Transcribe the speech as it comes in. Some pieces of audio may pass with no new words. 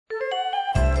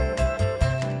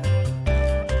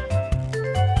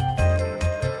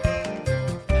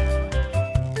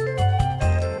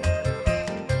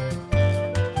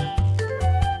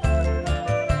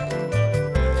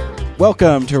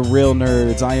Welcome to Real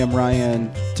Nerds. I am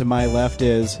Ryan. To my left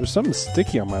is... There's something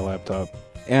sticky on my laptop.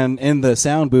 And in the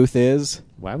sound booth is...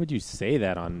 Why would you say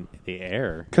that on the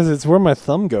air? Because it's where my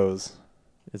thumb goes.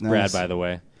 It's Nice. Brad, by the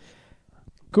way.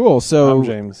 Cool. So I'm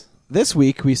James. this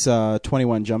week we saw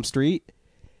 21 Jump Street.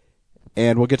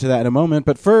 And we'll get to that in a moment.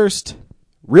 But first,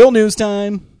 real news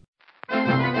time.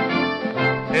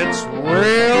 It's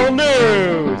real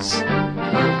news.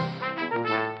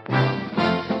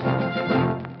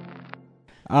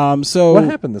 So What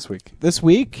happened this week? this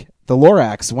week, The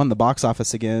Lorax won the box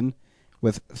office again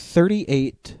with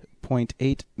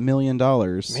 $38.8 million.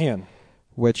 Man,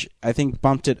 Which I think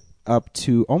bumped it up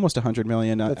to almost $100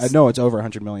 million. I know it's over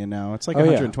 $100 million now. It's like Oh,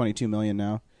 yeah. $122 million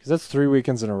now. 'cause that's 3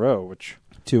 weekends in a row, which...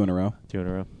 2 in a row. 2 in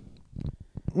a row.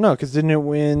 No, because didn't it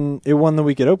win... It won the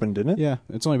week it opened, didn't it? Yeah,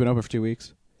 it's only been open for 2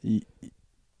 weeks.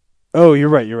 Oh, you're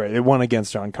right. It won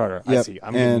against John Carter. I Yep. see.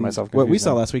 I'm getting And myself confused what we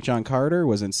saw now. last week, John Carter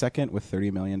was in second with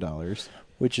 $30 million.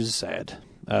 Which is sad.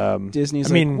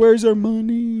 Disney's I mean, where's our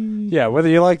money? yeah, whether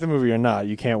you like the movie or not,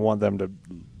 you can't want them to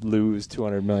lose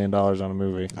 $200 million on a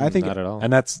movie. I think Not at all.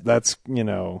 And that's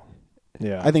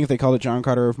yeah. I think if they called it John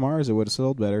Carter of Mars, it would have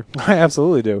sold better. I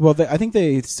absolutely do. Well, I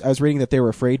was reading that they were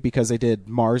afraid because they did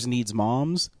Mars Needs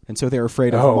Moms, and so they were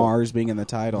afraid of Oh. Mars being in the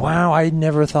title. Wow, I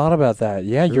never thought about that.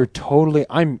 Yeah, you're totally...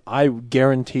 I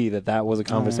guarantee that was a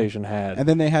conversation had. And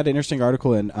then they had an interesting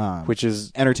article in which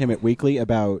is... Entertainment Weekly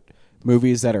about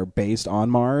movies that are based on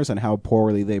Mars and how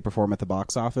poorly they perform at the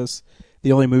box office.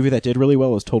 The only movie that did really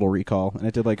well was Total Recall, and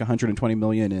it did like $120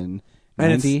 million in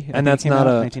 90. And that's not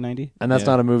 1990. And that's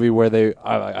Yeah. not a movie where they...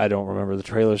 I don't remember the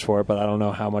trailers for it, but I don't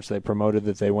know how much they promoted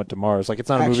that they went to Mars. Like, it's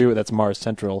not a movie that's Mars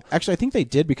Central. Actually, I think they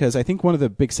did because I think one of the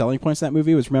big selling points of that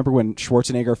movie was, remember when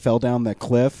Schwarzenegger fell down the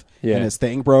cliff Yeah. and his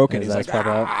thing broke and His he's eyes like, pop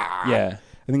out. Yeah.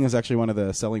 I think that's actually one of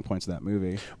the selling points of that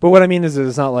movie. But what I mean is that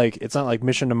it's not like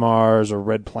Mission to Mars or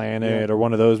Red Planet or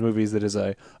one of those movies that is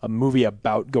a movie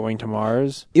about going to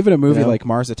Mars. Even a movie You know? like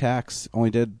Mars Attacks only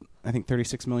did, I think,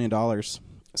 $36 million.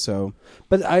 So,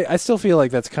 But I still feel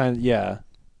like that's kind of... Yeah.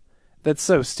 That's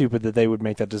so stupid that they would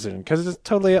make that decision. Because it's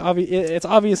totally... It's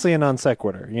obviously a non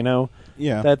sequitur, you know?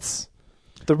 yeah. That's...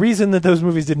 The reason that those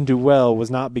movies didn't do well was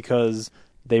not because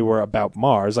they were about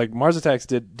Mars. Like, Mars Attacks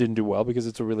didn't do well because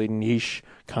it's a really niche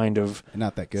kind of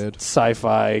Not that good.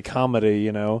 sci-fi comedy,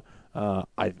 you know.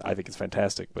 I think it's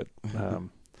fantastic, but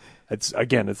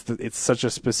it's such a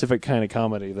specific kind of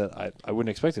comedy that I wouldn't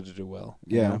expect it to do well.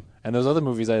 you Yeah. know? And those other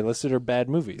movies I listed are bad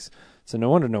movies, so no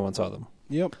wonder no one saw them.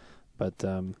 Yep. But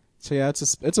So yeah,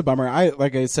 it's a bummer.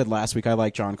 Like I said last week, I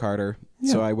like John Carter,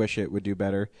 Yeah. so I wish it would do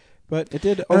better. But it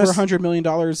did over $100 million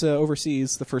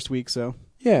overseas the first week, so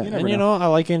yeah, never and you know I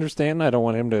like Andrew Stanton. I don't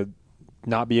want him to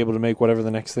not be able to make whatever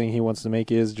the next thing he wants to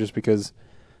make is, just because.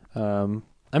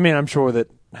 I mean, I'm sure that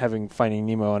having Finding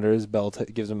Nemo under his belt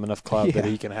gives him enough clout that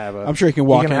he can have a. I'm sure he can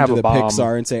walk have into a the bomb.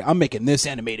 Pixar and say, "I'm making this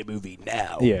animated movie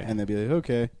now," Yeah. and they'll be like,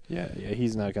 "Okay." Yeah,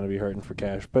 he's not going to be hurting for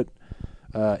cash. But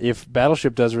if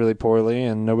Battleship does really poorly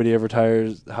and nobody ever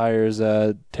hires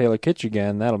Taylor Kitsch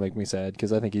again, that'll make me sad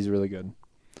because I think he's really good.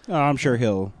 Oh, I'm sure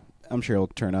he'll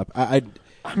turn up.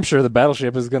 I'm sure the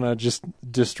Battleship is going to just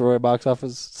destroy box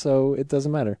office, so it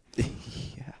doesn't matter.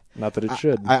 Not that it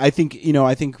should. I think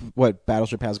what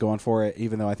Battleship has going for it,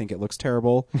 even though I think it looks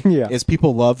terrible, Yeah. is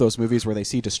people love those movies where they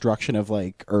see destruction of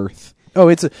like Earth. Oh,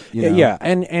 it's You know. yeah,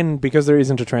 and because there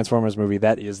isn't a Transformers movie,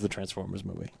 that is the Transformers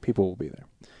movie. People will be there.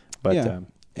 But Yeah.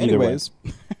 either way. Anyways,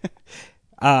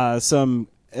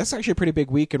 it's actually a pretty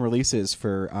big week in releases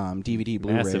for DVD,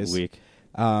 Blu-rays. Massive week.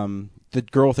 The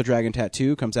Girl with the Dragon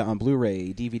Tattoo comes out on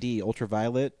Blu-ray, DVD,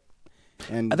 Ultraviolet,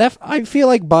 and That I feel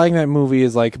like buying that movie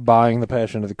is like buying The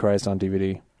Passion of the Christ on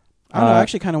DVD. I don't know, I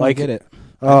actually kind of want like- to get it.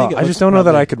 I think it just looks don't know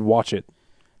that probably- I could watch it.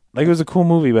 Like, it was a cool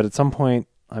movie, but at some point,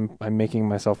 I'm making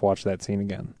myself watch that scene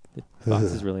again. The box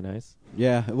is really nice.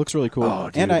 Yeah, it looks really cool, Oh,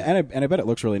 dude. and I bet it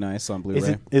looks really nice on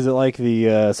Blu-ray. Is it like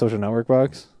the Social Network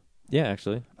box? Yeah,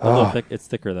 actually. A Ah. little thick. It's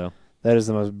thicker, though. That is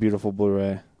the most beautiful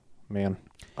Blu-ray, man.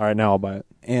 All right, now I'll buy it.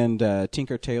 And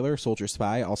Tinker Tailor Soldier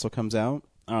Spy also comes out.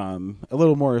 A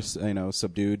little more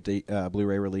subdued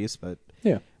Blu-ray release, but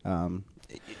Yeah,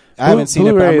 I haven't seen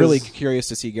it. But I'm Blu-ray really is- curious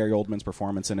to see Gary Oldman's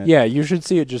performance in it. yeah. You should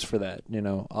see it just for that. You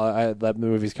know, that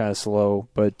movie's kind of slow,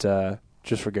 but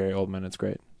just for Gary Oldman, it's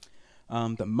great.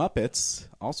 The Muppets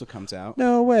also comes out.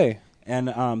 No way. And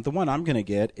the one I'm going to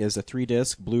get is a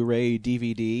 3-disc Blu-ray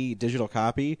DVD digital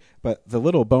copy. But the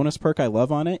little bonus perk I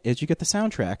love on it is you get the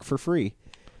soundtrack for free.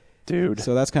 Dude.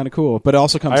 So that's kind of cool. But it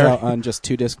also comes I out on just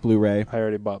 2-disc Blu-ray. I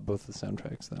already bought both the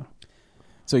soundtracks, though.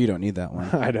 So you don't need that one.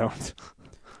 I don't.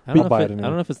 I don't buy know it I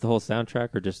don't know if it's the whole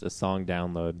soundtrack or just a song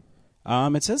download.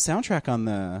 It says soundtrack on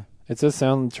the It says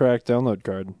soundtrack download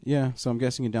card. Yeah, so I'm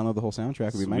guessing you download the whole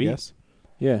soundtrack would be my Sweet. guess.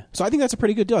 Yeah. So I think that's a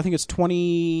pretty good deal. I think it's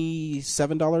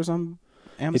 $27 on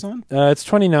Amazon. It's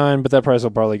 $29, but that price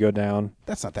will probably go down.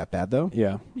 That's not that bad though.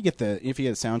 Yeah. If you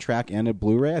get a soundtrack and a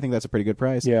Blu-ray, I think that's a pretty good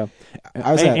price. Yeah.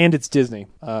 And it's Disney.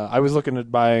 I was looking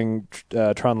at buying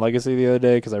Tron Legacy the other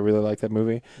day because I really like that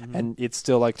movie, and it's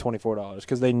still like $24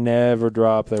 because they never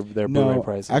drop their Blu-ray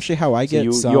prices. Actually, how I get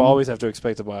you always have to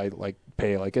expect to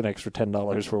pay like an extra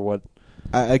 $10 for what.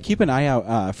 I keep an eye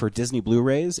out for Disney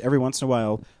Blu-rays every once in a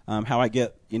while. How I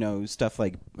get stuff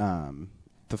like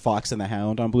The Fox and the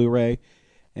Hound on Blu-ray,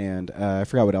 and I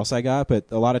forgot what else I got, but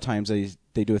a lot of times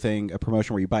they do a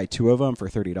promotion where you buy 2 of them for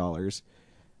 $30.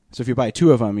 So if you buy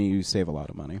 2 of them, you save a lot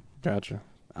of money. Gotcha.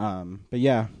 But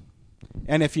yeah,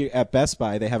 and if you at Best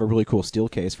Buy, they have a really cool steel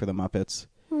case for the Muppets.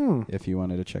 If you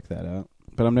wanted to check that out,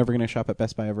 but I'm never going to shop at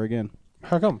Best Buy ever again.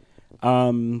 How come?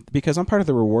 Because I'm part of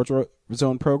the Rewards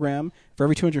Zone program. For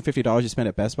every $250 you spend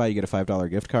at Best Buy, you get a $5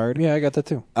 gift card. Yeah, I got that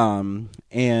too.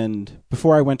 And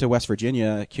before I went to West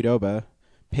Virginia, Qdoba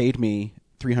paid me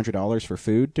 $300 for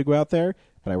food to go out there.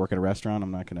 But I work at a restaurant.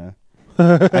 I'm not gonna.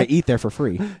 I eat there for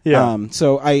free. Yeah.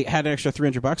 So I had an extra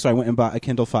 $300, so I went and bought a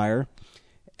Kindle Fire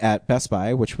at Best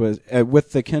Buy, which was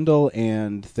with the Kindle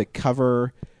and the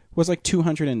cover was like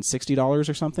 $260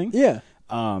 or something. Yeah.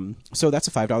 So that's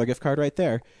a $5 gift card right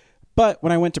there. But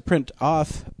when I went to print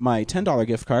off my $10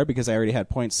 gift card because I already had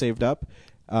points saved up,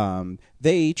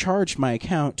 they charged my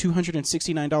account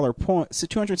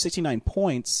 $269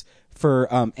 points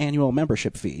for annual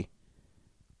membership fee.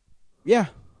 Yeah.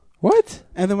 What?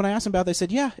 And then when I asked them about it, they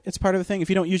said, yeah, it's part of the thing. If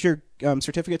you don't use your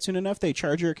certificate soon enough, they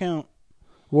charge your account.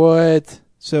 What?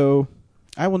 So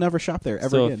I will never shop there ever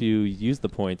So again. if you use the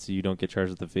points, you don't get charged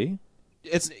with the fee?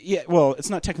 It's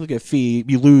not technically a fee.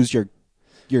 You lose your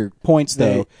points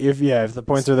though. If the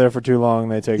points are there for too long,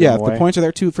 they take them Yeah, if away. the points are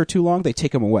there for too long, they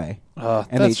take them away.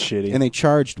 That's shitty. And they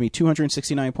charged me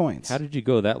 269 points. How did you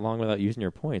go that long without using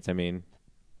your points? I mean,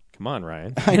 come on,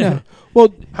 Ryan. I know.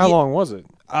 Well, How long was it?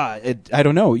 I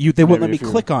don't know. They wouldn't let me if you-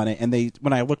 click on it, and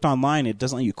when I looked online, it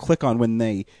doesn't let you click on when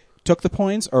they took the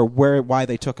points or why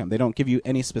they took them. They don't give you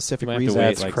any specific You might have reason. to wait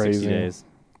That's like crazy. 60 days.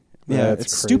 Yeah, That's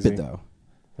it's crazy. stupid though.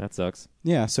 That sucks.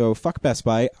 Yeah, so fuck Best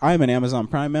Buy. I'm an Amazon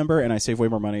Prime member, and I save way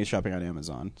more money shopping on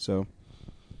Amazon. So,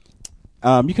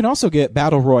 you can also get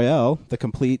Battle Royale, the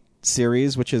complete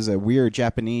series, which is a weird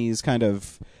Japanese kind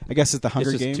of. I guess it's the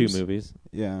Hunger It's just Games. 2 movies.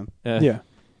 Yeah. Yeah.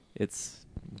 It's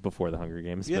before the Hunger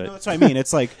Games. Yeah, but no, that's what I mean.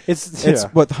 It's like It's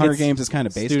what the Hunger It's- Games is kind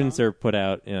of based students on. are put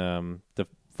out to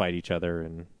fight each other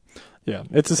and Yeah.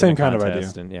 It's the same in a kind of idea.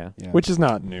 contest, and yeah. Yeah. Which is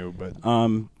not new, but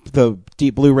The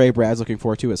deep Blu-ray Brad's looking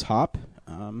forward to is Hop.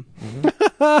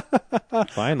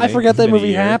 Finally, I forgot it's that been a movie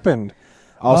year. happened.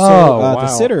 Also, wow. The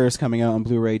Sitter is coming out on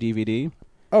Blu-ray DVD.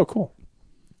 Oh, cool.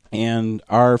 And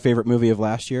our favorite movie of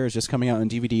last year is just coming out on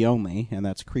DVD only, and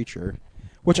that's Creature.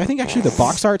 Which I think actually the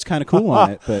box art's kind of cool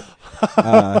on it, but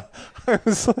I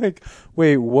was like,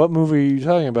 wait, what movie are you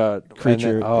talking about?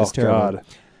 Creature And then- is terrible. God.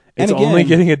 And It's only again-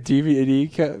 getting a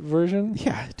DVD version?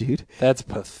 yeah, dude. That's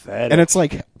pathetic. And it's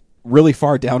like really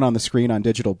far down on the screen on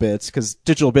Digital Bits, because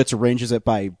Digital Bits arranges it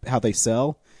by how they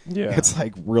sell. Yeah. It's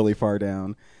like really far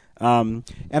down. And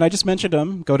I just mentioned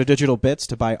them. Go to Digital Bits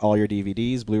to buy all your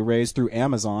DVDs, Blu-rays through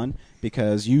Amazon,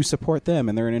 because you support them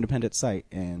and they're an independent site,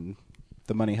 and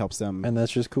the money helps them. And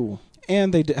that's just cool.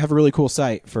 And they have a really cool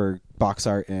site for box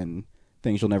art and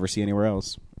things you'll never see anywhere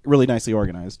else. Really nicely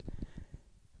organized.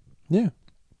 Yeah.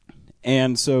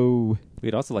 And so,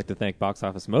 We'd also like to thank Box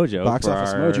Office Mojo Box for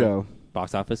Office our Mojo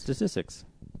box office statistics.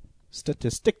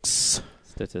 statistics.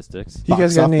 You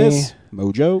guys Box got any? Office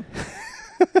Mojo.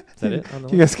 Is that it? On the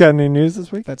You guys got any news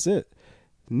this week? That's it.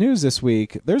 News this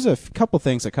week. There's a couple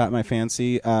things that caught my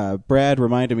fancy. Brad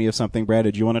reminded me of something. Brad,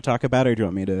 did you want to talk about it, or do you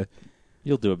want me to?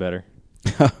 You'll do it better.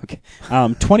 Okay.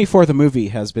 24 the movie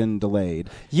has been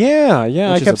delayed. Yeah. Which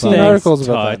I is kept a seeing bummer. articles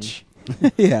about Touch.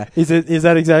 Yeah. that. Is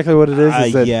that exactly what it is?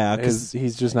 Is that yeah, 'cause-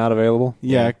 he's just not available?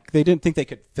 Yeah, they didn't think they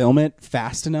could film it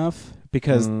fast enough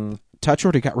because Touch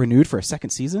already got renewed for a second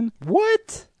season.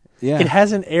 What? Yeah. It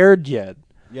hasn't aired yet.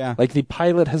 Yeah. Like the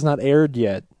pilot has not aired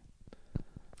yet.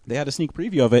 They had a sneak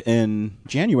preview of it in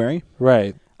January.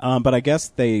 Right. But I guess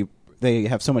they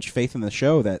have so much faith in the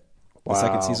show that the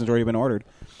second Wow. season's already been ordered.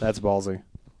 That's ballsy.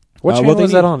 What well, channel they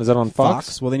is that need on? Is that on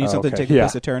Fox? Well, they need Oh, something okay. to take Yeah.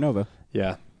 place at Terra Nova.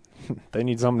 Yeah. They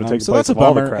need something to take So place that's a of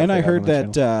all the bummer. crap And they I have heard on the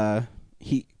channel. that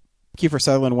Kiefer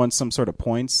Sutherland wants some sort of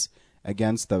points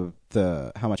against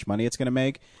the how much money it's going to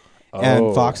make. And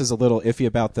Oh. Fox is a little iffy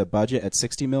about the budget at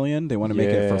 $60 million. They want to make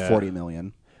it for Yeah. $40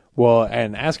 million. Well,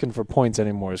 and asking for points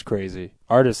anymore is crazy.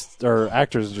 Artists or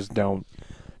actors just don't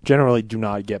generally do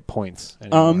not get points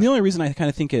anymore. The only reason I kind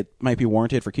of think it might be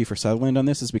warranted for Kiefer Sutherland on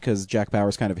this is because Jack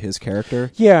Bauer's kind of his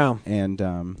character. Yeah. And,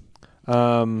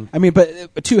 I mean,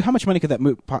 but too, how much money could that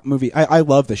movie... I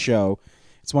love the show.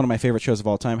 It's one of my favorite shows of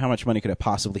all time. How much money could it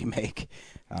possibly make?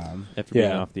 After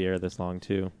being off the air this long,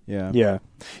 too. Yeah. Yeah.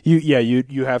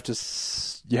 You have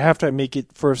to make it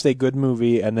first a good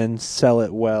movie and then sell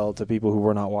it well to people who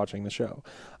were not watching the show.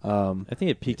 I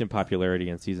think it peaked in popularity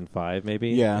in season 5, maybe.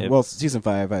 Yeah. Well, season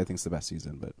 5, I think, is the best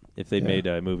season. But if they made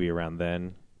a movie around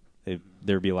then,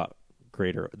 there'd be a lot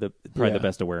greater, probably the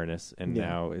best awareness. And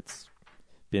now it's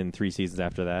been 3 seasons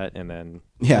after that, and then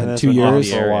 2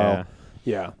 years for a while.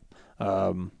 Yeah.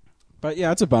 But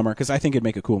yeah, it's a bummer because I think it'd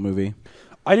make a cool movie.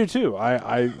 I do too.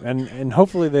 And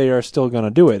hopefully they are still going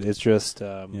to do it. It's just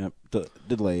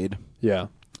delayed. Yeah,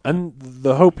 and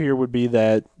the hope here would be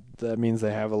that means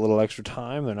they have a little extra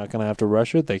time. They're not going to have to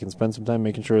rush it. They can spend some time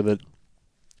making sure that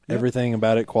everything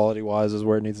about it, quality wise, is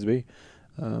where it needs to be.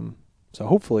 So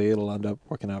hopefully it'll end up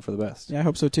working out for the best. Yeah, I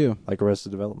hope so too. Like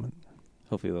Arrested Development.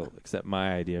 Hopefully they'll accept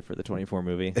my idea for the 24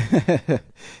 movie.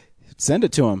 Send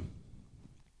it to them.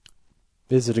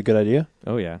 Is it a good idea?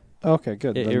 Oh yeah. Okay,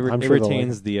 good. It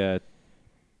retains the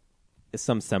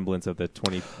some semblance of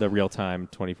the real time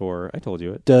 24. I told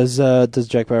you it. Does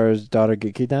Jack Bauer's daughter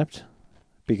get kidnapped?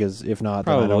 Because if not,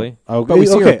 probably. Then I don't. But we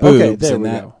see her boobs, there and we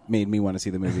that go. made me want to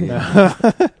see the movie.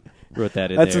 Wrote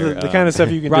that in That's there. That's the kind of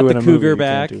stuff you can brought do the in a cougar movie.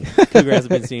 back. Cougar hasn't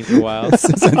been seen for a while.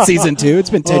 Since season 2, it's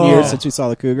been 10 years since we saw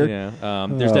the cougar. Yeah.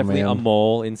 There's definitely a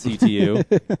mole in CTU.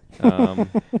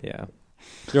 Yeah.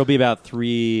 There'll be about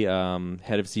 3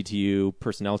 head of CTU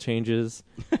personnel changes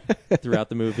throughout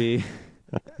the movie.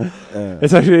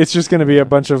 It's just going to be a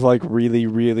bunch of like really,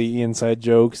 really inside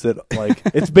jokes that like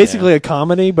it's basically a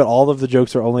comedy, but all of the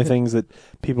jokes are only things that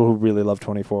people who really love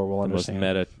 24 will understand.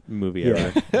 Most meta movie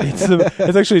ever.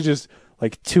 It's actually just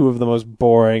like 2 of the most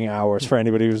boring hours for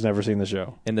anybody who's never seen the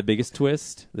show. And the biggest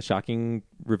twist, the shocking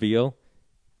reveal: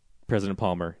 President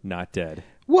Palmer not dead.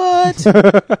 What?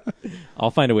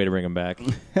 I'll find a way to bring him back.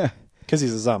 Because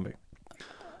he's a zombie.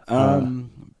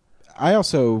 I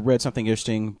also read something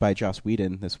interesting by Joss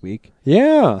Whedon this week.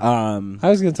 Yeah. I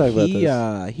was going to talk about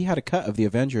this. He had a cut of the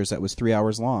Avengers that was 3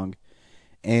 hours long.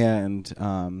 And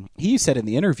he said in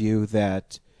the interview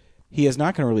that he is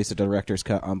not going to release a director's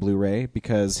cut on Blu-ray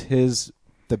because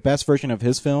the best version of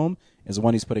his film is the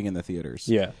one he's putting in the theaters.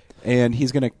 Yeah. And he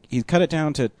cut it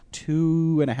down to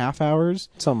 2.5 hours.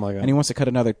 Something like that. And he wants to cut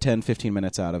another 10, 15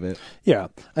 minutes out of it. Yeah.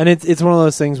 And it's one of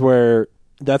those things where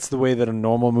that's the way that a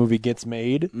normal movie gets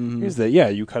made, is that,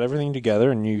 you cut everything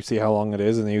together and you see how long it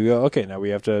is, and then you go, okay, now we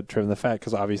have to trim the fat,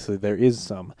 because obviously there is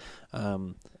some.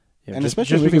 And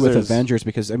especially a movie with Avengers,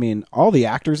 because, I mean, all the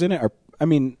actors in it are,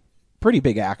 pretty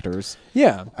big actors.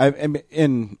 Yeah.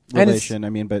 In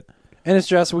relation, but... And it's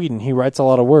Joss Whedon. He writes a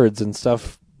lot of words, and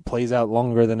stuff plays out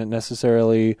longer than it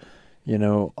necessarily,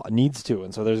 needs to.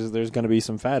 And so there's going to be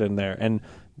some fat in there. And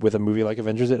with a movie like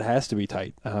Avengers, it has to be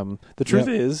tight. The truth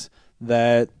is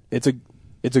that it's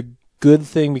a good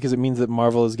thing, because it means that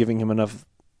Marvel is giving him enough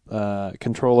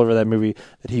control over that movie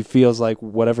that he feels like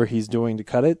whatever he's doing to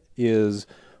cut it is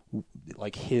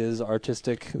like his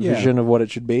artistic vision of what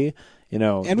it should be. And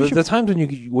the times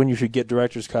when you should get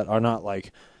director's cut are not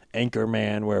like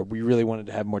Anchorman, where we really wanted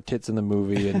to have more tits in the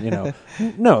movie, and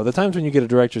no, the times when you get a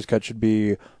director's cut should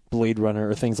be Blade Runner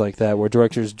or things like that, where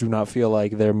directors do not feel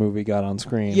like their movie got on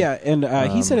screen. Yeah, and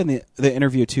he said in the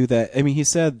interview too that he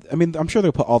said, I'm sure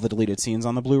they'll put all the deleted scenes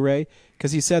on the Blu-ray,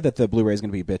 because he said that the Blu-ray is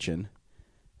going to be bitchin'.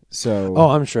 So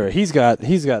I'm sure he's got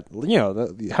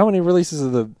how many releases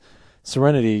of the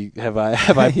Serenity have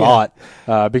I bought?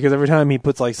 Because every time he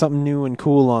puts like something new and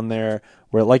cool on there,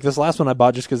 where like this last one I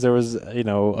bought just because there was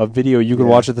a video you could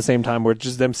watch at the same time, where it's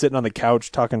just them sitting on the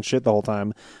couch talking shit the whole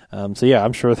time. So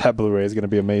I'm sure that Blu-ray is going to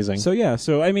be amazing. So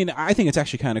I think it's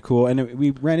actually kind of cool, and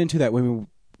we ran into that when we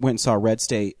went and saw Red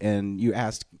State, and you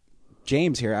asked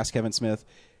Kevin Smith,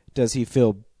 does he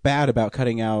feel bad about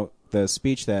cutting out the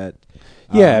speech that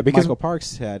because Michael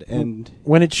Parks had, and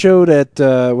when it showed at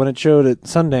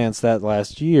Sundance that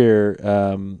last year,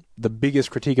 the biggest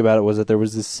critique about it was that there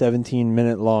was this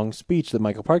 17-minute long speech that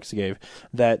Michael Parks gave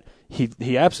that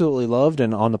he absolutely loved,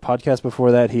 and on the podcast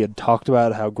before that he had talked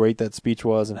about how great that speech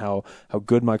was and how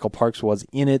good Michael Parks was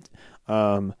in it.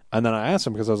 And then I asked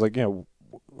him, because I was like,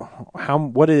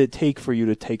 what did it take for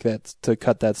you to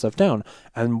cut that stuff down?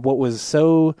 And what was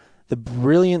the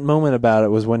brilliant moment about it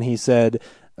was when he said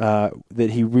that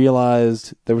he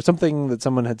realized there was something that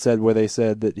someone had said where they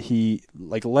said that he,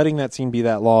 like, letting that scene be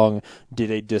that long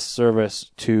did a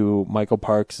disservice to Michael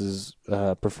Parks'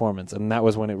 performance, and that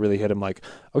was when it really hit him. Like,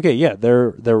 okay, yeah,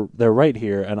 they're right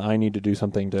here, and I need to do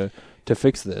something to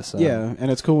fix this. Yeah,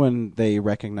 and it's cool when they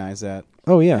recognize that.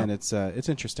 Oh yeah, and it's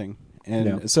interesting.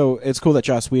 And so it's cool that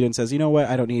Joss Whedon says, you know what,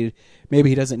 maybe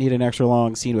he doesn't need an extra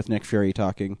long scene with Nick Fury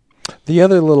talking. The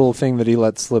other little thing that he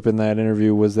let slip in that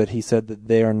interview was that he said that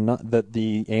that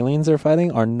the aliens they're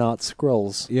fighting are not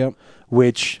Skrulls. Yep.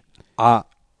 Which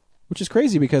is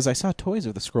crazy because I saw toys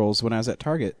of the Skrulls when I was at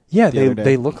Target. Yeah,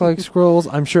 they look like Skrulls.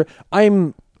 I'm sure.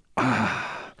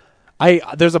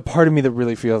 There's a part of me that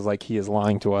really feels like he is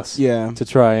lying to us. Yeah. To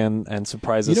try and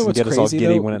surprise us and get us all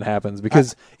giddy when it happens,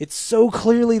 because it's so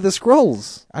clearly the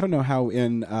Skrulls. I don't know how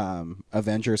in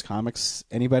Avengers comics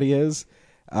anybody is,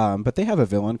 but they have a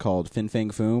villain called Fin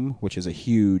Fang Foom, which is a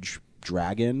huge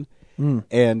dragon.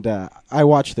 And I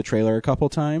watched the trailer a couple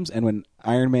times, and when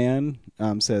Iron Man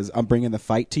says, "I'm bringing the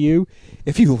fight to you,"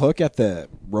 if you look at the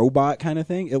robot kind of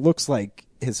thing, it looks like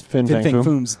his Fin Fang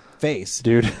Foom's face.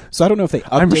 Dude. So I don't know if they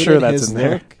updated I'm sure that's his in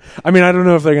there. look. I mean, I don't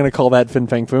know if they're going to call that Fin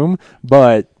Fang Foom,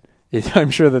 but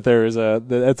I'm sure that there is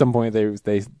at some point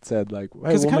they said, like, hey,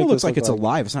 because it kind of looks like it's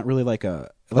alive. It's not really like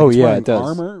it does.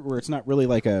 Armor, where it's not really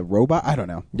like a robot. I don't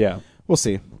know. Yeah. We'll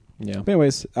see. Yeah. But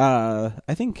anyways, I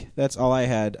think that's all I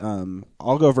had.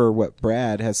 I'll go over what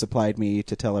Brad has supplied me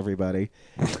to tell everybody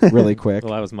really quick.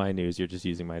 Well, that was my news. You're just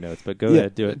using my notes, but go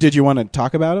ahead, do it. Did you want to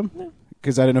talk about him?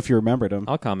 Because I don't know if you remembered him.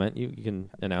 I'll comment. You can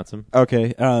announce him.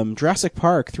 Okay. Jurassic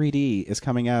Park 3D is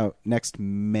coming out next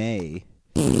May.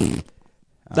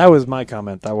 That was my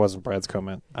comment. That wasn't Brad's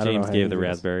comment. James gave the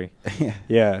raspberry.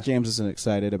 Yeah. James isn't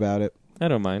excited about it. I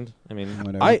don't mind. I mean,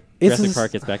 whatever. Jurassic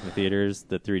Park gets back in the theaters.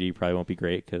 The 3D probably won't be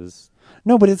great because...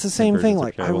 No, but it's the same thing.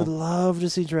 Like, I would love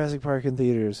to see Jurassic Park in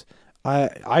theaters.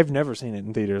 I've never seen it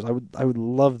in theaters. I would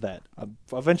love that.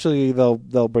 Eventually,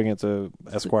 they'll bring it to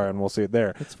Esquire, and we'll see it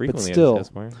there. It's frequently but still, at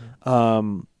Esquire.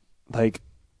 Like,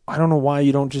 I don't know why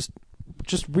you don't just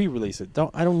re-release it.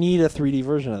 I don't need a 3D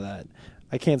version of that.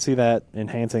 I can't see that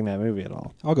enhancing that movie at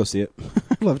all. I'll go see it.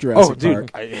 I love Jurassic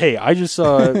Park. I just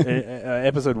saw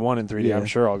episode 1 in 3D. Yeah. I'm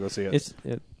sure I'll go see it.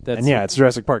 It's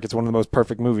Jurassic Park. It's one of the most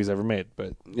perfect movies ever made.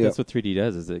 But that's what 3D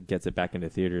does, is it gets it back into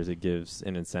theaters. It gives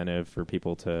an incentive for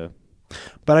people to...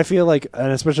 But I feel like,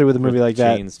 and especially with a movie like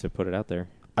that... to put it out there.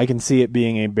 I can see it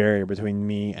being a barrier between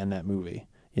me and that movie.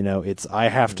 You know, it's I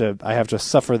have to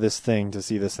suffer this thing to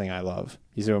see this thing I love.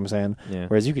 You see what I'm saying? Yeah.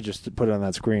 Whereas you could just put it on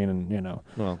that screen and,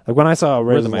 well, like when I saw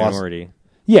we're the minority.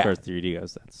 As far as 3D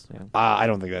goes, that's I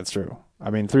don't think that's true.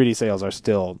 I mean, 3D sales are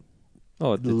still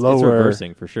lower. It's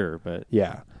reversing for sure, but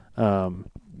yeah.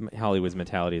 Hollywood's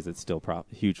mentality is it's still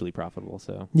hugely profitable.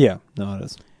 So yeah, no, it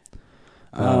is.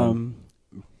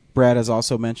 Brad has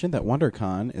also mentioned that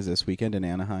WonderCon is this weekend in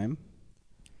Anaheim.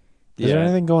 Is there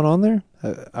anything going on there?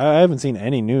 I haven't seen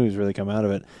any news really come out of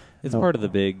it. It's part of the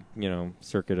big,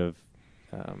 circuit of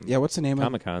what's the name of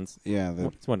Comic-Cons. Yeah,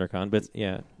 it's WonderCon, but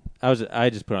I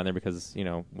just put it on there because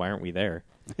why aren't we there?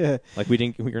 Like we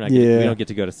don't get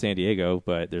to go to San Diego,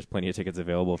 but there's plenty of tickets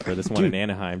available for this one in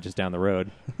Anaheim just down the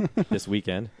road this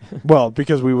weekend. Well,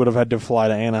 because we would have had to fly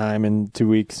to Anaheim in 2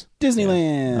 weeks.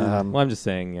 Disneyland. Well, I'm just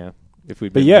saying, if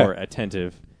we'd been more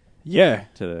attentive. Yeah,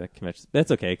 to the convention.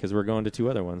 That's okay because we're going to 2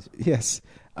 other ones. Yes,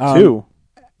 2.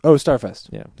 Oh, Starfest.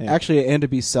 Yeah. Actually, and to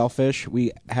be selfish,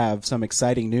 we have some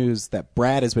exciting news that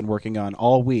Brad has been working on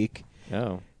all week.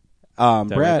 Oh,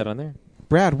 Brad, I write that on there?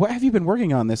 Brad, what have you been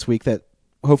working on this week that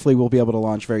hopefully we'll be able to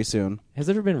launch very soon? Has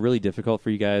it ever been really difficult for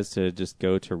you guys to just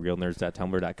go to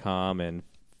realnerds.tumblr.com and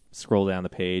scroll down the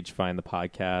page, find the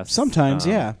podcast? Sometimes,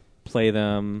 yeah. Play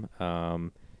them.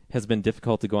 Has been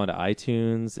difficult to go onto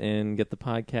iTunes and get the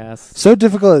podcast. So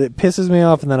difficult it pisses me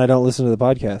off, and then I don't listen to the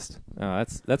podcast. Oh,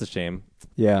 that's a shame.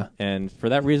 Yeah. And for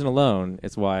that reason alone,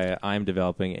 it's why I'm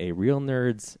developing a Real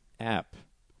Nerds app.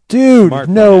 Dude,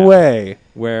 no way.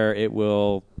 Where it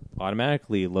will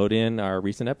automatically load in our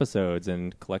recent episodes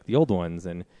and collect the old ones.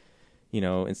 And,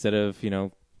 instead of,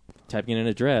 typing in an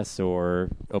address or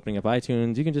opening up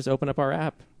iTunes, you can just open up our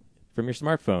app from your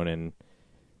smartphone and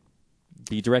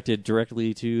be directed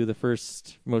directly to the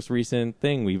most recent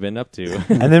thing we've been up to.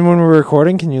 And then when we're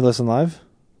recording, can you listen live?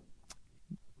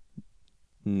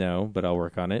 No, but I'll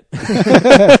work on it.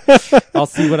 I'll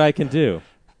see what I can do.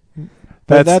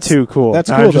 That's too cool. That's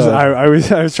cool. I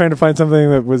was trying to find something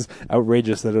that was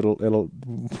outrageous that it'll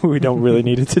we don't really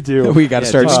need it to do. We got to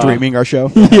start streaming our show.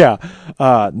 Yeah,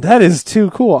 that is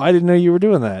too cool. I didn't know you were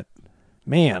doing that.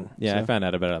 Man. Yeah, I found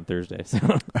out about it on Thursday. So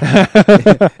I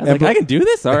was like, I can do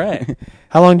this? All right.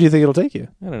 How long do you think it'll take you?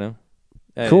 I don't know.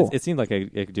 Cool. It seemed like I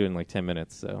could do it in like 10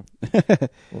 minutes, so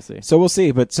we'll see. So we'll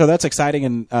see, but so that's exciting,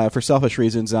 and for selfish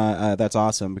reasons, that's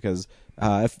awesome because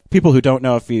if people who don't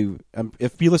know, if you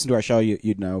listen to our show,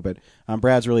 you'd know. But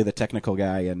Brad's really the technical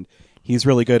guy, and he's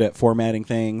really good at formatting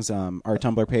things. Our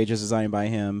Tumblr page is designed by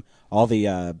him. All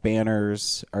the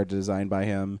banners are designed by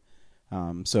him.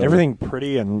 So everything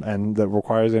pretty and that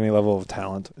requires any level of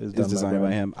talent is designed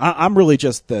by him. I'm really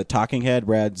just the talking head.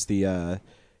 Brad's the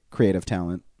creative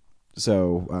talent.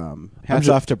 So hats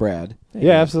off to Brad.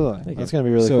 Yeah, absolutely. That's going to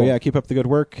be really cool. So yeah, keep up the good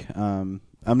work. I'm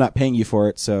not paying you for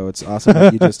it, so it's awesome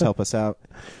that you just help us out.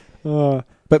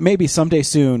 But maybe someday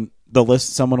soon,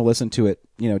 someone will listen to it.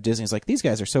 You know, Disney's like, these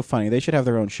guys are so funny. They should have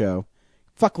their own show.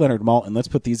 Fuck Leonard Maltin. Let's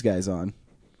put these guys on.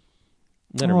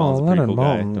 Leonard Maltin's a pretty cool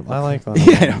guy. I like that.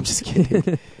 Yeah, I'm just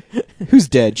kidding. Who's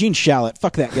dead? Gene Shalit.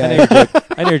 Fuck that guy.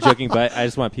 I know you're joking, but I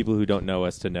just want people who don't know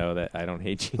us to know that I don't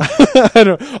hate Gene. I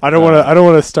don't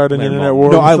want to start an Leonard internet Maltin.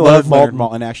 war. No, I love Leonard Leonard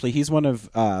Maltin. Actually, he's one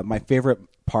of my favorite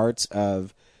parts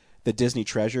of the Disney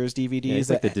Treasures DVDs. Yeah, he's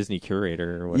like the Disney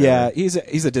curator or whatever. Yeah,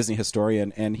 he's a Disney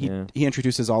historian, and he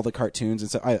introduces all the cartoons, and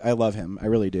so I love him. I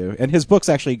really do. And his book's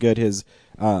actually good. His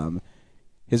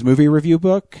movie review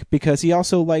book, because he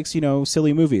also likes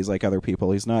silly movies like other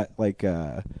people. He's not like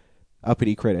a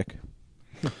uppity critic.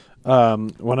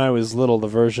 When I was little, the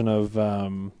version of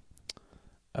the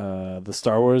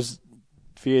Star Wars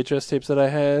VHS tapes that I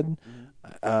had,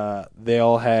 they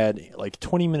all had like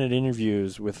 20-minute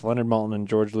interviews with Leonard Maltin and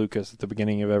George Lucas at the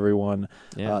beginning of every one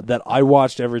that I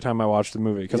watched every time I watched the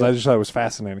movie because I just thought it was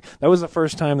fascinating. That was the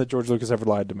first time that George Lucas ever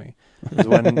lied to me.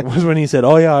 Was when he said,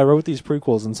 "Oh yeah, I wrote these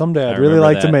prequels and someday I'd really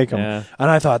like to make them." Yeah.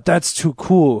 And I thought, that's too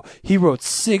cool. He wrote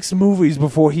 6 movies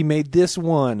before he made this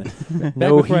one.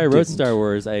 No, before I wrote Star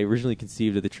Wars, I originally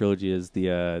conceived of the trilogy as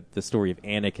the story of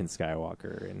Anakin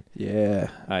Skywalker, and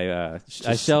I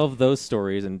shelved those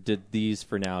stories and did these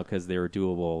for now because they were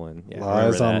doable. And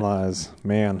lies on lies,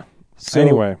 man. So,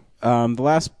 anyway, the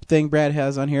last thing Brad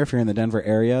has on here, if you're in the Denver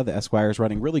area, the Esquire is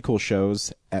running really cool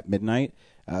shows at midnight.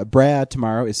 Brad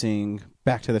tomorrow is seeing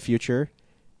Back to the Future.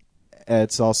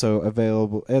 It's also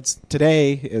available.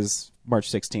 Today is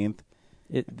March 16th.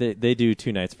 They do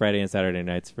 2 nights, Friday and Saturday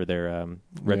nights, for their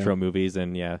retro movies,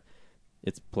 and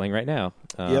it's playing right now.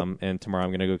 And tomorrow I'm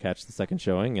going to go catch the second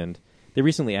showing. And they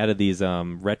recently added these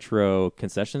retro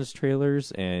concessions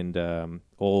trailers and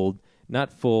old,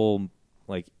 not full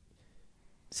like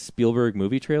Spielberg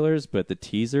movie trailers, but the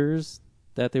teasers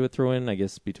that they would throw in, I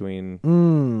guess, between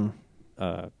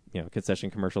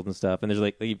concession commercials and stuff. And there's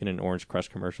like even an Orange Crush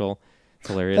commercial. It's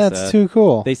hilarious. That's too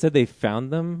cool. They said they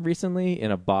found them recently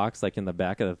in a box like in the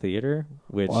back of the theater,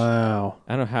 which wow.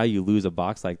 I don't know how you lose a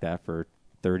box like that for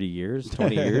 30 years,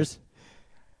 20 years,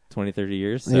 20, 30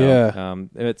 years. So,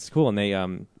 it's cool.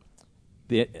 And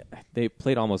they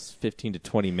played almost 15 to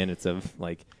 20 minutes of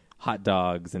like hot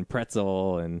dogs and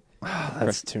pretzel and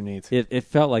that's too neat. It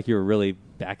felt like you were really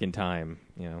back in time,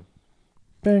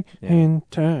 Back in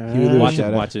time.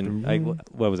 Watching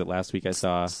what was it last week I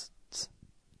saw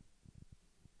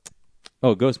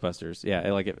Ghostbusters. Yeah,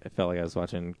 it felt like I was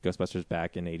watching Ghostbusters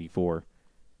back in '84.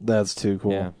 That's too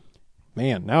cool. Yeah.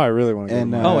 Man, now I really want to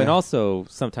go. And also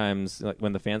sometimes like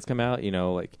when the fans come out,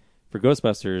 like for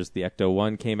Ghostbusters, the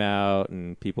Ecto-1 came out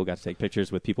and people got to take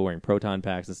pictures with people wearing proton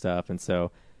packs and stuff. And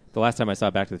so the last time I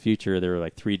saw Back to the Future, there were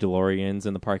like 3 DeLoreans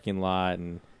in the parking lot.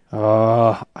 And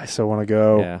I still want to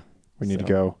go. Yeah. We need to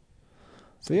go.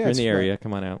 So if you're in the area,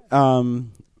 come on out.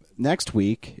 Next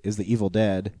week is The Evil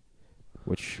Dead,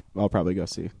 which I'll probably go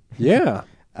see. Yeah.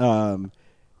 The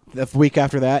week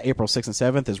after that, April 6th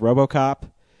and 7th, is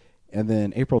RoboCop. And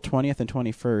then April 20th and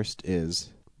 21st is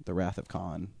The Wrath of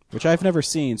Khan, which I've never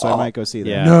seen, so I might go see that.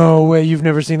 Yeah. No way, you've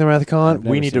never seen The Wrath of Khan?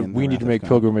 We need to make Khan.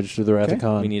 pilgrimage to The Wrath of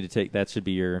Khan. We need to take that. Should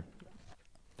be your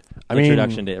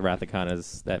introduction to Wrath of Khan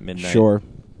is that midnight. Sure.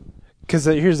 Because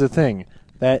here's the thing.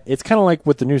 That it's kind of like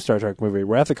with the new Star Trek movie.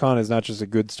 Wrath of Khan is not just a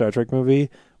good Star Trek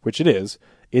movie, which it is.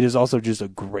 It is also just a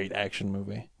great action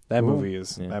movie. That movie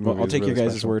is. Yeah. That movie I'll take really your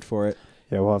guys' special. word for it.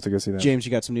 Yeah, we'll have to go see that. James,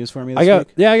 you got some news for me this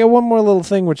week? I got one more little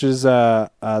thing, which is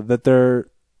that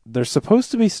they're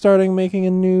supposed to be starting making a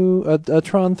new a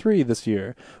Tron 3 this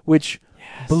year, which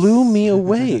blew me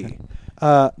away.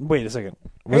 Wait a second.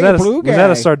 Was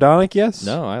that a sardonic yes?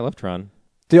 No, I love Tron.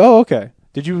 Okay.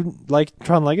 Did you like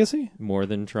Tron Legacy? More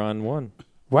than Tron 1.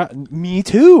 Wow, me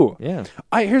too. Yeah.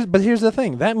 Here's the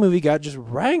thing. That movie got just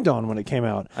ragged on when it came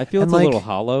out. I feel it's a little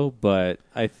hollow, but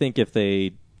I think if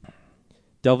they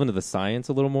delve into the science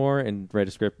a little more and write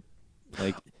a script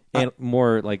and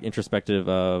more like introspective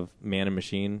of man and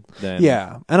machine, then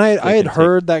and I had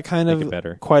heard that kind of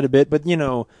better. quite a bit, but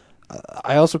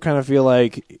I also kind of feel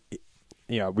like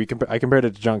I compared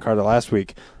it to John Carter last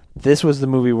week. This was the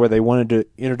movie where they wanted to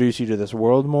introduce you to this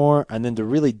world more, and then to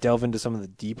really delve into some of the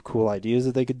deep, cool ideas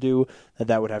that they could do.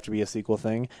 That would have to be a sequel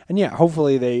thing, and yeah,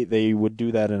 hopefully they would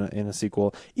do that in a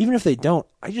sequel. Even if they don't,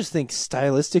 I just think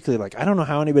stylistically, like I don't know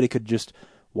how anybody could just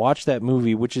watch that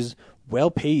movie, which is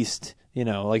well paced.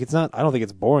 Like it's not. I don't think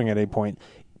it's boring at any point,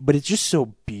 but it's just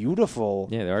so beautiful.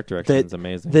 Yeah, the art direction is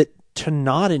amazing. That to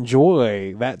not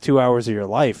enjoy that 2 hours of your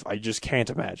life, I just can't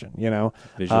imagine.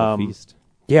 Visual feast.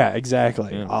 Yeah,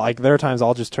 exactly. Yeah. Like there are times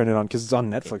I'll just turn it on because it's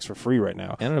on Netflix for free right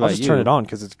now. I don't know I'll about just you. turn it on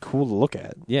because it's cool to look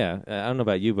at. Yeah, I don't know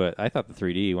about you, but I thought the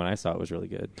 3D when I saw it was really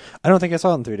good. I don't think I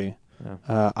saw it in 3D.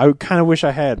 Oh. I kind of wish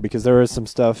I had because there was some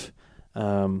stuff.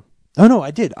 Oh no,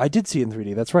 I did. I did see it in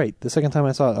 3D. That's right. The second time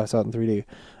I saw it in 3D.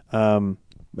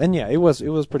 And yeah, it was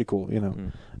pretty cool.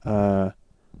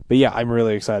 But yeah, I'm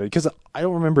really excited because I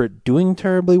don't remember it doing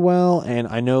terribly well, and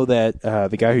I know that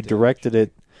the guy who directed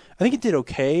it, I think it did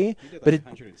okay, but it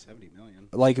 170 million.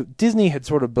 like Disney had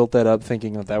sort of built that up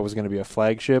thinking that was going to be a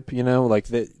flagship, like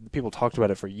people talked about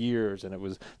it for years, and there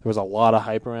was a lot of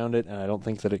hype around it, and I don't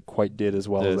think that it quite did as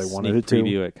well as they wanted it to.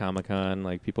 Preview at Comic-Con,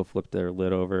 like people flipped their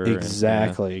lid over.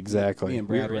 Exactly. Me and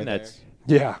Brad were there.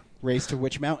 Yeah. Race to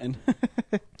Witch Mountain.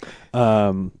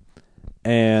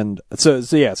 And so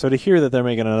to hear that they're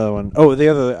making another one. Oh, the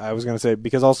other I was going to say,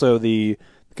 because also the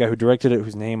guy who directed it,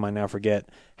 whose name I now forget,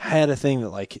 had a thing that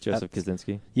like Joseph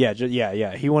Kosinski. Yeah.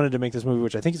 He wanted to make this movie,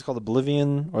 which I think is called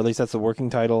Oblivion, or at least that's the working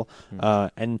title.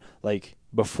 And like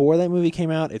before that movie came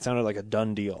out, it sounded like a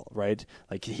done deal, right?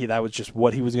 Like that was just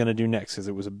what he was going to do next, because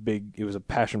it was a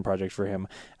passion project for him.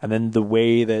 And then the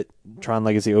way that Tron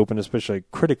Legacy opened, especially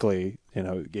critically,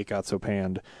 it got so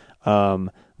panned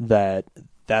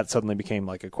that suddenly became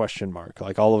like a question mark.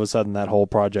 Like all of a sudden that whole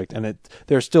project, and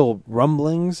there's still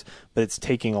rumblings, but it's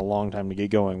taking a long time to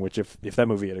get going, which if that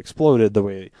movie had exploded the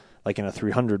way, like in a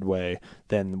 300 way,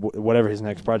 then whatever his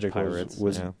next project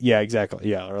was yeah, exactly.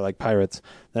 Yeah. Or like Pirates,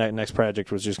 that next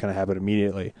project was just going to happen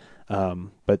immediately.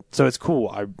 But so it's cool.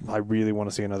 I really want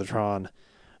to see another Tron.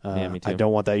 Yeah, me too. I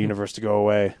don't want that universe to go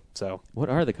away. So, what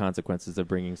are the consequences of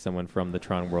bringing someone from the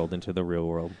Tron world into the real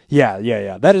world? Yeah.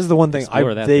 That is the one thing.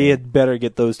 They had better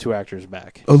get those two actors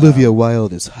back. Olivia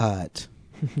Wilde is hot.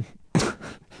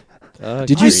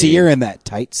 Did you see her in that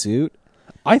tight suit?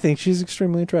 I think she's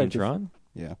extremely In attractive. Tron?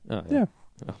 Yeah. Oh, Yeah.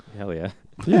 Oh, hell yeah.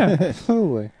 Yeah,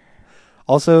 totally.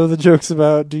 Also, the jokes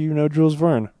about do you know Jules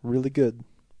Verne? Really good.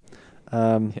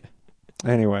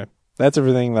 Anyway, that's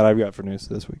everything that I've got for news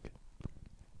this week.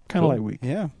 Kind of Cool. light week.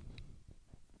 Yeah.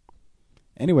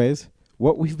 Anyways,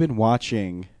 what we've been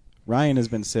watching. Ryan has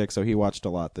been sick, so he watched a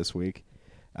lot this week.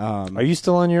 Are you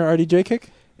still on your RDJ kick?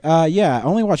 Yeah, I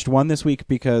only watched one this week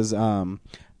because when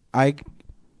I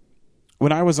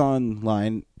was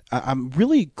online, I'm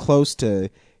really close to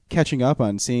catching up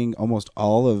on seeing almost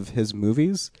all of his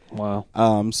movies. Wow.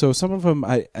 So some of them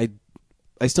I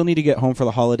still need to get home for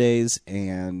the holidays,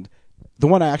 and the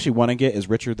one I actually want to get is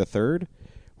Richard III,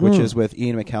 which is with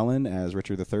Ian McKellen as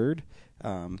Richard III,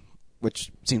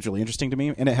 which seems really interesting to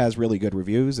me, and it has really good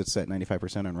reviews. It's at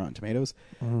 95% on Rotten Tomatoes.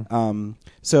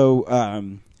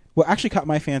 What actually caught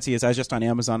my fancy is I was just on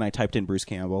Amazon. I typed in Bruce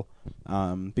Campbell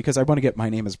because I want to get My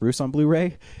Name is Bruce on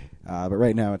Blu-ray, but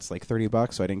right now it's like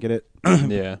 $30, so I didn't get it.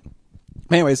 Yeah.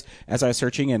 Anyways, as I was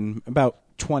searching, and about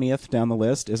 20th down the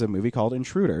list is a movie called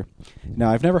Intruder. Now,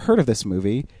 I've never heard of this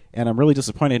movie, and I'm really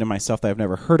disappointed in myself that I've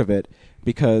never heard of it,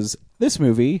 because this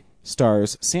movie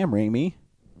stars Sam Raimi,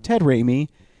 Ted Raimi.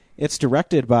 It's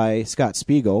directed by Scott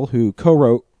Spiegel, who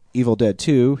co-wrote Evil Dead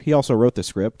 2. He also wrote the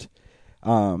script.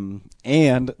 And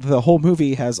the whole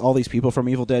movie has all these people from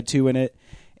Evil Dead 2 in it.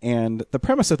 And the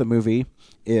premise of the movie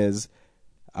is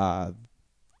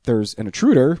there's an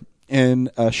intruder in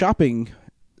a shopping,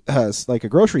 like a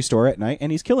grocery store at night,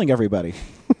 and he's killing everybody.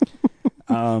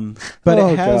 But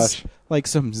it has like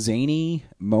some zany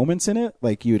moments in it,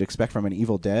 like you'd expect from an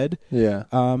Evil Dead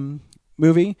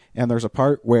movie. And there's a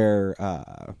part where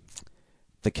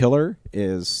the killer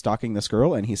is stalking this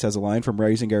girl, and he says a line from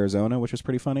Raising Arizona, which is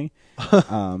pretty funny.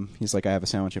 He's like, I have a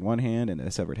sandwich in one hand and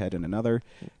a severed head in another.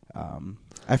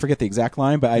 I forget the exact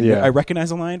line, but I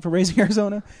recognize a line from Raising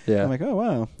Arizona. Yeah. I'm like, oh,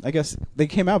 wow. I guess they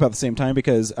came out about the same time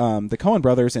because the Coen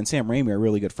brothers and Sam Raimi are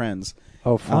really good friends.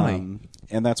 Oh, funny.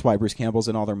 And that's why Bruce Campbell's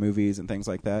in all their movies and things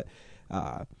like that.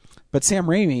 But Sam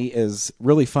Raimi is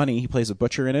really funny. He plays a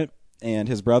butcher in it. And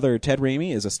his brother, Ted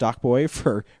Raimi, is a stock boy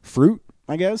for fruit,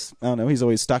 I guess. I don't know. He's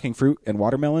always stocking fruit and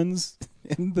watermelons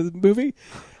in the movie.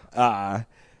 And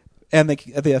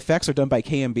the effects are done by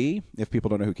KMB. If people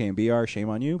don't know who KMB are, shame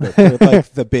on you. But they're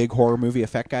like the big horror movie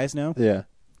effect guys now. Yeah.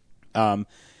 And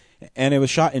And it was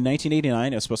shot in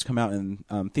 1989. It was supposed to come out in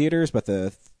theaters, but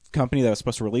the company that was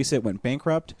supposed to release it went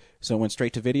bankrupt, so it went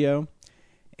straight to video.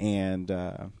 And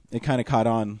it kind of caught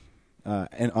on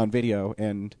video,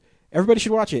 and everybody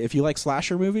should watch it. If you like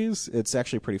slasher movies, it's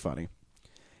actually pretty funny.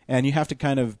 And you have to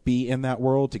kind of be in that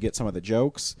world to get some of the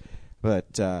jokes.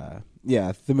 But,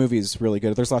 yeah, the movie is really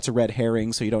good. There's lots of red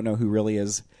herrings, so you don't know who really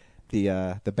is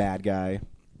the bad guy.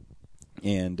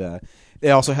 And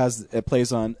it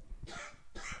plays on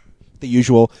the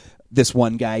usual, this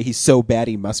one guy, he's so bad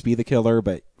he must be the killer,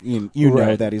 but you know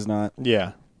Right. that he's not.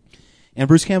 Yeah. And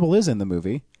Bruce Campbell is in the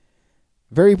movie,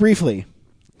 very briefly.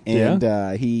 And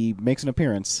he makes an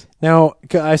appearance. Now,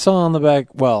 I saw on the back,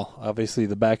 well, obviously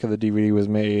the back of the DVD was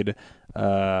made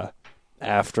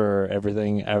after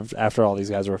everything, after all these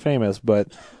guys were famous,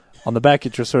 but on the back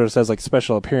it just sort of says like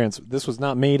special appearance. This was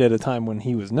not made at a time when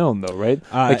he was known, though, right?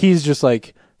 Like he's just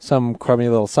like some crummy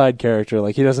little side character.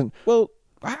 Like he doesn't... Well,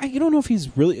 I don't know if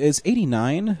he's really... It's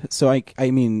 89, so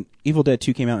I mean, Evil Dead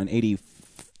 2 came out in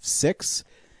 86,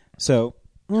 so...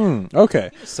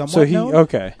 okay. Somewhat known.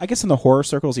 Okay. I guess in the horror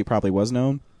circles he probably was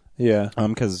known. Yeah.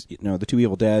 Because the two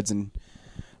Evil Deads and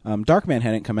Darkman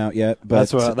hadn't come out yet. But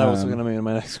That was going to be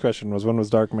my next question. Was when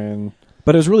was Darkman?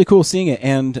 But it was really cool seeing it,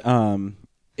 and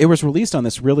it was released on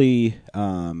this really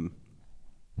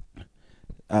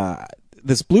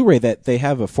this Blu-ray that they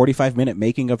have a 45-minute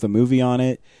making of the movie on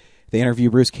it. They interview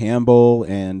Bruce Campbell,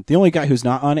 and the only guy who's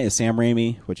not on it is Sam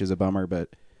Raimi, which is a bummer. But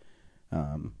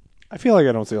I feel like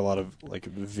I don't see a lot of like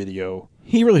video.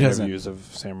 He really doesn't. Interviews of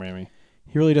Sam Raimi.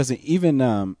 He really doesn't.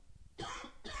 Even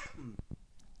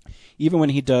when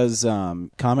he does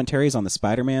commentaries on the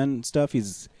Spider-Man stuff,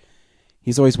 he's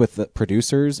always with the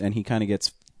producers, and he kind of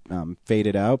gets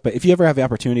faded out. But if you ever have the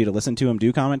opportunity to listen to him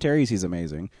do commentaries, he's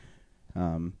amazing.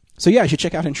 So yeah, you should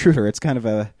check out Intruder. It's kind of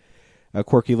a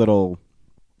quirky little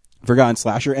forgotten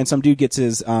slasher, and some dude gets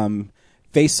his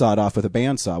face sawed off with a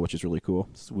bandsaw, which is really cool.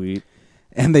 Sweet.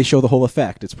 And they show the whole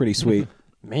effect. It's pretty sweet.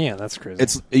 Man, that's crazy.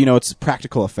 It's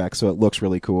practical effects, so it looks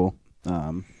really cool.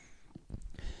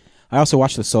 I also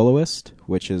watched The Soloist,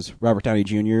 which is Robert Downey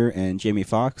Jr. and Jamie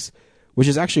Foxx, which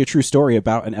is actually a true story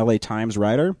about an LA Times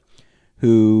writer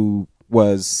who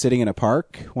was sitting in a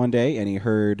park one day, and he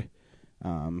heard,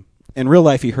 in real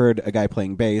life, he heard a guy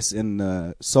playing bass. In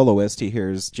The Soloist, he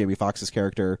hears Jamie Foxx's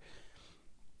character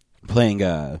playing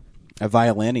a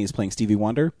violin. He's playing Stevie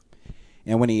Wonder.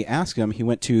 And when he asked him, he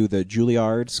went to the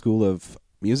Juilliard School of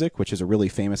Music, which is a really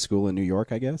famous school in New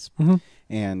York, I guess. Mm-hmm.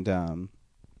 And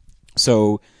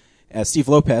so as Steve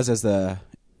Lopez, as the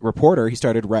reporter, he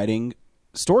started writing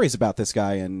stories about this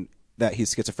guy and that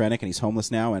he's schizophrenic and he's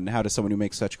homeless now, and how does someone who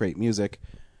makes such great music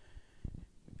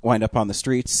wind up on the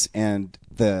streets? And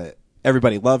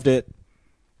everybody loved it,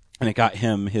 and it got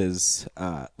him his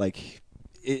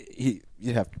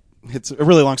it's a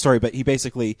really long story, but he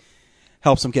basically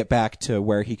helps him get back to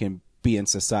where he can be in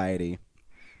society,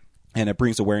 and it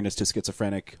brings awareness to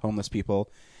schizophrenic homeless people.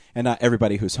 And not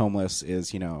everybody who's homeless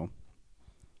is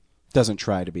doesn't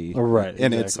try to be right.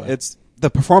 And exactly. it's the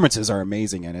performances are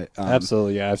amazing in it.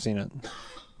 Absolutely, yeah, I've seen it.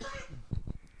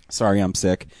 Sorry, I'm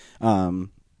sick. The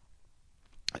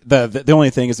only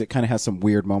thing is it kind of has some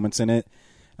weird moments in it.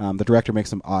 The director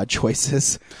makes some odd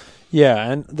choices.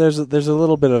 Yeah, and there's a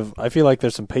little bit of, I feel like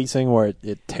there's some pacing where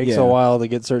it takes a while to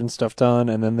get certain stuff done,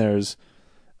 and then there's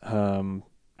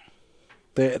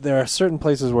there are certain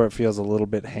places where it feels a little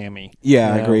bit hammy.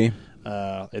 Yeah, I agree.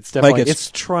 It's definitely it's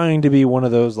trying to be one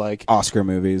of those like Oscar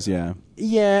movies, yeah.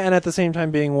 Yeah, and at the same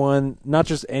time being one, not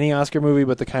just any Oscar movie,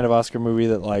 but the kind of Oscar movie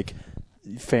that like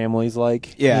families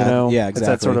like. Yeah, yeah, exactly. It's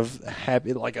that sort of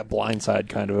happy, like a Blind Side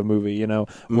kind of a movie,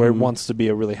 where it wants to be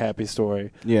a really happy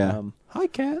story. Yeah. Hi,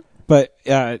 Cat. But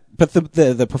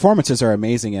the performances are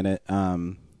amazing in it.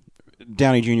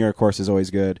 Downey Jr., of course, is always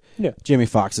good. Yeah. Jamie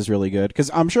Foxx is really good, because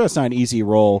I'm sure it's not an easy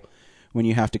role when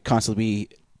you have to constantly be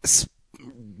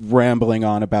rambling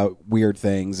on about weird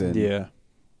things. And yeah.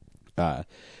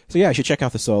 So yeah, you should check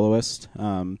out The Soloist.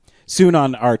 Soon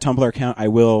on our Tumblr account, I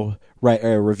will write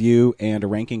a review and a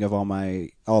ranking of all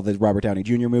the Robert Downey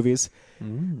Jr. movies.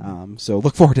 So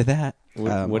look forward to that.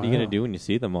 What are you going to do when you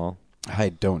see them all? I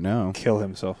don't know. Kill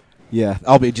himself. Yeah,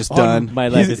 I'll be just done. My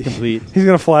life is complete. He's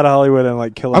gonna fly to Hollywood and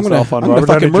like kill himself I'm on gonna Robert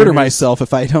fucking Downey murder Jr.'s. myself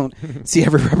if I don't see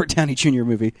every Robert Downey Jr.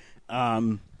 movie.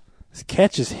 This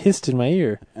cat just hissed in my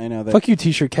ear. I know that. Fuck you,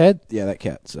 T-shirt cat. Yeah, that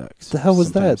cat sucks. The hell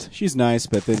was sometimes. that? She's nice,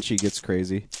 but then she gets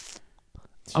crazy.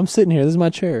 I'm sitting here. This is my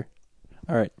chair.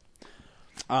 All right.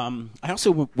 I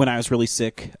also, when I was really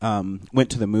sick, went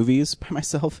to the movies by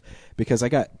myself because I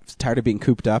got tired of being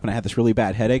cooped up and I had this really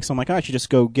bad headache. So I'm like, I should just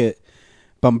go get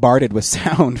bombarded with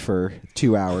sound for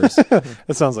 2 hours.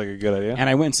 That sounds like a good idea. And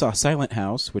I went and saw Silent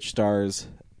House, which stars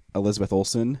Elizabeth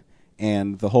Olsen,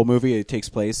 and the whole movie it takes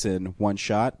place in one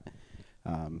shot.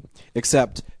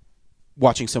 Except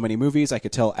watching so many movies, I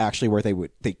could tell actually where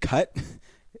they cut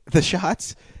the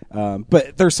shots.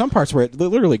 But there's some parts where it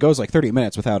literally goes like 30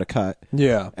 minutes without a cut.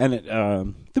 Yeah. And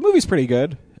the movie's pretty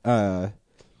good. A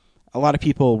lot of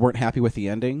people weren't happy with the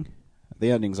ending.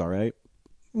 The ending's all right.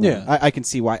 Yeah. I can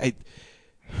see why.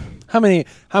 How many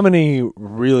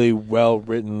really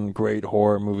well-written, great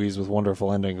horror movies with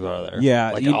wonderful endings are there?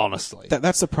 Yeah. Honestly.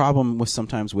 That's the problem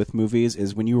sometimes with movies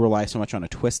is when you rely so much on a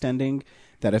twist ending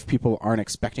that if people aren't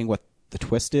expecting what the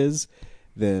twist is,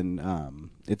 then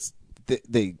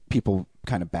people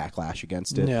kind of backlash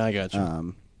against it. Yeah, I got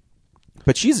you.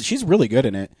 But she's really good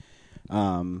in it.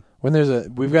 When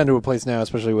we've gotten to a place now,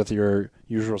 especially with your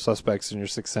Usual Suspects and your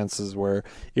Sixth Senses, where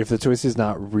if the twist is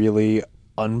not really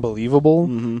unbelievable,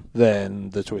 then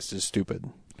the twist is stupid.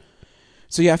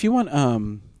 So yeah, if you want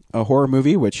a horror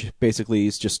movie which basically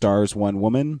just stars one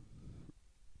woman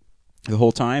the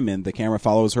whole time and the camera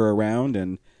follows her around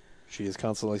and she is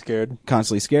constantly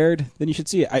scared, then you should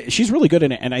see it. She's really good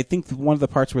in it, and I think one of the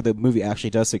parts where the movie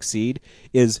actually does succeed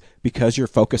is because you're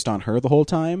focused on her the whole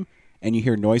time and you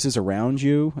hear noises around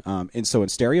you, and so in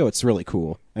stereo it's really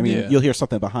cool. I mean, you'll hear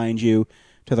something behind you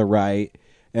to the right,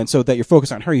 and so that you're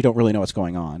focused on her, you don't really know what's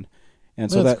going on.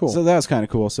 And so that's cool. So that's kind of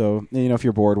cool. So, if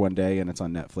you're bored one day and it's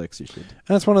on Netflix, you should. And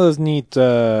that's one of those neat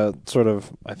sort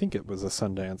of, I think it was a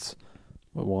Sundance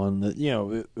one that,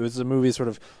 it was a movie sort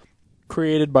of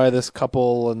created by this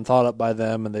couple and thought up by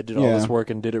them, and they did all this work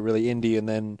and did it really indie, and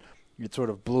then it sort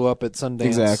of blew up at Sundance.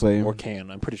 Exactly. Or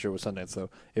I'm pretty sure it was Sundance, though.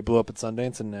 It blew up at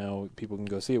Sundance, and now people can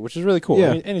go see it, which is really cool. Yeah.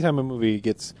 I mean, anytime a movie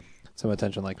gets some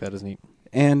attention like that is neat.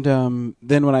 And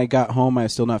then when I got home, I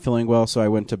was still not feeling well, so I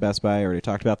went to Best Buy. I already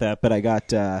talked about that. But I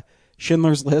got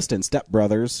Schindler's List and Step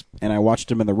Brothers, and I watched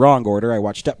them in the wrong order. I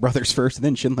watched Step Brothers first,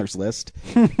 then Schindler's List.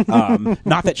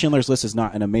 Not that Schindler's List is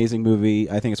not an amazing movie.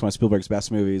 I think it's one of Spielberg's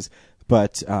best movies.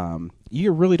 But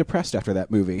you're really depressed after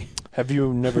that movie. Have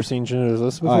you never seen Schindler's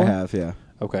List before? I have, yeah.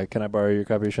 Okay, can I borrow your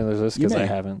copy of Schindler's List? Because I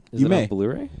haven't. Is it on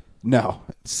Blu-ray? No,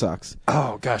 it sucks.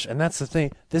 Oh, gosh, and that's the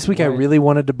thing. This week I really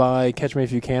wanted to buy Catch Me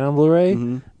If You Can on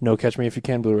Blu-ray. No Catch Me If You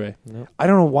Can Blu-ray. Nope. I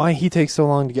don't know why he takes so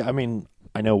long to get... I mean,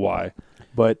 I know why,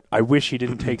 but I wish he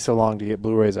didn't take so long to get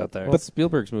Blu-rays out there. But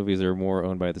Spielberg's movies are more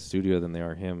owned by the studio than they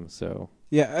are him, so...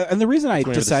 Yeah, and the reason I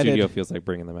the decided... studio feels like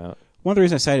bringing them out. One of the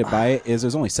reasons I decided to buy it is it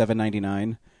was only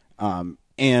 $7.99,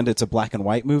 and it's a black and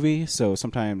white movie, so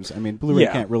sometimes, Blu-ray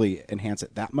can't really enhance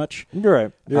it that much. You're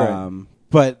right. You're right.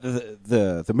 But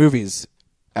the movie's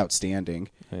outstanding.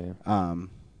 Yeah.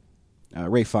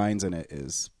 Ray Fiennes in it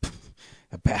is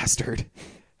a bastard.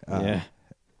 Yeah.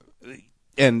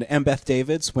 And M. Beth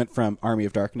Davids went from Army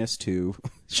of Darkness to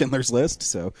Schindler's List,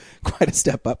 so quite a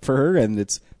step up for her, and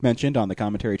it's mentioned on the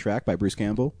commentary track by Bruce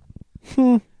Campbell.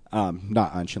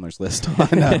 Not on Schindler's List,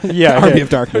 on Army of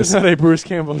Darkness. Not a Bruce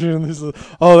Campbell Schindler's List.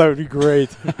 Oh, that would be great.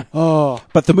 Oh,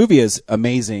 but the movie is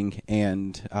amazing,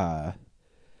 and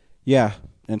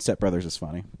and Step Brothers is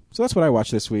funny. So that's what I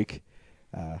watched this week,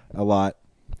 a lot.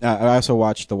 I also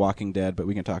watched The Walking Dead, but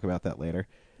we can talk about that later.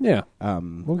 Yeah,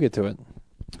 we'll get to it.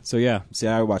 So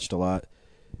I watched a lot,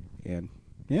 and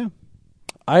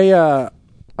I got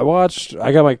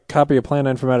my copy of Plan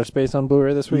 9 from Outer Space on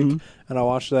Blu-ray this week, and I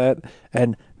watched that,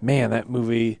 and man, that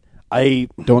movie,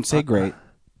 don't say great.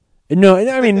 No,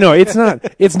 it's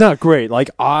not. It's not great.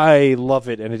 Like, I love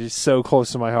it, and it is so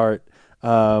close to my heart.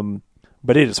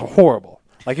 But it is horrible.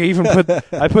 Like, I even put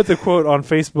the quote on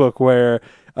Facebook where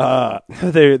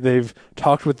they've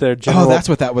talked with their general. Oh, that's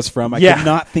what that was from. I could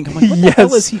not think. I'm like, what the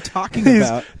hell is he talking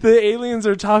about? The aliens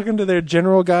are talking to their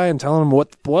general guy and telling him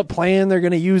what plan they're going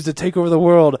to use to take over the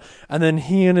world, and then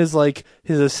he and his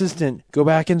assistant go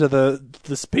back into the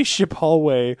spaceship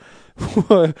hallway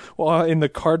while in the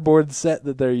cardboard set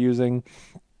that they're using,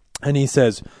 and he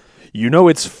says,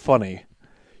 it's funny.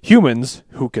 Humans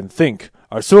who can think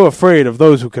are so afraid of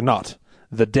those who cannot,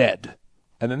 the dead.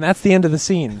 And then that's the end of the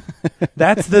scene.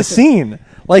 That's the scene.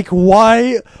 Like,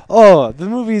 why? Oh, the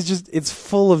movie is just, it's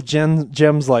full of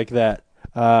gems like that.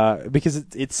 Because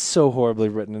it's so horribly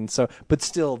written, and but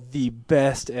still the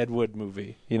best Ed Wood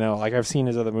movie. Like, I've seen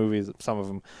his other movies, some of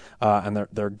them, and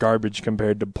they're garbage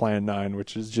compared to Plan 9,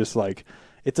 which is just like,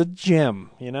 it's a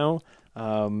gem,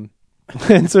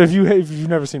 and so if you've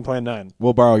never seen Plan 9,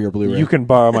 we'll borrow your Blu-ray. You can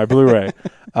borrow my Blu-ray,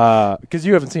 because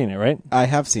you haven't seen it, right? I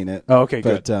have seen it. Oh, okay,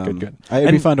 but, good.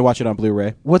 It'd be fun to watch it on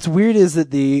Blu-ray. What's weird is that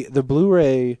the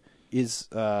Blu-ray is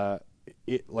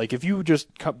like if you just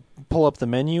pull up the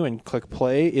menu and click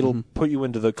play, it'll put you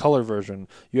into the color version.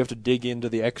 You have to dig into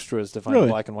the extras to find the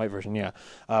black and white version. Yeah,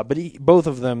 but both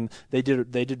of them they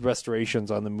did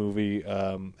restorations on the movie,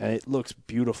 and it looks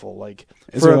beautiful. Like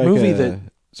for a movie that.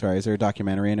 Sorry, is there a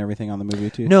documentary and everything on the movie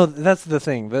too? No, that's the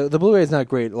thing. The Blu-ray is not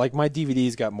great. Like my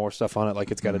DVD's got more stuff on it. Like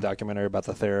it's got a documentary about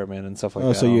the theremin and stuff like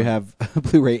that. Oh, so you have a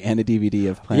Blu-ray and a DVD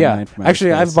of Plan 9 from Outer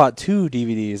actually, Space. I've bought 2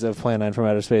 DVDs of Plan 9 from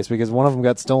Outer Space because one of them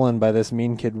got stolen by this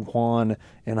mean kid Juan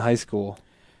in high school.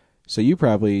 So you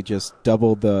probably just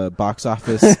doubled the box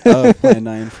office of Plan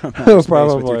 9 from Outer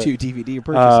Space with your 2 DVD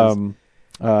purchases.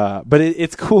 But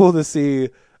it's cool to see,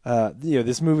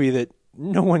 this movie that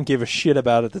no one gave a shit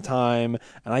about at the time,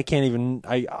 and I can't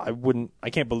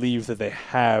believe that they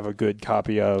have a good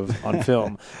copy of on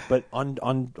film. But on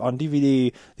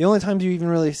DVD, the only times you even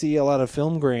really see a lot of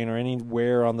film grain or any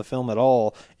wear on the film at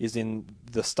all is in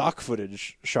the stock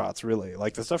footage shots. Really,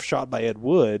 like the stuff shot by Ed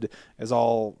Wood is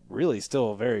all really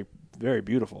still very, very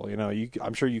beautiful.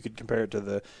 I'm sure you could compare it to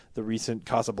the recent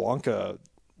Casablanca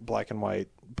black and white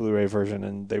Blu-ray version,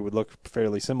 and they would look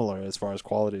fairly similar as far as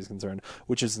quality is concerned,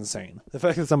 which is insane. The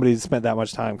fact that somebody spent that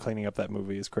much time cleaning up that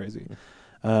movie is crazy.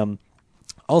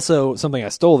 Also, something I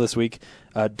stole this week,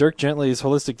 Dirk Gently's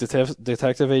Holistic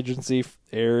Detective Agency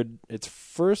aired its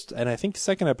first and I think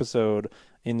second episode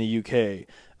in the UK,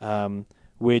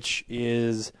 which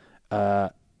is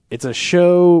it's a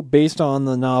show based on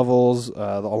the novels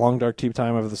A Long Dark Deep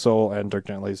Time of the Soul and Dirk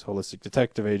Gently's Holistic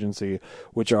Detective Agency,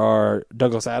 which are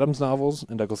Douglas Adams novels,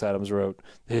 and Douglas Adams wrote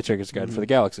The Hitchhiker's Guide for the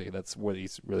Galaxy. That's what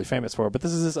he's really famous for. But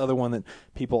this is this other one that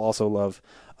people also love.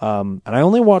 And I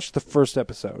only watched the first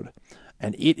episode,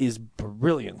 and it is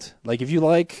brilliant. Like, if you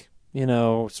like,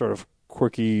 sort of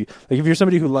quirky, like if you're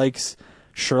somebody who likes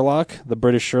Sherlock, the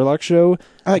British Sherlock show.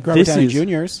 I like Robert Downey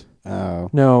Jr.'s. Oh.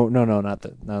 No, not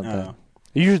that.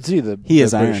 You should see He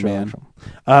is British Iron Sherlock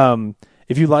Man. Show.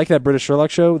 If you like that British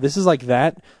Sherlock show, this is like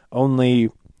that, only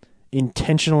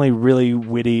intentionally really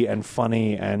witty and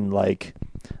funny, and like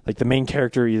the main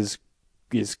character is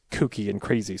kooky and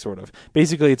crazy, sort of.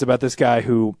 Basically, it's about this guy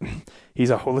who he's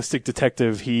a holistic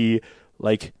detective. He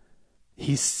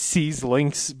sees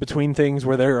links between things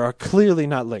where there are clearly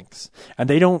not links, and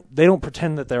they don't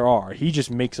pretend that there are. He just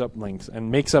makes up links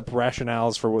and makes up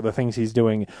rationales for the things he's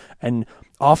doing, and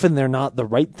often they're not the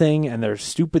right thing, and they're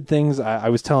stupid things. I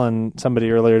was telling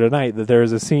somebody earlier tonight that there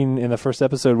is a scene in the first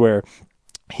episode where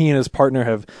he and his partner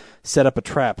have set up a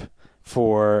trap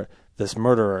for this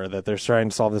murderer, that they're trying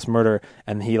to solve this murder,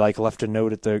 and he left a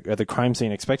note at the crime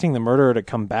scene expecting the murderer to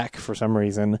come back for some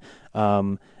reason,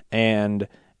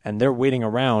 and they're waiting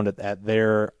around at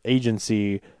their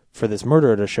agency for this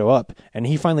murderer to show up. And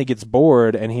he finally gets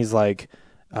bored, and he's like,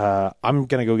 I'm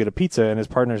going to go get a pizza. And his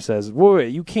partner says, wait,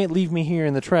 you can't leave me here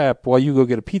in the trap while you go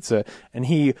get a pizza. And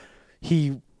he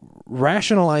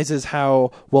rationalizes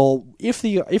how, well, if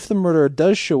the murderer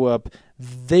does show up,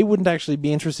 they wouldn't actually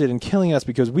be interested in killing us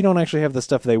because we don't actually have the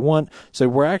stuff they want. So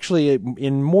we're actually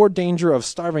in more danger of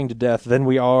starving to death than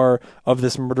we are of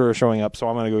this murderer showing up. So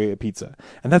I'm going to go get a pizza.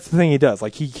 And that's the thing he does.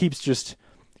 Like, he keeps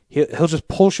he'll just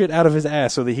pull shit out of his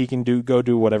ass so that he can go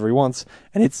do whatever he wants.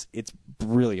 And it's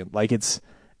brilliant. Like, it's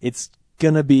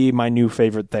going to be my new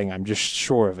favorite thing. I'm just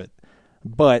sure of it.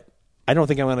 But I don't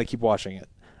think I'm going to keep watching it.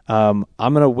 I'm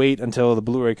going to wait until the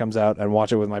Blu-ray comes out and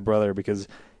watch it with my brother, because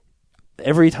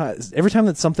every time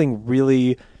that something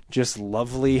really just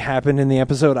lovely happened in the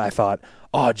episode, I thought,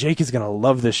 oh, Jake is going to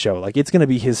love this show. Like, it's going to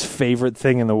be his favorite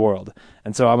thing in the world.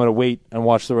 And so I'm going to wait and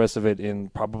watch the rest of it in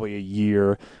probably a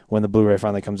year when the Blu-ray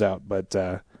finally comes out. But,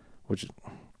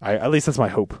 at least that's my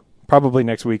hope. Probably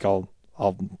next week I'll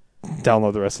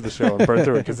download the rest of the show and burn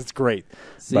through it because it's great.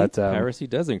 See, but piracy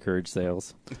does encourage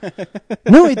sales.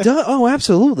 No, it does. Oh,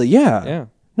 absolutely. Yeah. Yeah.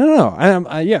 No.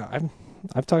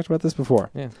 I've talked about this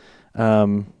before. Yeah.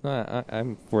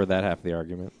 I'm for that half of the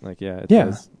argument. Like, it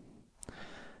does.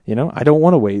 I don't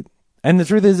want to wait. And the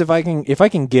truth is, if I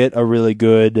can get a really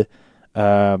good,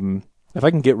 downloads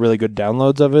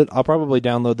of it, I'll probably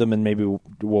download them and maybe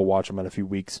we'll watch them in a few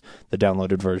weeks, the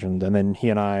downloaded version. And then he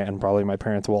and I and probably my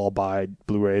parents will all buy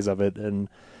Blu-rays of it, and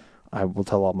I will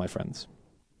tell all my friends.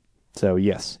 So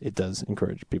yes, it does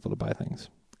encourage people to buy things.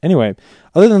 Anyway,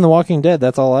 other than The Walking Dead,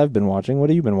 that's all I've been watching. What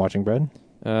have you been watching, Brad?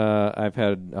 I've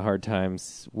had a hard time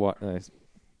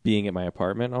being at my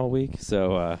apartment all week,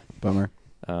 so bummer.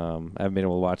 I haven't been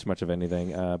able to watch much of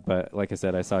anything. But like I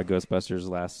said, I saw Ghostbusters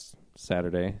last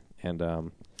Saturday,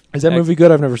 and is that movie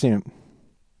good? I've never seen it.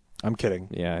 I'm kidding.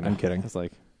 Yeah, I know. I'm kidding. I was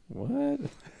like, what?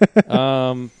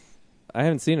 I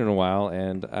haven't seen it in a while,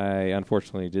 and I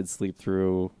unfortunately did sleep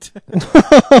through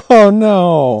oh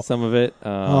no, some of it.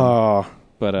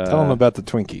 But Tell him about the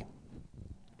Twinkie.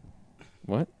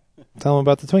 what? Tell him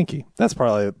about the Twinkie. That's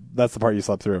the part you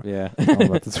slept through. Yeah. Tell him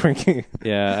about the Twinkie.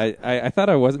 Yeah, I thought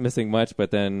I wasn't missing much,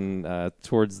 but then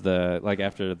towards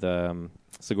after the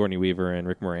Sigourney Weaver and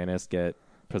Rick Moranis get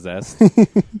possessed,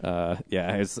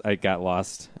 I got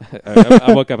lost.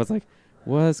 I woke up, I was like,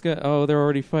 what's good? Oh, they're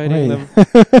already fighting them.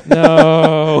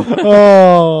 No.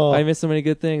 Oh. I missed so many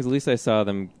good things. At least I saw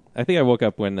them. I think I woke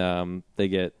up when they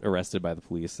get arrested by the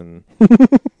police and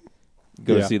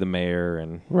go to see the mayor,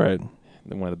 and right.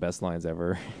 one of the best lines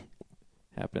ever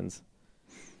happens.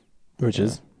 Which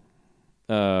is?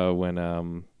 When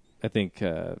I think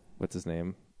what's his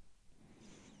name?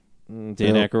 Dan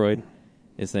Aykroyd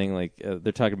is saying, like,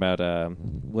 they're talking about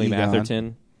William Egon.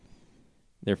 Atherton.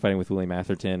 They're fighting with William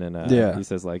Atherton, and he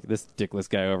says, like, this dickless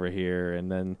guy over here,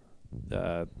 and then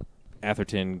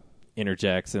Atherton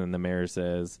interjects, and then the mayor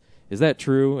says, "Is that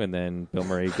true?" And then Bill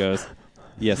Murray goes,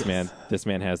 "Yes, man. This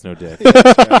man has no dick."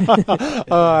 Oh,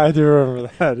 I do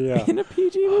remember that. Yeah. In a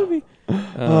PG movie.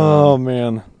 Oh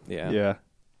man. Yeah.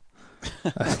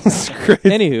 That's great.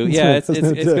 Anywho, yeah, it's This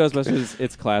man has no dick. Ghostbusters.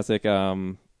 It's classic.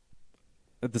 The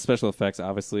special effects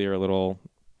obviously are a little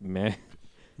meh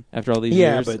after all these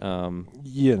years.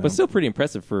 But still pretty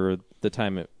impressive for the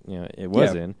time it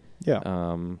was in.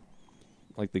 Yeah.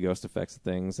 Like the ghost effects of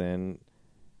things, and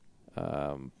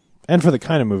for the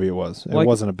kind of movie it was. It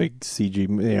wasn't a big CG,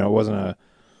 it wasn't a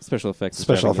special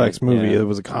effects movie. Yeah. It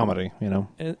was a comedy,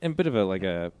 and a bit of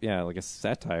a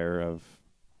satire of,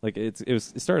 like, it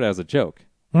started out as a joke.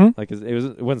 Like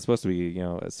it wasn't supposed to be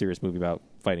a serious movie about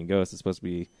fighting ghosts. It's supposed to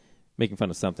be making fun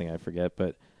of something, I forget.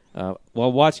 But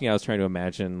while watching it, I was trying to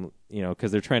imagine,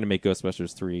 because they're trying to make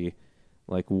Ghostbusters 3,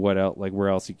 like what else, like where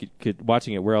else you could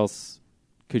watching it, where else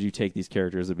could you take these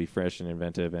characters that'd be fresh and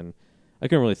inventive? And I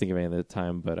couldn't really think of any at the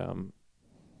time, but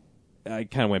I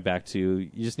kind of went back to, you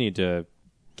just need to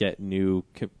get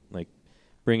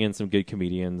bring in some good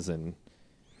comedians and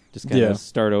just kind of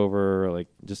start over, like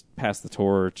just pass the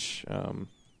torch.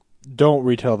 Don't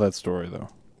retell that story though.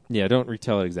 Yeah, don't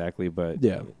retell it exactly, but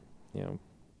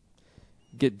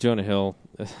get Jonah Hill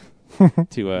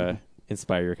to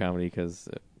inspire your comedy, because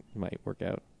it might work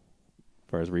out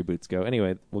as far as reboots go.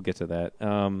 Anyway, we'll get to that.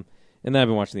 And then I've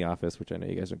been watching The Office, which I know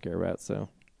you guys don't care about. So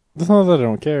it's not that I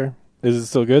don't care. Is it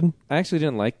still good? I actually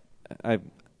didn't like. I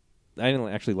didn't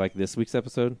actually like this week's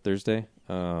episode, Thursday.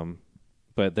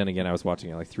 But then again, I was watching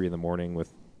it like 3 a.m.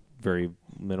 with very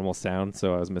minimal sound,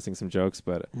 so I was missing some jokes.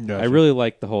 But Gotcha. I really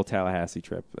liked the whole Tallahassee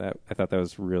trip. I thought that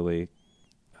was really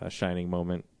a shining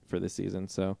moment for this season.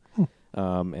 So,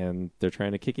 and they're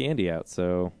trying to kick Andy out,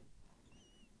 so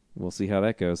we'll see how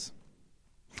that goes.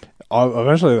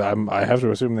 Eventually, I have to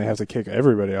assume they have to kick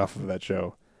everybody off of that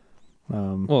show.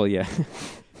 Well, yeah.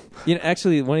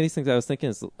 Actually, one of these things I was thinking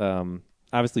is,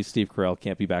 obviously Steve Carell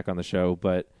can't be back on the show,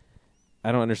 but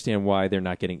I don't understand why they're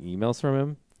not getting emails from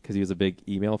him, because he was a big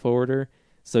email forwarder.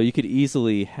 So you could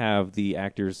easily have the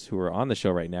actors who are on the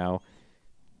show right now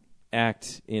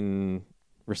act in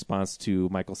response to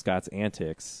Michael Scott's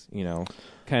antics,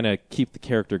 kind of keep the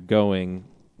character going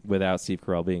without Steve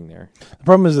Carell being there. The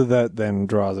problem is that then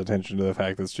draws attention to the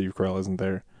fact that Steve Carell isn't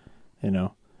there,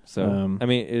 So, I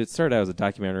mean, it started out as a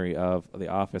documentary of The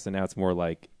Office, and now it's more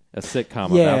like a sitcom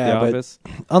about The Office.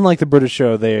 Unlike the British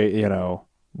show, they've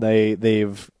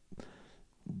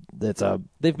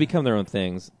become their own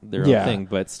things, own thing,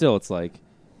 but still, it's like,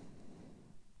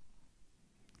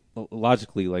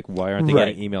 logically, like, why aren't they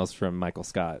getting emails from Michael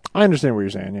Scott? I understand what you're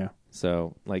saying, yeah.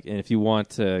 So, like, and if you want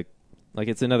to, like,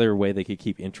 it's another way they could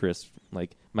keep interest.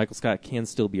 Like, Michael Scott can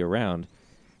still be around.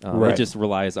 It just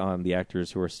relies on the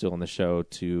actors who are still on the show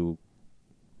to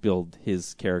build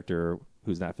his character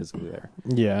who's not physically there.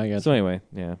 Yeah, I guess. So anyway,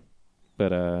 yeah. But,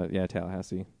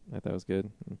 Tallahassee, I thought it was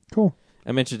good. Cool.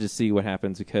 I'm interested to see what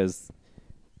happens, because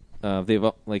they've,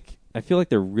 like, I feel like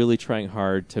they're really trying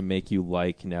hard to make you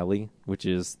like Nellie, which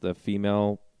is the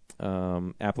female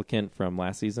applicant from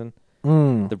last season,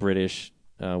 the British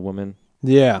woman.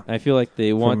 Yeah. I feel like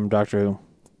they want... From Doctor Who.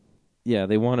 Yeah,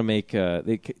 they want to make...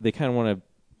 they kind of want to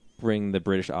bring the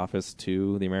British Office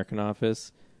to the American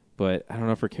Office, but I don't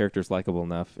know if her character's likable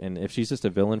enough. And if she's just a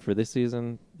villain for this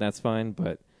season, that's fine.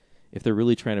 But if they're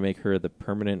really trying to make her the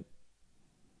permanent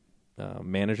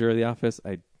manager of the Office,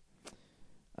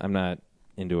 I'm not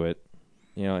into it.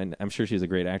 And I'm sure she's a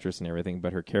great actress and everything,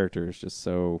 but her character is just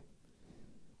so...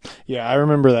 Yeah, I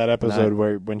remember that episode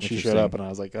when she showed up, and I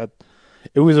was like,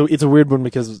 it's a weird one,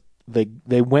 because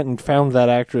they went and found that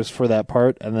actress for that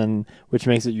part, and then which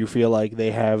makes it you feel like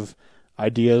they have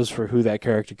ideas for who that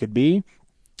character could be,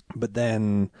 but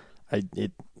then I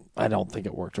don't think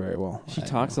it worked very well. She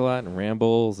talks a lot and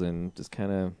rambles and just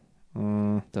kind of...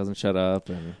 doesn't shut up,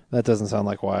 and That doesn't sound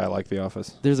like why I like The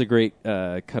Office. there's a great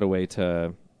cutaway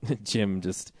to Jim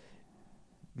just.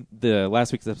 The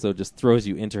last week's episode just throws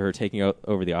you into her taking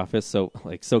over the office so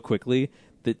quickly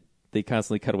that they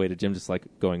constantly cut away to Jim just like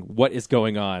going, "What is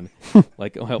going on?"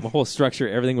 Like the whole structure,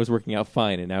 everything was working out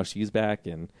fine, and now she's back,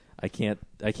 and I can't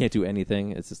do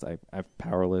anything. It's just I'm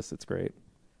powerless. It's great.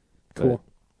 Cool.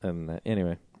 And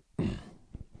anyway,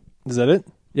 Is that it?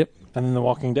 yep, And then The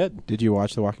Walking Dead. Did you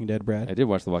watch The Walking Dead, Brad? I did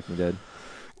watch The Walking Dead.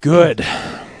 Good.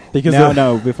 Because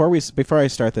No. Before I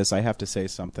start this, I have to say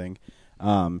something.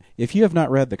 If you have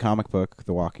not read the comic book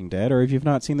The Walking Dead, or if you've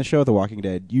not seen the show The Walking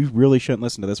Dead, you really shouldn't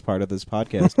listen to this part of this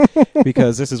podcast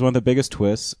because this is one of the biggest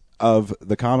twists of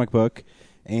the comic book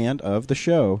and of the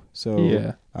show. So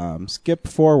Yeah. Skip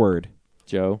forward,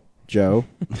 Joe. Joe.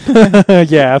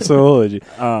 yeah, absolutely.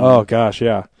 Oh gosh,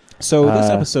 yeah. So this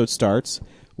episode starts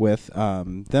with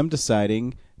them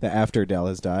deciding that after Dell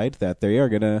has died, that they are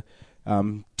going to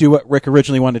do what Rick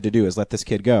originally wanted to do, is let this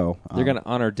kid go. They're going to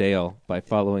honor Dale by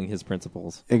following his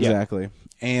principles. Exactly.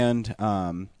 And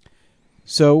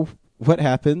so what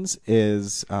happens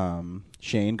is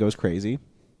Shane goes crazy.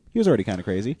 He was already kind of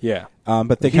crazy. Yeah.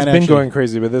 But they He's kind been of going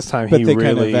crazy, but this time But he they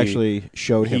really kind of actually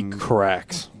showed he him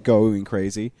cracks. going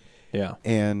crazy. Yeah.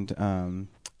 And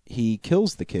he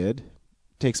kills the kid,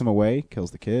 takes him away,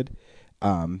 kills the kid,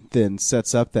 then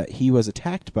sets up that he was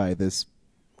attacked by this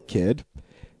kid,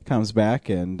 comes back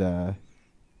and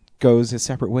goes his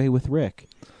separate way with Rick.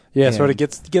 Yeah, And- sort of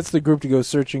gets the group to go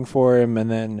searching for him,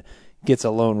 and then gets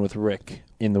alone with Rick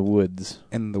in the woods.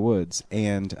 In the woods.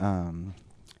 And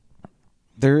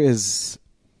there is,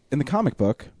 in the comic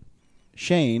book,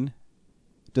 Shane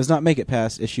does not make it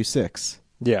past issue 6.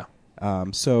 Yeah.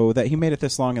 So that he made it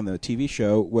this long in the TV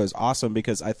show was awesome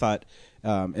because I thought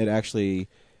it actually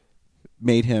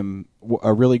made him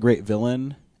a really great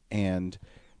villain. And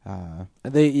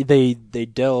They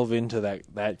delve into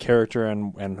that character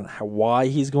and why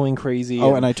he's going crazy.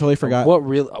 and I totally forgot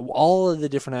all of the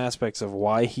different aspects of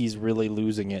why he's really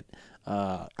losing it.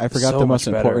 I forgot so the most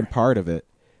much important better. part of it.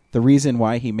 The reason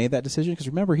why he made that decision, because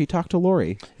remember, he talked to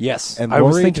Lori. Yes, And I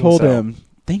was Lori thinking told so. him,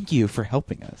 "Thank you for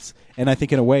helping us." And I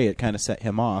think in a way it kind of set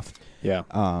him off. Yeah,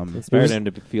 Inspired him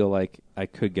to feel like I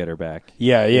could get her back.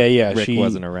 yeah. Rick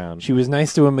wasn't around. She was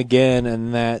nice to him again,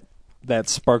 and that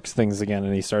sparks things again,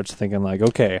 and he starts thinking like,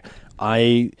 okay,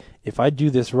 if I do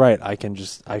this right, I can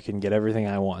get everything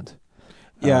I want.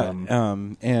 Yeah,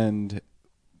 and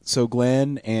so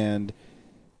Glenn and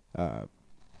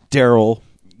Daryl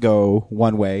go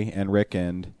one way, and Rick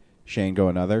and Shane go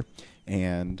another.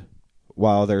 And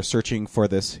while they're searching for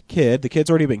this kid, the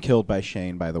kid's already been killed by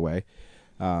Shane, by the way.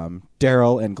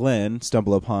 Daryl and Glenn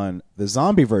stumble upon the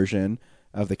zombie version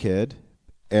of the kid,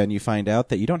 and you find out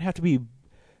that you don't have to be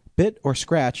bit or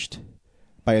scratched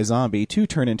by a zombie to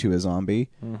turn into a zombie.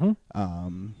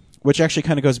 Mm-hmm. Which actually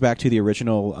kind of goes back to the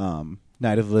original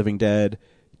Night of the Living Dead,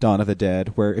 Dawn of the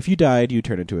Dead, where if you died, you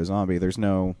turn into a zombie. There's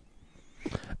no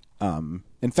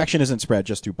infection isn't spread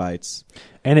just through bites.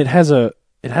 And it has a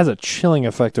chilling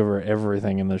effect over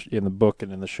everything in the book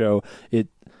and in the show. It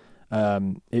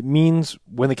means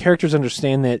when the characters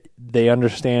understand that, they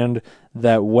understand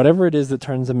that whatever it is that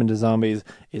turns them into zombies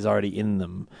is already in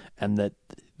them, and that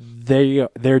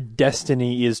their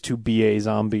destiny is to be a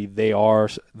zombie. They are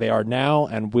now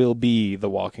and will be the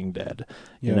Walking Dead.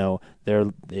 Yeah. You know,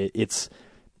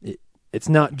 it's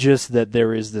not just that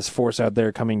there is this force out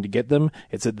there coming to get them.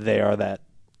 It's that they are that.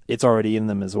 It's already in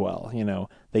them as well. You know,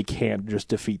 they can't just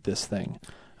defeat this thing.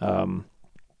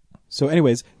 So,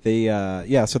 anyways,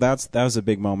 so that was a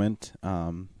big moment,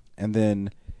 and then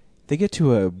they get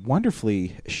to a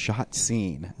wonderfully shot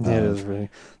scene. Yeah, it of is really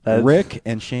Rick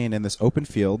and Shane in this open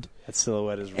field, That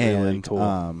silhouette is really and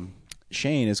cool.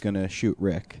 Shane is going to shoot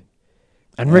Rick,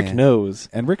 And Rick knows.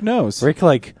 and Rick knows.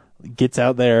 Rick gets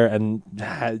out there and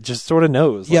just sort of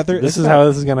knows. Yeah, Like, there- this it's is how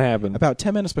this is going to happen. About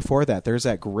 10 minutes before that, there's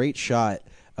that great shot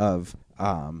of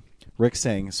Rick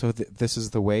saying, "So this is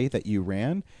the way that you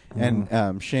ran?"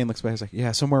 And Shane looks back, he's like,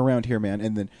 "Yeah, somewhere around here, man."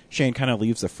 And then Shane kind of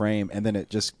leaves the frame, and then it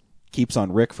just keeps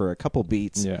on Rick for a couple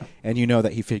beats. Yeah. And you know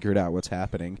that he figured out what's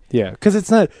happening. Yeah, because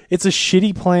it's a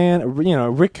shitty plan. You know,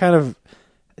 Rick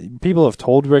people have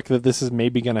told Rick that this is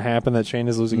maybe going to happen, that Shane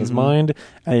is losing his mind,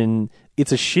 and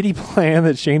it's a shitty plan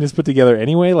that Shane has put together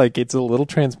anyway. Like, it's a little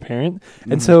transparent,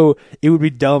 and so it would be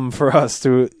dumb for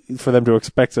them to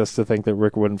expect us to think that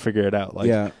Rick wouldn't figure it out. Like,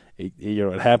 Yeah.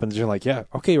 it happens. You're like, yeah,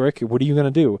 okay, Rick, what are you going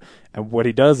to do? And what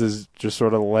he does is just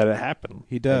sort of let it happen.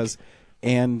 He does.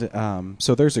 And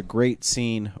so there's a great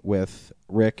scene with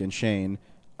Rick and Shane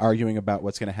arguing about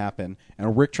what's going to happen,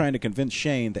 and Rick trying to convince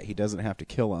Shane that he doesn't have to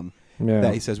kill him.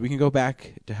 that he says we can go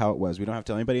back to how it was. We don't have to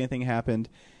tell anybody anything happened.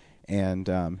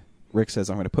 And Rick says,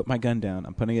 I'm going to put my gun down.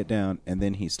 I'm putting it down. And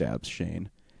then he stabs Shane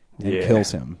and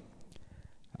kills him.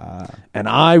 And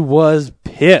I was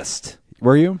pissed.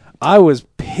 Were you? I was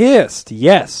pissed,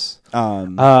 yes.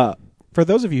 For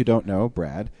those of you who don't know,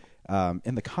 Brad,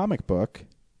 in the comic book...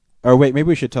 Or wait, maybe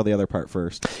we should tell the other part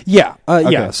first. Yeah, Okay.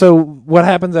 yeah. So what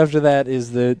happens after that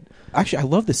is that... Actually, I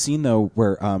love the scene, though,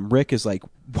 where Rick is like,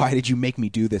 why did you make me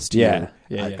do this to you?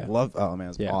 I love... Oh, man,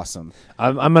 it's awesome.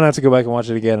 I'm going to have to go back and watch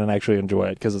it again and actually enjoy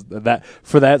it, because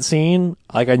for that scene,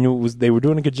 like I knew they were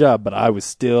doing a good job, but I was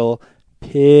still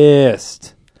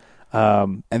pissed.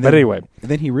 Anyway. And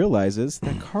then he realizes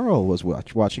that Carl was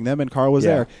watching them, and Carl was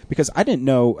there. Because I didn't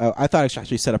know, I thought it was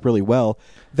actually set up really well,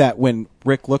 that when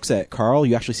Rick looks at Carl,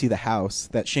 you actually see the house,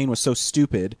 that Shane was so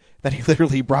stupid that he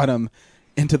literally brought him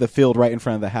into the field right in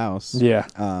front of the house. Yeah.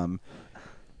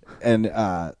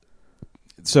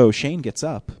 So Shane gets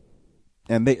up.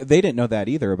 And they didn't know that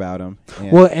either about him.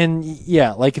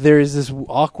 Like there's this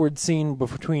awkward scene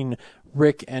between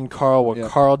Rick and Carl where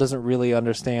Carl doesn't really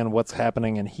understand what's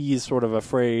happening and he's sort of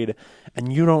afraid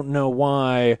and you don't know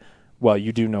why. Well,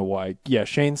 you do know why. Yeah,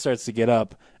 Shane starts to get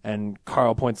up and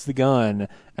Carl points the gun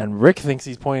and Rick thinks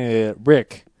he's pointing it at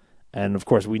Rick. And of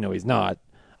course we know he's not.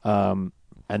 And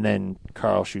then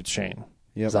Carl shoots Shane.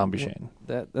 Yep. Zombie Shane.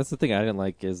 That's the thing I didn't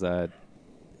like is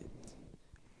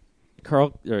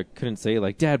Carl couldn't say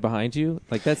like "Dad, behind you."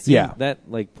 Like that scene, that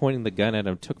like pointing the gun at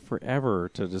him took forever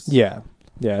to just. Yeah.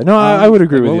 No, I would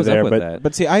agree with you there,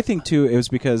 but see, I think too it was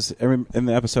because in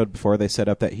the episode before they set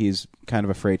up that he's kind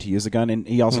of afraid to use the gun, and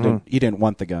he also didn't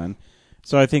want the gun,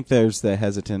 so I think there's the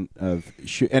hesitant of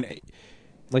and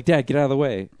like Dad, get out of the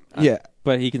way. Yeah,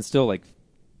 but he can still like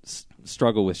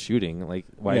struggle with shooting. Like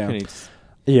why couldn't he?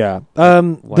 Yeah.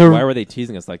 Why were they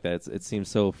teasing us like that? It seems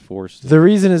so forced. The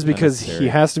reason is because he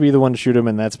has to be the one to shoot him,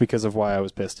 and that's because of why I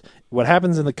was pissed. What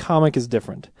happens in the comic is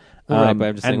different. Right, but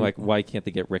I'm just saying, like, why can't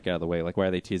they get Rick out of the way? Like, why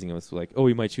are they teasing him? It's like, oh,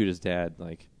 he might shoot his dad.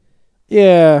 Like,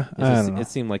 yeah, it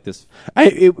seemed like this.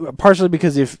 Partially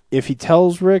because if he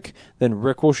tells Rick, then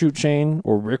Rick will shoot Shane,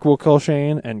 or Rick will kill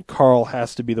Shane, and Carl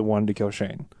has to be the one to kill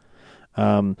Shane.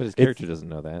 But his character doesn't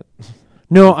know that.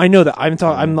 No, I know that.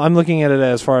 I'm looking at it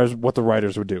as far as what the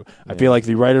writers would do. I feel like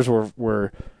the writers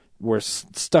were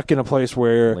stuck in a place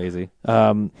where lazy.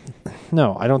 No,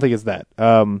 I don't think it's that.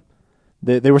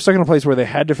 They were stuck in a place where they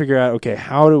had to figure out, okay,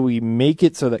 how do we make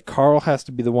it so that Carl has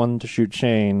to be the one to shoot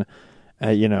Shane,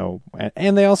 and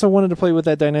they also wanted to play with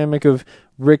that dynamic of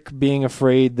Rick being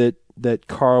afraid that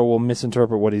Carl will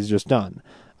misinterpret what he's just done.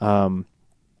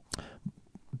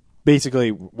 Basically,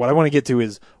 what I want to get to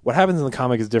is what happens in the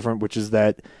comic is different, which is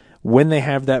that when they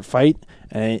have that fight,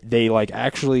 they like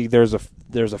actually there's a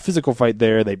physical fight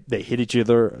there. They hit each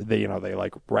other. They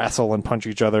like wrestle and punch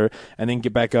each other, and then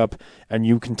get back up, and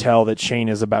you can tell that Shane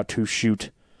is about to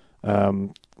shoot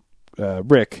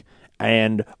Rick,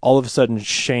 and all of a sudden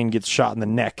Shane gets shot in the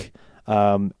neck,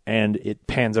 and it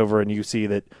pans over, and you see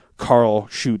that Carl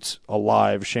shoots a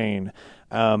live Shane.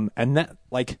 And that,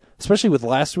 like, especially with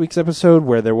last week's episode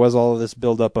where there was all of this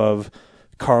buildup of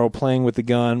Carl playing with the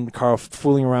gun, Carl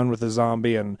fooling around with the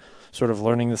zombie, and sort of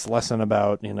learning this lesson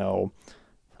about, with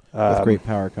great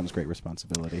power comes great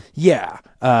responsibility. Yeah,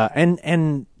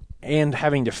 and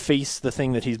having to face the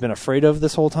thing that he's been afraid of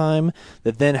this whole time.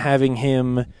 That then having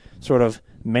him sort of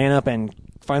man up and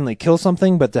finally kill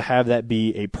something, but to have that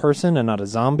be a person and not a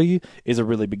zombie is a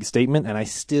really big statement. And I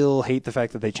still hate the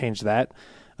fact that they changed that.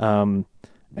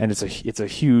 And it's a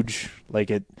huge, like,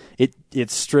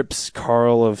 it strips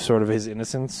Carl of sort of his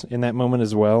innocence in that moment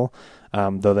as well,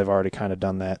 though they've already kind of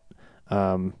done that.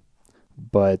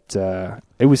 But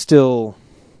it was still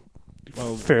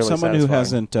fairly someone satisfying. who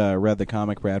hasn't read the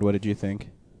comic, Brad, what did you think?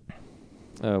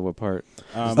 What part?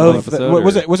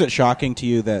 Was it shocking to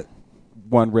you that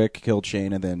Rick killed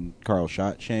Shane and then Carl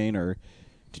shot Shane, or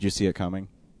did you see it coming?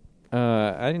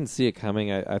 I didn't see it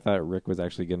coming. I thought Rick was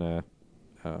actually gonna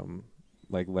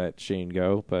let Shane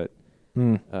go, but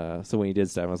so when he did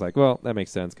stab him, I was like, well, that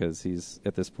makes sense because he's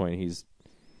at this point he's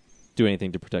doing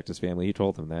anything to protect his family. He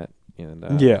told them that, and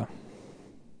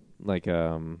like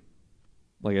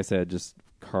I said, just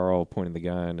Carl pointing the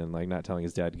gun and like not telling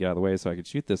his dad to get out of the way so I could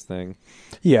shoot this thing.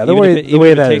 Yeah, the way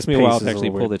it that takes me a while to is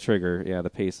actually pull the trigger. Yeah, the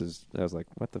pace is. I was like,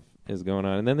 what the is going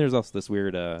on? And then there's also this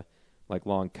weird like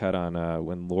long cut on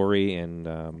when Lori and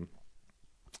the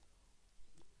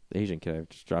Asian kid, I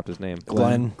just dropped his name.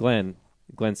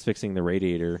 Glenn's fixing the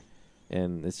radiator,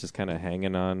 and it's just kind of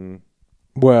hanging on.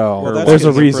 Well, there's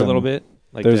a reason for a little bit.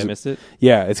 Like, did I miss it?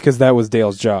 Yeah, it's because that was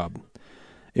Dale's job.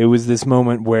 it was this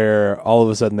moment where all of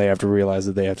a sudden they have to realize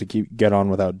that they have to get on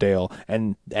without Dale,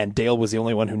 and Dale was the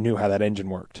only one who knew how that engine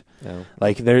worked. Oh.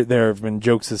 Like there have been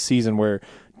jokes this season where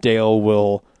Dale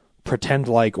will pretend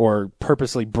like or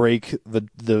purposely break the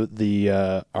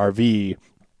RV.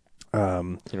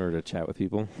 In order to chat with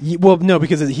people. Well, no,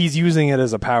 because he's using it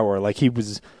as a power. Like he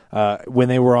was when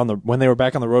they were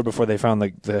back on the road before they found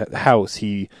the house.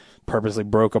 He purposely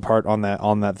broke apart on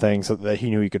that thing so that he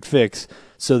knew he could fix,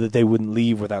 so that they wouldn't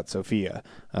leave without Sophia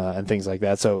and things like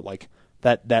that. So like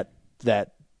that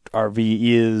RV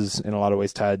is in a lot of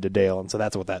ways tied to Dale, and so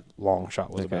that's what that long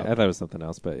shot was about. I thought it was something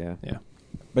else, but yeah.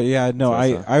 But yeah, no,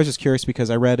 So I was just curious because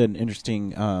I read an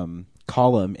interesting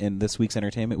column in this week's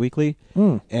Entertainment Weekly,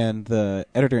 and the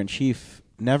editor-in-chief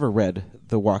never read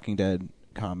the Walking Dead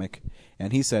comic,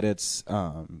 and he said it's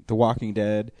The Walking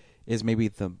Dead is maybe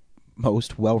the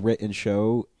most well-written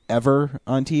show ever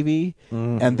on TV,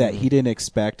 and that he didn't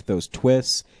expect those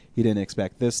twists, he didn't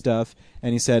expect this stuff,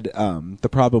 and he said the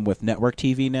problem with network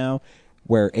TV now,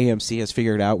 where AMC has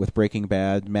figured out with Breaking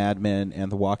Bad, Mad Men, and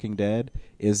The Walking Dead,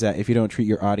 is that if you don't treat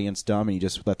your audience dumb and you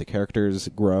just let the characters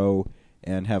grow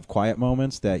and have quiet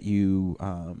moments, that your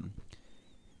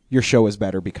show is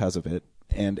better because of it.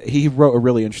 And he wrote a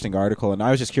really interesting article, and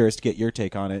I was just curious to get your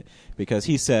take on it, because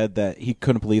he said that he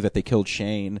couldn't believe that they killed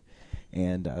Shane.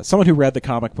 And someone who read the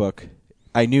comic book,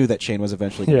 I knew that Shane was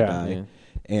eventually going to die. Yeah.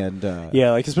 And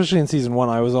like especially in season 1,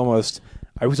 I was almost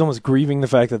grieving the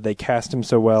fact that they cast him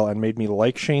so well and made me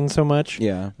like Shane so much.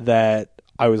 Yeah. That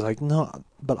I was like, no,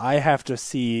 but I have to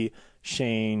see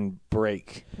Shane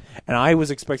break. And I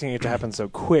was expecting it to happen so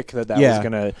quick that was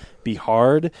going to be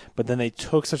hard, but then they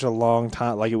took such a long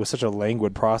time, like it was such a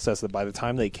languid process that by the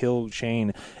time they killed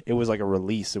Shane, it was like a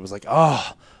release. It was like,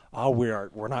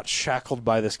 we're not shackled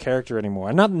by this character anymore.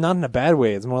 And not in a bad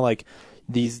way. It's more like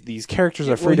these characters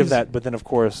are freed of that, but then of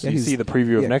course you see the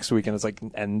preview of next week and it's like,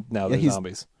 and now they're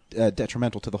zombies.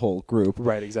 Detrimental to the whole group.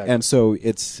 Right, exactly. And so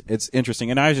it's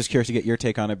interesting. And I was just curious to get your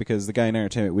take on it, because the guy in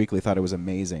Entertainment Weekly thought it was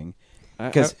amazing. I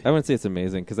wouldn't say it's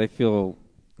amazing, because I feel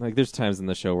like there's times in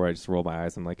the show where I just roll my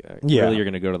eyes. I'm like, really, you're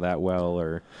going to go to that well?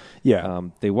 Or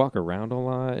they walk around a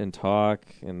lot and talk,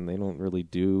 and they don't really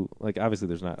do, like, obviously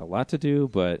there's not a lot to do,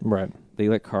 but they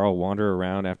let Carl wander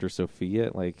around after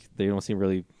Sophia. Like, they don't seem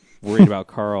really worried about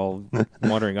Carl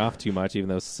wandering off too much, even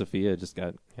though Sophia just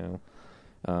got,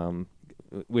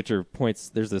 which are points.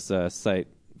 There's this site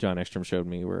John Ekstrom showed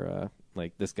me where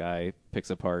like this guy picks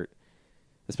apart,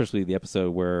 especially the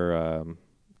episode where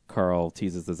Carl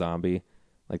teases the zombie,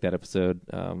 like that episode,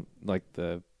 like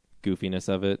the goofiness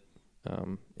of it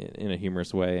in a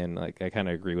humorous way, and like I kind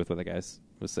of agree with what the guy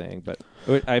was saying, but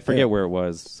I forget where it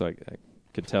was, so I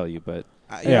could tell you, but.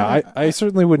 I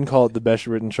certainly wouldn't call it the best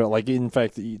written show. Like, in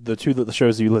fact, the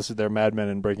shows you listed there, Mad Men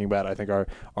and Breaking Bad, I think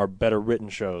are better written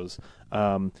shows.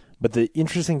 But the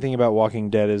interesting thing about Walking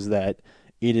Dead is that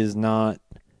it is not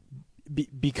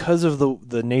because of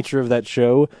the nature of that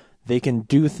show. They can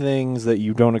do things that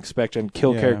you don't expect and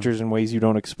kill characters in ways you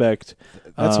don't expect.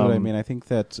 That's what I mean. I think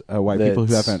that why people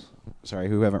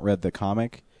who haven't read the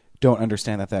comic don't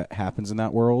understand that happens in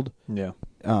that world. Yeah.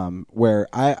 Where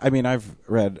I've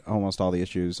read almost all the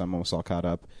issues. I'm almost all caught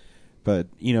up, but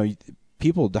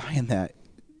people die in that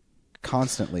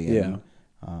constantly. And,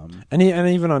 and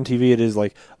even on TV, it is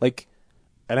like,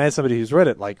 and as somebody who's read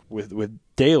it, like with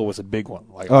Dale was a big one.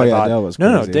 Like, Dale was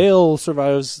crazy. No, Dale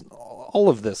survives all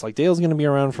of this. Like, Dale's going to be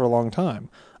around for a long time.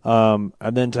 And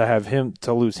then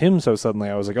to lose him so suddenly,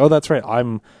 I was like, oh, that's right.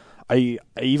 I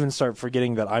even start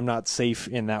forgetting that I'm not safe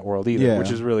in that world either,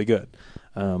 which is really good.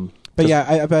 But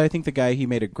I think the guy, he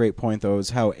made a great point, though,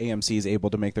 is how AMC is able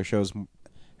to make their shows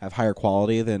have higher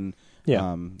quality than,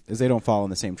 is they don't fall in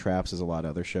the same traps as a lot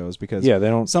of other shows. Because they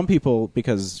don't. Some people,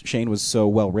 because Shane was so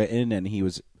well written and he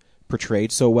was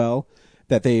portrayed so well,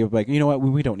 that they like, you know what,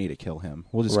 we don't need to kill him.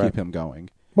 We'll just keep him going.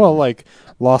 Well, like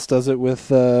Lost does it with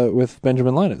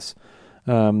Benjamin Linus.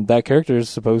 That character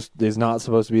is not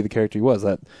supposed to be the character he was.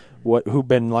 Who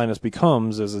Ben Linus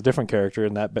becomes is a different character,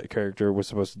 and that character was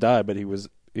supposed to die, but he was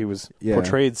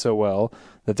portrayed so well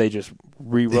that they just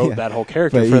rewrote that whole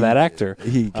character for that actor.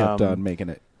 He kept on making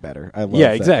it better. I love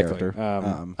exactly. that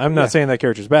character. I'm not saying that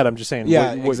character's bad. I'm just saying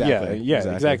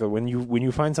exactly. When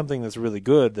you find something that's really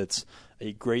good, that's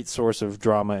a great source of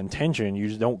drama and tension, you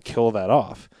just don't kill that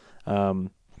off. And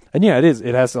it is.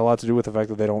 It has a lot to do with the fact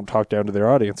that they don't talk down to their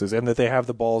audiences, and that they have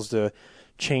the balls to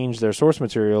change their source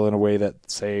material in a way that,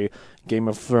 say, Game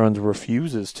of Thrones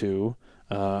refuses to,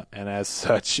 and as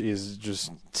such is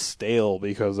just stale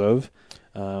because of.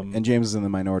 And James is in the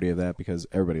minority of that because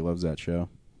everybody loves that show.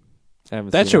 I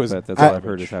haven't That seen show it, is but that's all I've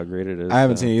heard is how great it is. I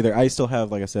haven't so. seen it either. I still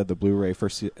have, like I said, the Blu-ray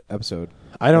first episode.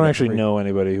 I don't Okay, actually great. know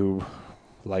anybody who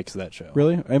likes that show.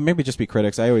 Really? Maybe just be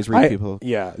critics. I always read people.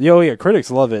 Yeah. Oh, yeah.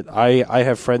 Critics love it. I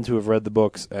have friends who have read the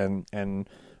books and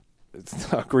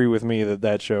agree with me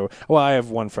that show. Well, I have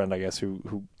one friend, I guess,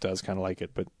 who does kind of like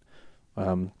it, but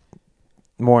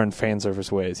more in fan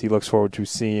service ways. He looks forward to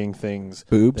seeing things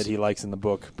Boobs? that he likes in the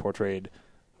book portrayed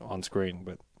on screen.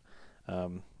 But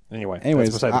anyways, Anyways,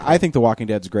 that's beside the I think The Walking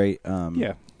Dead's great.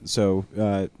 Yeah. So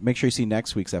make sure you see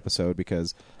next week's episode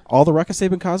because all the ruckus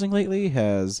they've been causing lately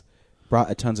has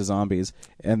brought a tons of zombies.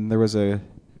 And there was a...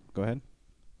 Go ahead.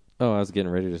 Oh, I was getting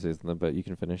ready to say something, but you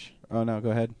can finish. Oh, no,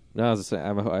 go ahead. No, I was just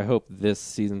saying, I hope this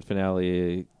season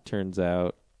finale turns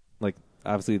out like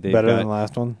obviously they better than the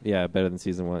last one. Yeah, better than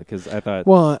season 1 because I thought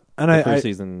And the I first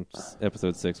season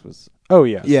episode 6 was. Oh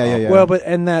yeah. Yeah. Well, but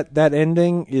that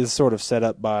ending is sort of set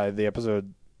up by the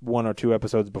episode 1 or 2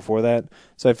 episodes before that.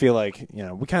 So I feel like,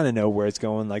 we kind of know where it's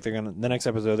going. Like the next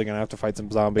episode they're going to have to fight some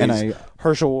zombies. And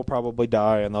Herschel will probably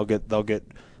die and they'll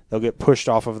get pushed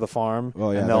off of the farm.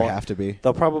 Well, yeah, and they'll have to be.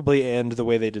 They'll probably end the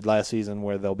way they did last season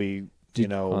where they'll be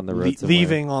on the road somewhere.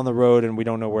 leaving on the road and we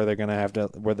don't know where they're going to have to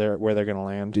where they're going to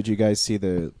land. Did you guys see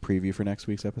the preview for next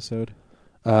week's episode?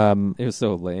 It was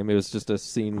so lame. It was just a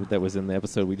scene that was in the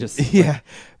episode we just. Yeah.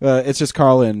 It's just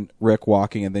Carl and Rick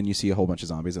walking, and then you see a whole bunch of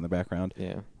zombies in the background.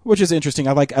 Yeah. Which is interesting.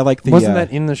 I like the... Wasn't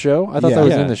that in the show? I thought that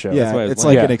was in the show. Yeah, That's why I was it's like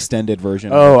wondering. an extended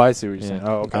version. Oh, I see what you're Yeah. saying.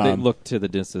 Oh, okay. They looked to the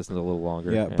distance a little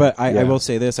longer. Yeah, but I Yeah. will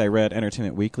say this. I read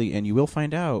Entertainment Weekly, and you will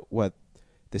find out what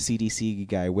the CDC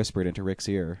guy whispered into Rick's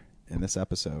ear in this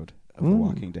episode of The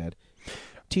Walking Dead.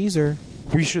 Teaser.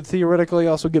 We should theoretically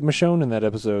also get Michonne in that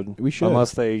episode. We should.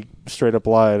 Unless they straight up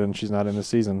lied and she's not in the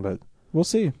season, but We'll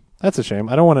see. that's a shame.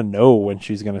 I don't want to know when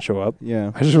she's going to show up.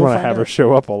 Yeah. I just We'll want to find have her out.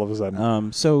 show up all of a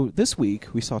sudden. So this week,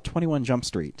 we saw 21 Jump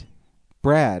Street.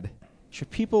 Brad, should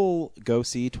people go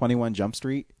see 21 Jump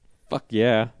Street? Fuck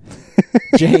yeah.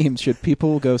 James, should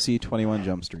people go see 21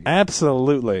 Jump Street?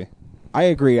 Absolutely. I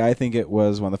agree. I think it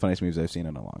was one of the funniest movies I've seen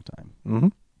in a long time. Mm-hmm.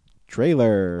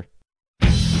 Trailer.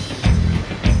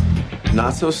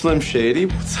 Not so Slim Shady.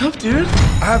 What's up, dude?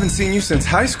 I haven't seen you since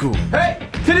high school. Hey,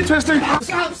 titty twister!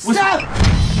 Stop!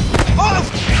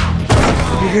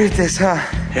 You're good at this, huh?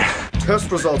 Test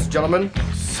results, gentlemen.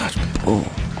 Such bull.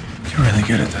 You're really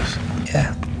good at this.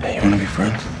 Yeah. Hey, you want to be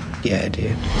friends? Yeah,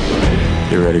 dude.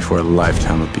 You're ready for a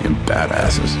lifetime of being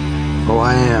badasses. Oh,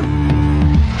 I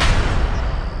am.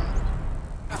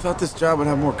 I thought this job would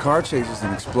have more car chases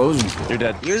and explosions. You're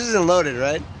dead. Yours isn't loaded,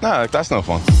 right? Nah, that's no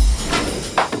fun.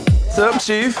 What's up,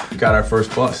 Chief? Got our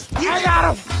first bust. I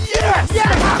got him! Yes!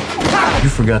 You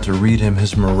forgot to read him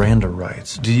his Miranda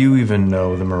rights. Do you even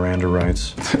know the Miranda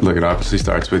rights? Look, it obviously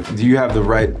starts with, do you have the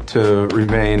right to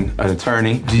remain an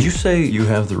attorney? Did you say you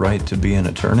have the right to be an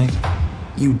attorney?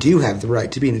 You do have the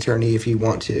right to be an attorney if you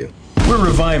want to. We're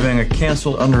reviving a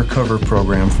canceled undercover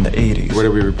program from the 80s. Where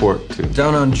do we report to?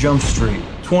 Down on Jump Street,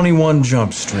 21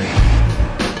 Jump Street.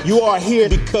 You are here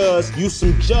because you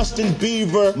some Justin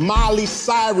Bieber, Miley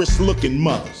Cyrus looking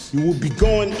mothers. You will be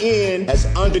going in as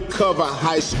undercover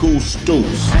high school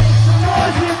students.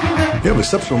 You have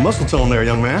exceptional muscle tone there,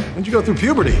 young man. When'd you go through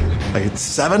puberty? Like at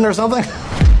 7 or something?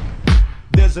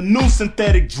 There's a new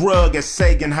synthetic drug at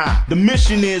Sagan High. The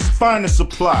mission is find a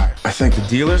supplier. I think the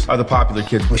dealers are the popular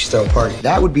kids. We should throw a party.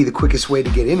 That would be the quickest way to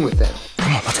get in with them.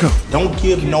 Come on, let's go. Don't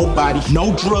give nobody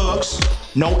no drugs,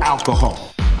 no alcohol.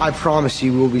 I promise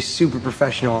you we'll be super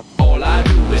professional.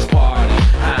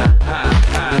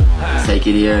 Take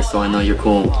it here so I know you're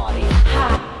cool.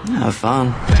 Have fun.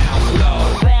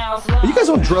 Are you guys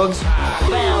on drugs?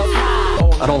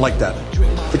 I don't like that.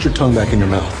 Put your tongue back in your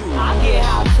mouth.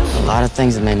 A lot of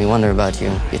things have made me wonder about you.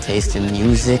 Your taste in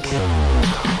music.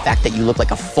 The fact that you look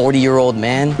like a 40-year-old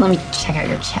man. Let me check out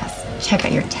your chest. Check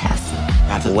out your test.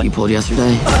 After what you pulled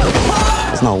yesterday.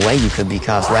 There's no way you could be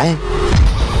cuffed, right?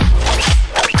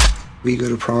 Will you go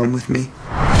to prom with me?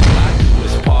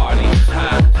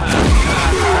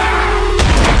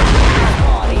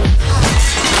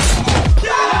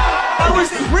 That was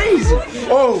crazy!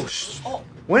 Oh,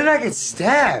 when did I get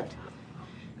stabbed?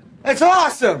 That's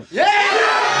awesome! Yeah!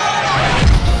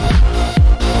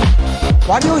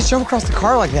 Why do you always jump across the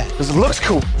car like that? Because it looks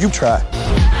cool. You try.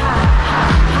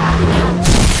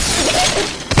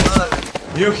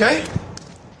 You okay?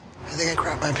 I think I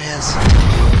crapped my pants.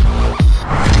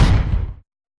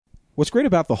 What's great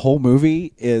about the whole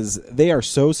movie is they are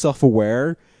so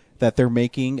self-aware that they're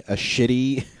making a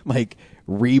shitty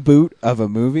reboot of a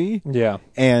movie. Yeah.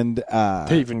 And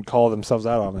They even call themselves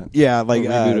out on it. yeah, A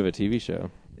reboot of a TV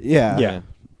show. Yeah. Yeah.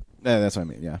 That's what I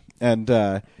mean, yeah. And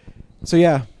so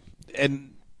yeah.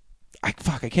 And I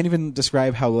can't even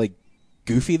describe how like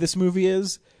goofy this movie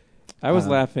is. I was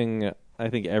laughing, I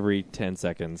think, every 10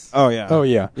 seconds. Oh yeah.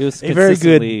 It was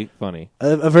consistently funny.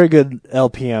 A very good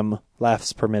LPM,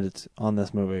 laughs per minute, on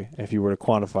this movie, if you were to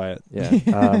quantify it. Yeah.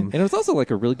 And it was also like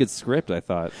a really good script, I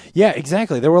thought. Yeah,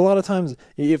 exactly. There were a lot of times,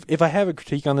 if I have a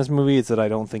critique on this movie, it's that I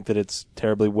don't think that it's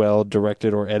terribly well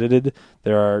directed or edited.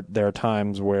 There are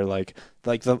times where like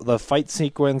the fight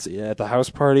sequence at the house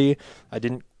party, I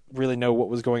didn't really know what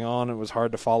was going on. It was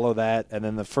hard to follow that. And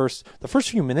then the first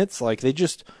few minutes, like they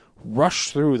just rush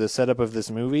through the setup of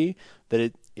this movie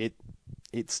that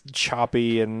it's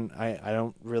choppy, and I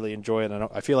don't really enjoy it.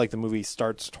 I feel like the movie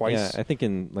starts twice. Yeah, I think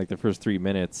in like the first 3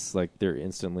 minutes, like they're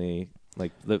instantly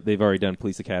like they've already done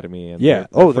Police Academy and they're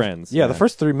friends. The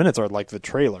first 3 minutes are like the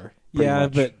trailer. Yeah,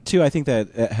 much. but too, I think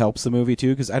that it helps the movie too,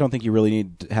 because I don't think you really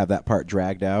need to have that part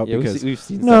dragged out. Yeah, because we've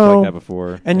seen stuff like that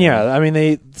before. And I mean,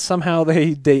 they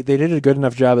did a good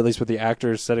enough job, at least with the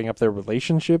actors, setting up their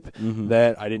relationship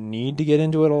that I didn't need to get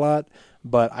into it a lot.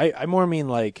 But I more mean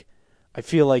like, I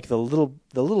feel like the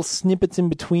little snippets in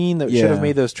between that should have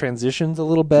made those transitions a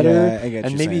little better. Yeah, I get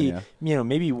and what maybe you're saying,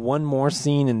 maybe one more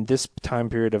scene in this time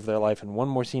period of their life and one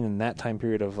more scene in that time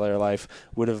period of their life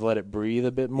would have let it breathe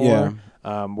a bit more.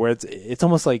 Where it's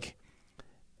almost like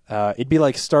it'd be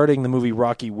like starting the movie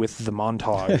Rocky with the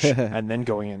montage and then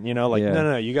going in. No,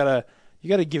 you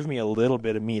gotta give me a little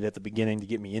bit of meat at the beginning to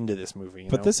get me into this movie.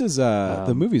 But this is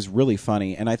the movie's really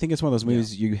funny, and I think it's one of those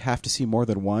movies you have to see more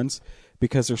than once,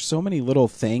 because there's so many little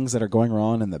things that are going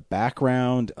on in the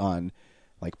background on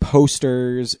like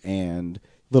posters and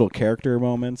little character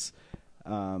moments.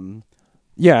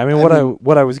 I mean,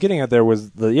 what I was getting at there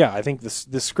was I think this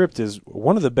script is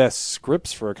one of the best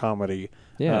scripts for a comedy.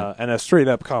 Yeah. And a straight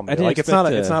up comedy. Like it's not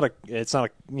a a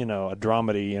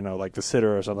dramedy, like The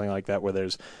Sitter or something like that, where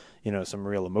there's some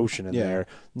real emotion in there.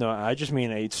 No, I just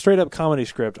mean a straight up comedy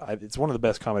script. It's one of the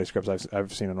best comedy scripts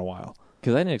I've seen in a while.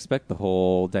 Because I didn't expect the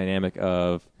whole dynamic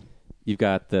of you've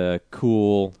got the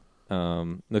cool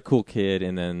kid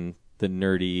and then the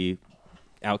nerdy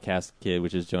outcast kid,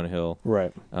 which is Jonah Hill.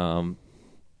 Right.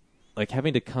 Like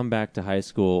having to come back to high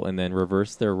school and then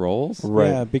reverse their roles. Right.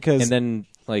 Yeah, because and then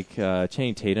like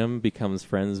Channing Tatum becomes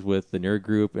friends with the nerd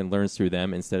group and learns through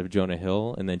them instead of Jonah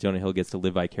Hill, and then Jonah Hill gets to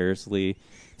live vicariously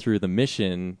through the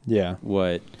mission. Yeah.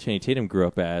 What Channing Tatum grew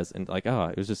up as, and like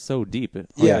it was just so deep on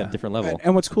a different level.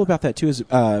 And what's cool about that too is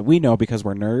we know, because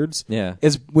we're nerds. Yeah.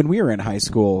 Is when we were in high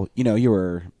school, you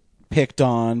were picked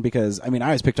on because I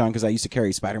was picked on because I used to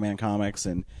carry Spider-Man comics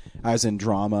and I was in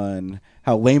drama and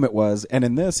how lame it was. And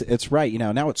in this, it's right.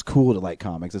 Now it's cool to like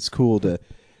comics. It's cool to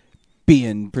be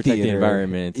in protect theater. the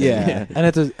environment. Yeah.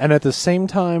 And at the same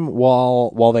time,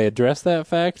 while they address that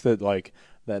fact that like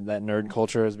that nerd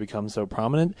culture has become so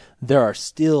prominent, there are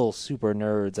still super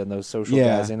nerds and those social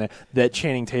guys in there that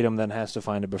Channing Tatum then has to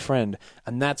find to befriend.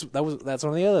 And that's one of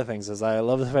the other things is I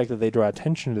love the fact that they draw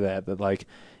attention to that like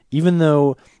even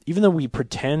though we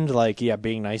pretend like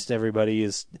being nice to everybody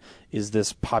is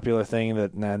this popular thing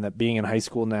that being in high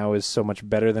school now is so much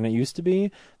better than it used to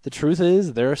be, the truth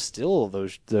is there are still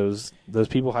those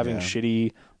people having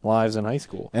shitty lives in high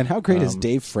school. And how great is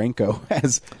Dave Franco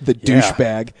as the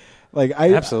douchebag? Like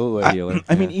absolutely.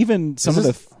 I mean, even some of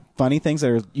the funny things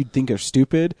that you'd think are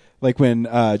stupid, like when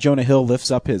Jonah Hill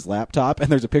lifts up his laptop and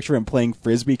there's a picture of him playing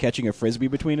frisbee, catching a frisbee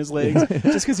between his legs,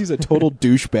 just because he's a total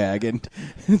douchebag. And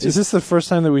is this the first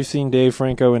time that we've seen Dave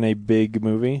Franco in a big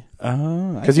movie?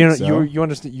 Because you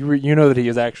understand, you know that he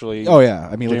is actually. Oh yeah,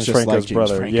 I mean, James just Franco's like James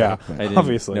brother. Franco. Yeah, I didn't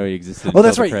obviously. know he existed. Oh,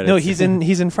 that's right. Credits. No,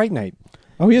 he's in Fright Night.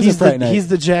 Oh, he is in Fright Night. He's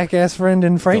the jackass friend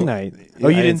in Fright Night. Oh,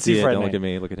 you didn't see Fright Don't Night. look at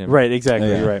me. Look at him. Right, exactly.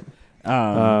 Yeah. You're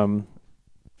right.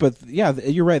 But yeah,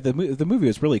 you're right. The movie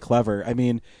was really clever. I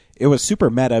mean, it was super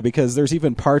meta because there's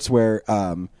even parts where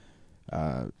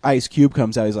Ice Cube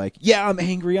comes out. He's like, "Yeah, I'm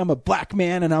angry. I'm a black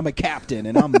man and I'm a captain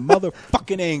and I'm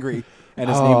motherfucking angry." And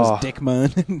his name is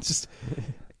Dickman. And just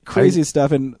crazy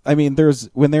stuff. And I mean,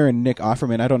 when they're in Nick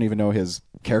Offerman, I don't even know his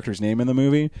character's name in the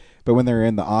movie, but when they're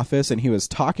in the office and he was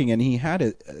talking and he had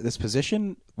this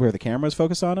position where the camera was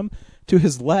focused on him, to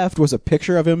his left was a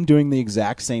picture of him doing the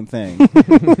exact same thing,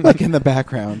 like in the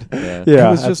background. Yeah,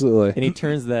 it was absolutely. And he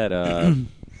turns that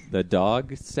the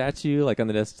dog statue like on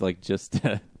the desk, like just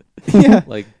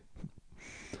like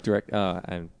direct.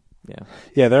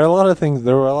 Yeah, there are a lot of things.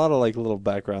 There were a lot of like little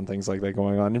background things like that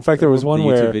going on. In fact, there was one YouTube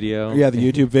where video. Yeah, the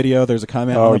YouTube video. There's a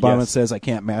comment on the bottom that says, "I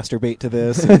can't masturbate to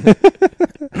this."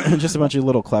 Just a bunch of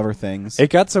little clever things. It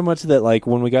got so much that like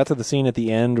when we got to the scene at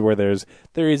the end where there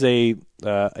is a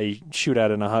a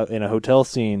shootout in a hotel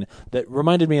scene that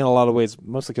reminded me in a lot of ways,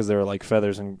 mostly because there were like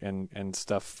feathers and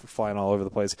stuff flying all over the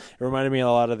place. It reminded me a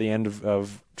lot of the end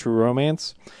of True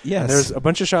Romance. Yes. And there's a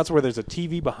bunch of shots where there's a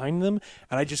TV behind them,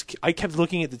 and I kept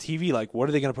looking at the TV like, what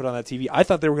are they going to put on that TV? I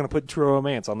thought they were going to put True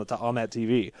Romance on that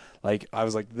TV. Like, I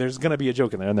was like, there's going to be a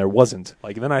joke in there, and there wasn't.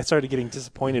 Like, then I started getting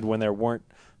disappointed when there weren't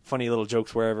funny little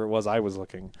jokes wherever it was I was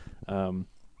looking.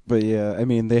 But yeah, I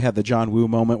mean, they had the John Woo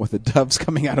moment with the doves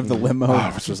coming out of the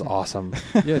limo, which was awesome.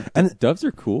 Yeah, and doves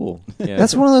are cool. Yeah.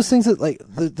 That's one of those things that, like,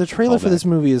 the trailer for this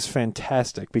movie is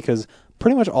fantastic because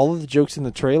pretty much all of the jokes in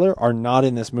the trailer are not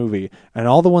in this movie, and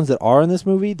all the ones that are in this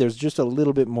movie, there's just a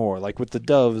little bit more. Like with the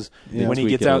doves, when he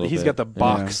gets out, he's got the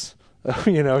box.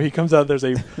 Yeah. He comes out, there's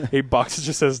a box that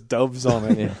just says doves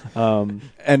on it.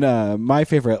 And my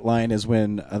favorite line is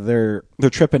when they're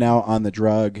tripping out on the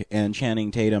drug, and Channing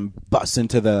Tatum busts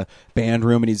into the band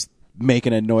room, and he's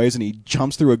making a noise, and he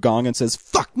jumps through a gong and says,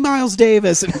 "Fuck Miles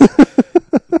Davis!" And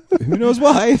who knows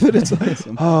why, but it's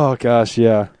awesome. Oh gosh,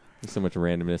 yeah. There's so much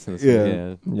randomness in this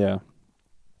movie. Yeah.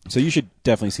 So you should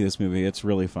definitely see this movie. It's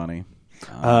really funny.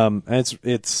 And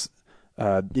it's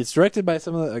directed by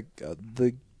some of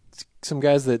some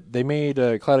guys that they made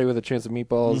Cloudy with a Chance of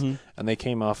Meatballs, and they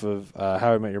came off of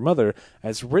How I Met Your Mother. And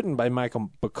it's written by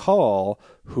Michael Bacall,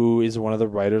 who is one of the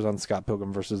writers on Scott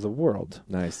Pilgrim vs. the World.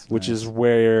 Nice. Which is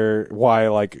why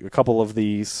like a couple of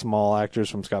the small actors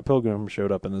from Scott Pilgrim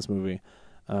showed up in this movie,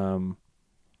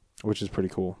 which is pretty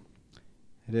cool.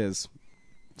 It is.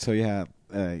 So yeah,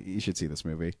 you should see this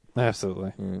movie.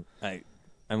 Absolutely.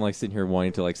 I'm like sitting here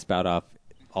wanting to like spout off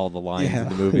all the lines in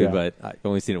the movie, but I've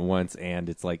only seen it once, and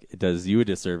it's like it does you a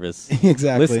disservice.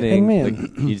 Exactly. Listening, Hey, man.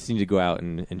 like, you just need to go out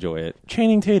and enjoy it.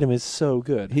 Channing Tatum is so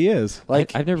good. He is.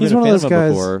 Like I've never he's been a one fan of of those him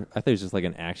guys. before. I thought he was just like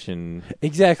an action.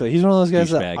 Exactly. He's one of those guys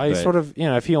that douchebag, I but sort of,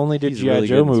 if he only did he's G.I. really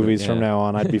Joe good in this movies one, from yeah. now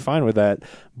on, I'd be fine with that.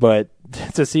 But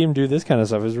to see him do this kind of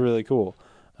stuff is really cool.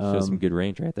 Shows some good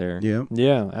range right there. Yeah.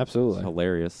 Yeah, It's absolutely.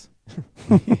 hilarious.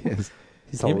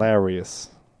 He's hilarious.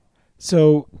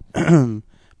 So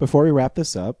before we wrap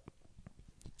this up,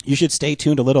 you should stay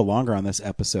tuned a little longer on this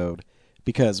episode,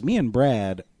 because me and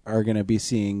Brad are going to be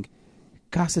seeing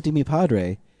Casa de mi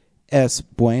Padre. Es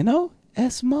bueno?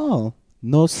 Es mal?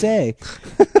 No sé.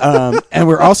 And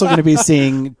we're also going to be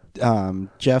seeing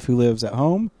Jeff, Who Lives at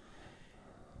Home.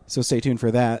 So stay tuned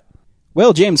for that.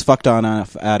 Well, James fucked on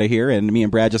off out of here, and me and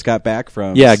Brad just got back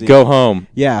from... Go home.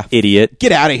 Yeah. Idiot.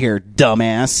 Get out of here,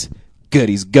 dumbass. Good,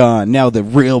 he's gone. Now the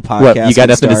real podcast. What, you got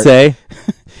nothing to say?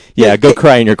 Yeah, go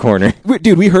cry in your corner.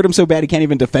 Dude, we hurt him so bad he can't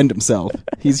even defend himself.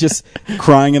 He's just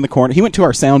crying in the corner. He went to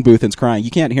our sound booth and's crying.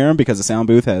 You can't hear him because the sound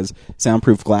booth has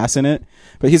soundproof glass in it,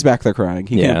 but he's back there crying.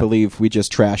 He can't believe we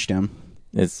just trashed him.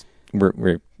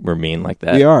 We're mean like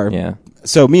that. We are. Yeah.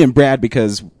 So me and Brad,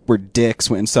 because we're dicks,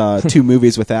 went and saw 2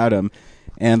 movies without him.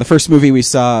 And the first movie we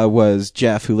saw was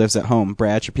Jeff, Who Lives at Home.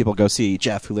 Brad, should people go see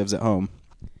Jeff, Who Lives at Home?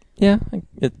 Yeah,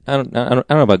 I don't know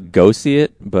about go see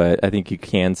it, but I think you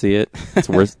can see it. It's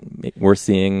worth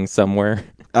seeing somewhere.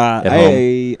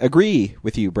 I agree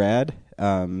with you, Brad. I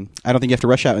don't think you have to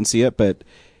rush out and see it, but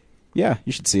yeah,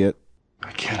 you should see it.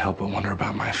 I can't help but wonder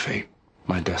about my fate,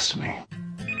 my destiny.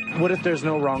 What if there's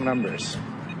no wrong numbers?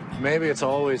 Maybe it's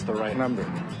always the right number.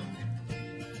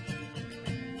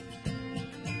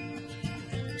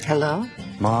 Hello?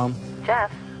 Mom?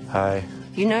 Jeff? Hi.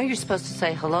 You know you're supposed to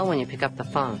say hello when you pick up the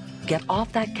phone. Get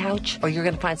off that couch or you're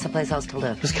going to find someplace else to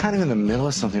live. I was kind of in the middle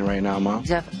of something right now, Mom.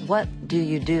 Jeff, what do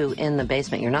you do in the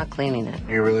basement? You're not cleaning it.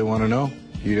 You really want to know?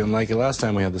 You didn't like it last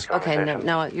time we had this Okay,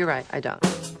 no, you're right. I don't.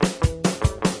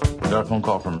 Got a phone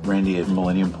call from Randy at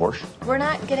Millennium Porsche. We're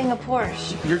not getting a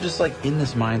Porsche. You're just like in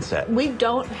this mindset. We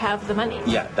don't have the money.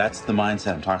 Yeah, that's the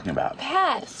mindset I'm talking about.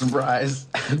 Pat. Surprise.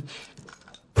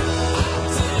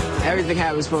 Everything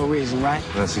happens for a reason, right?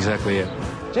 That's exactly it.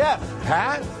 Jeff,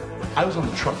 Pat, I was on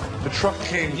the truck. The truck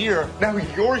came here. Now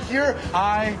you're here.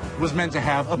 I was meant to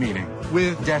have a meeting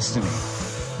with Destiny.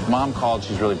 Mom called.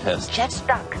 She's really pissed. Jeff's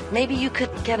stuck. Maybe you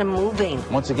could get him moving.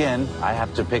 Once again, I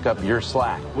have to pick up your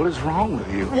slack. What is wrong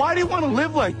with you? Why do you want to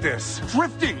live like this?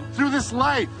 Drifting through this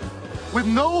life with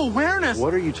no awareness.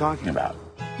 What are you talking about?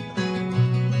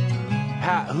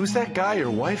 Pat, who's that guy your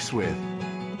wife's with?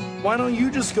 Why don't you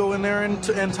just go in there and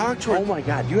talk to her? Oh my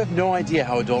God, you have no idea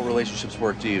how adult relationships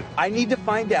work, do you? I need to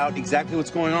find out exactly what's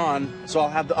going on so I'll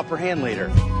have the upper hand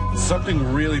later.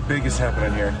 Something really big is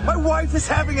happening here. My wife is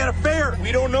having an affair.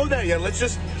 We don't know that yet.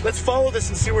 Let's follow this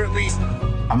and see where it leads.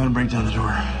 I'm gonna break down the door.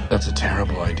 That's a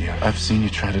terrible idea. I've seen you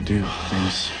try to do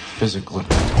things physically.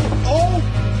 Oh!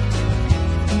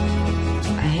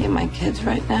 I hate my kids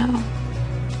right now.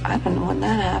 I don't know when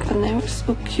that happened. They were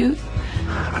so cute.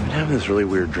 I've been having this really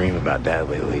weird dream about Dad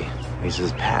lately. He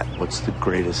says, Pat, what's the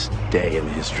greatest day in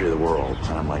the history of the world?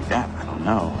 And I'm like, Dad, I don't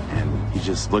know. And he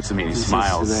just looks at me and he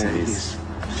smiles. And he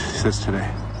says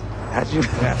today. How'd you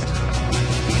ask?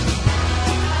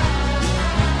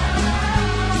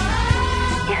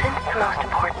 Isn't the most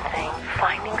important thing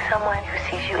finding someone who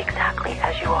sees you exactly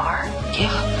as you are? Yeah.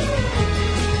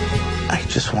 I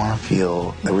just want to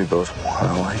feel that we both want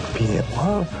to, like, be in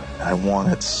love. I want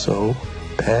it so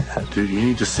bad. Dude, you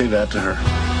need to say that to her.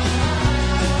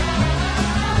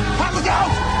 Look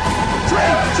out!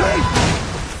 Tree!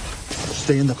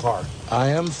 Stay in the car. I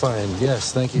am fine.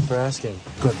 Yes, thank you for asking.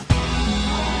 Good.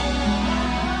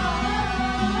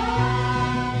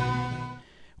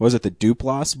 Was it the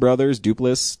Duplass brothers?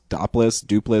 Duplass.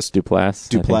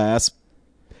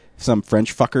 Some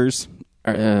French fuckers.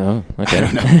 Okay. I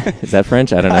don't know. Is that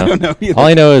French? I don't know. I don't know either. All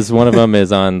I know is one of them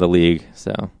is on The League.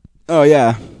 So. Oh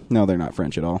yeah, no, they're not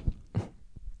French at all.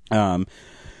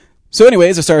 So,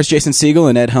 anyways, it stars Jason Segel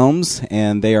and Ed Helms,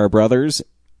 and they are brothers.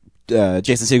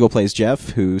 Jason Segel plays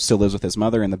Jeff, who still lives with his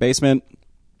mother in the basement,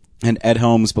 and Ed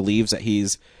Helms believes that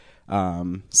he's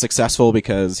successful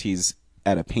because he's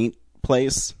at a paint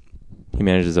place. He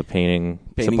manages a painting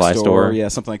supply store. Yeah,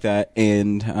 something like that.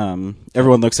 And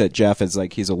everyone looks at Jeff as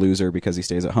like he's a loser because he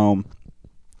stays at home.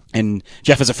 And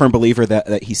Jeff is a firm believer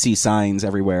that he sees signs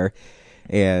everywhere.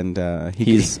 And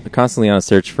he's constantly on a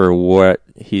search for what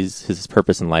his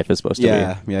purpose in life is supposed to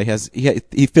be. Yeah,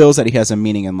 he feels that he has a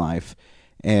meaning in life.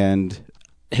 And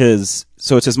it's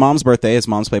his mom's birthday. His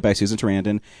mom's played by Susan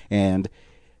Sarandon. And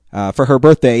for her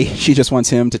birthday, she just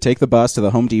wants him to take the bus to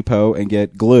the Home Depot and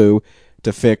get glue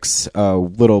to fix a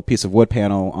little piece of wood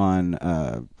panel on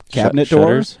cabinet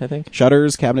door. Shutters, I think.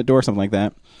 Shutters, cabinet door, something like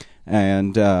that.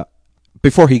 And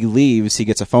before he leaves, he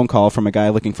gets a phone call from a guy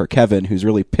looking for Kevin, who's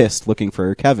really pissed looking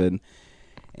for Kevin.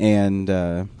 And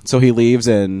so he leaves,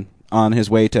 and on his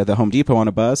way to the Home Depot on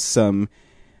a bus, some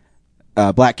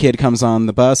black kid comes on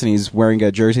the bus, and he's wearing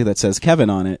a jersey that says Kevin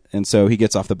on it. And so he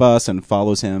gets off the bus and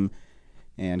follows him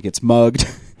and gets mugged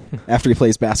after he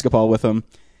plays basketball with him.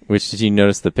 Which, did you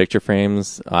notice the picture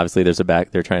frames? Obviously, they're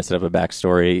trying to set up a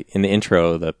backstory. In the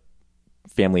intro, the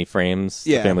family frames,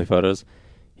 the family photos.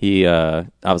 He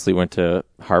obviously went to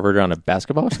Harvard on a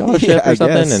basketball scholarship or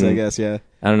something. I guess, yeah.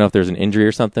 I don't know if there's an injury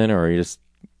or something, or he just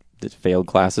failed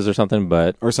classes or something,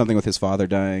 or something with his father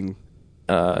dying.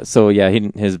 So yeah,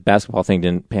 his basketball thing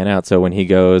didn't pan out. So when he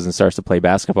goes and starts to play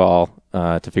basketball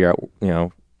to figure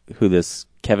out who this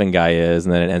Kevin guy is,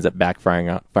 and then it ends up firing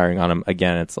on him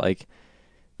again, it's like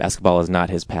basketball is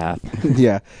not his path.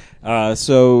 Yeah.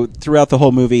 So throughout the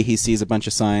whole movie, he sees a bunch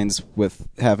of signs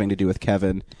having to do with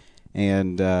Kevin.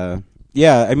 And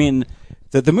yeah, I mean,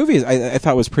 the movie I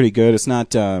thought was pretty good. It's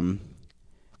not I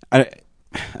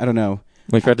don't know.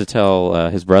 We forgot to tell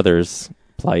his brother's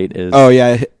plight is. Oh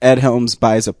yeah, Ed Helms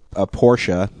buys a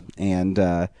Porsche, and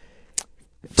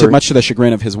much to the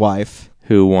chagrin of his wife,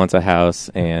 who wants a house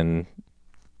and.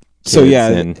 So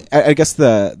yeah, I guess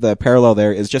the parallel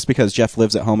there is just because Jeff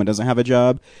lives at home and doesn't have a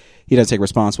job, he doesn't take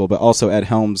responsible. But also Ed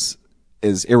Helms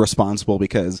is irresponsible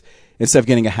because instead of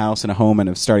getting a house and a home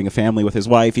and starting a family with his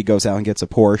wife, he goes out and gets a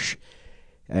Porsche,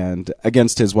 and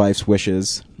against his wife's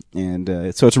wishes. And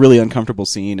so it's a really uncomfortable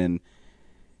scene. And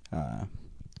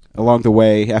along the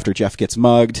way, after Jeff gets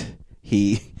mugged,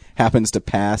 he happens to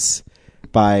pass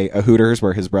by a Hooters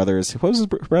where his brother's. What was his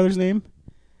brother's name?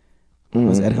 What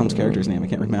was Ed Helms' character's name? I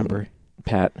can't remember.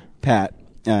 Pat.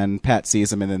 And Pat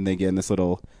sees him, and then they get in this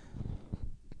little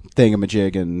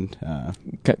thingamajig and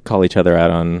call each other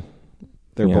out on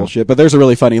their bullshit. But there's a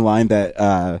really funny line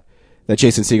that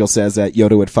Jason Segel says that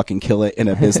Yoda would fucking kill it in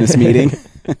a business meeting.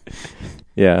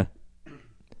 Yeah.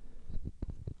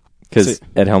 Because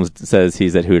Ed Helms says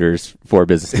he's at Hooters for a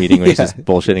business meeting when he's just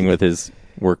bullshitting with his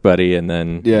work buddy, and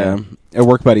then a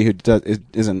work buddy who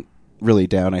isn't really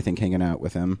down, I think, hanging out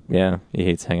with him. Yeah, he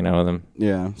hates hanging out with him.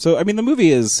 Yeah. So, I mean, the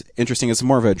movie is interesting. It's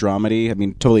more of a dramedy. I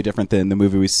mean, totally different than the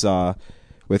movie we saw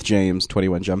with James,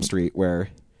 21 Jump Street, where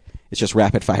it's just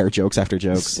rapid-fire jokes after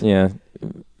jokes. Yeah,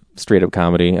 straight-up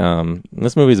comedy.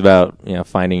 This movie's about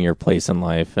finding your place in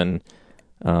life and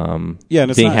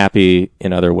being happy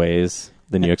in other ways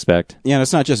than you expect. Yeah, and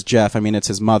it's not just Jeff. I mean, it's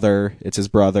his mother, it's his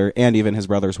brother, and even his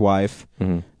brother's wife.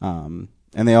 Mm-hmm.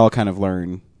 And they all kind of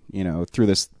learn, through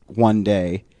this one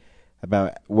day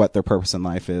about what their purpose in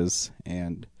life is.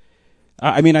 And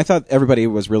I mean, I thought everybody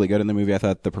was really good in the movie. I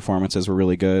thought the performances were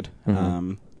really good.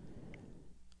 Mm-hmm.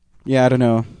 Yeah, I don't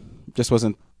know. Just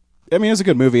wasn't. I mean, it was a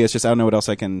good movie. It's just I don't know what else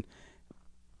I don't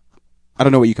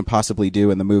know what you can possibly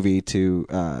do in the movie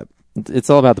to. It's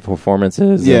all about the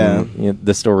performances. Yeah, and,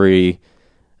 the story.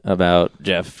 about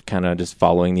Jeff kind of just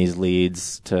following these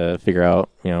leads to figure out,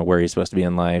 where he's supposed to be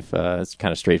in life. It's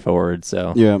kind of straightforward.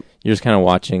 So yeah, you're just kind of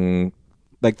watching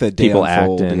like the day people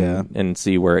unfold, act and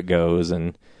see where it goes.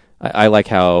 And I like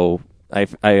how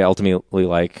I ultimately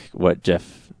like what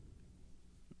Jeff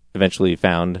eventually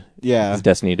found his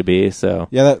destiny to be. So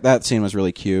yeah, that scene was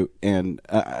really cute and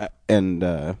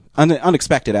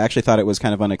unexpected. I actually thought it was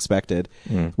kind of unexpected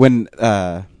when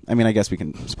I guess we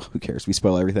can. Who cares? We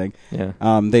spoil everything.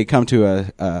 Yeah. They come to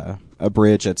a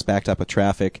bridge that's backed up with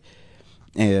traffic,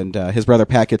 and his brother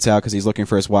Pat gets out because he's looking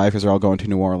for his wife as they're all going to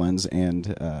New Orleans,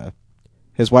 and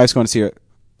his wife's going to see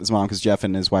his mom because Jeff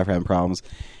and his wife are having problems.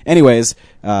 Anyways,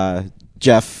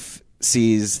 Jeff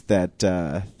sees that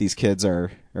these kids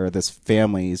or this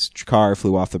family's car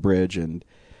flew off the bridge, and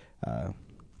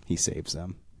he saves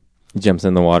them. He jumps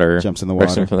in the water.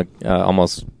 Rescues him from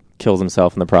almost kills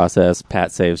himself in the process.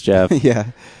 Pat saves Jeff. Yeah.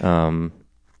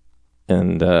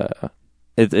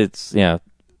 It's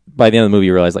by the end of the movie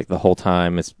you realize like the whole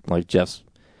time it's like Jeff's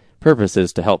purpose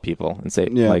is to help people and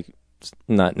save like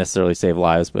not necessarily save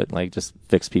lives but like just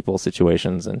fix people's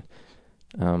situations, and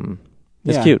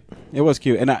it's cute. It was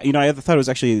cute. And I thought it was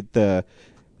actually the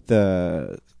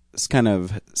kind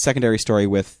of secondary story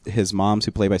with his moms,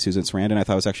 who played by Susan Sarandon. I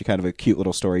thought it was actually kind of a cute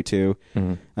little story too,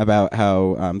 about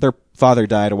how their father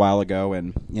died a while ago,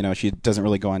 and she doesn't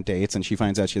really go on dates, and she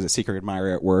finds out she has a secret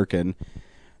admirer at work, and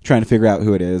trying to figure out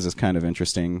who it is kind of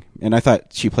interesting. And I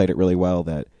thought she played it really well.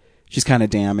 That she's kind of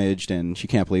damaged, and she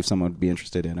can't believe someone would be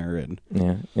interested in her. And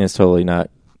it's totally not.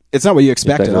 It's not what you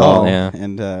expect at all. Yeah.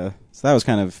 And so that was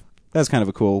kind of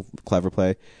a cool, clever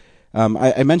play.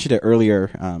 I mentioned it earlier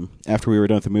after we were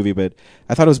done with the movie, but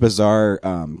I thought it was bizarre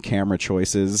camera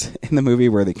choices in the movie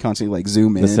where they constantly like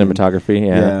zoom in. The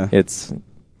cinematography, it's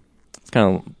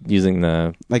kind of using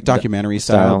the like documentary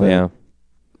style, but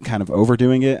kind of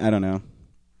overdoing it. I don't know.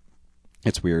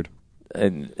 It's weird.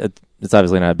 It's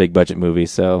obviously not a big budget movie,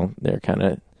 so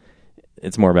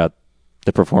it's more about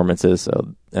the performances.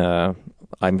 So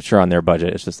I'm sure on their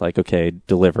budget, it's just like, okay,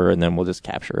 deliver, and then we'll just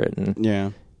capture it.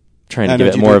 And trying to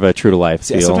give it more of a true to life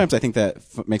feel. Sometimes I think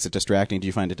that makes it distracting. Do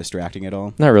you find it distracting at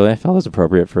all? Not really. I felt it was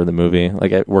appropriate for the movie.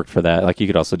 Like it worked for that. Like you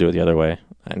could also do it the other way.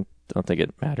 I don't think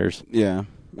it matters. Yeah,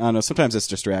 I don't know. Sometimes it's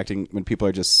distracting when people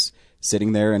are just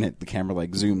sitting there and the camera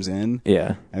like zooms in.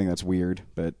 Yeah, I think that's weird,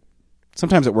 but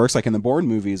sometimes it works. Like in the Bourne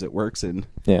movies, it works and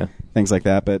things like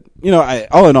that. But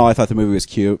all in all, I thought the movie was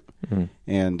cute,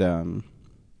 and I'll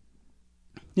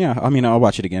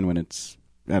watch it again when it's.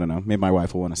 I don't know. Maybe my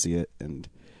wife will want to see it, and.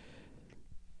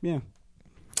 Yeah,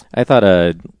 I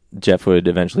thought Jeff would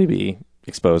eventually be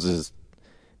exposed as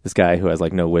this guy who has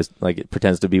like no wisdom, like it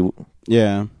pretends to be,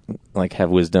 like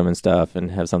have wisdom and stuff and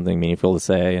have something meaningful to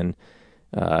say, and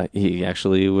he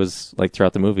actually was like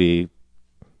throughout the movie,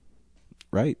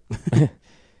 right?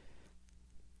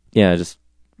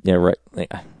 Right.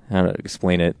 Like, I don't know,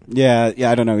 explain it. Yeah,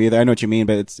 I don't know either. I know what you mean,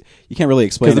 but you can't really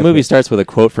explain it. Because the movie starts with a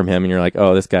quote from him, and you're like,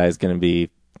 oh, this guy's going to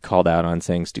be called out on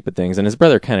saying stupid things, and his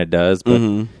brother kind of does,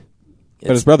 but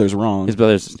his brother's wrong. His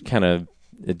brother's kind of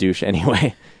a douche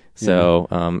anyway. So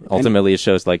ultimately, it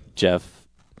shows like Jeff,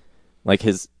 like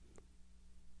his,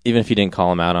 even if he didn't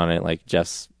call him out on it, like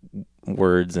Jeff's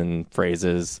words and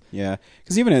phrases. Yeah,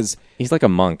 because even he's like a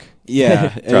monk. Yeah,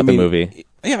 throughout the movie.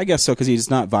 Yeah, I guess so. Because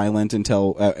he's not violent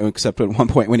until, except at one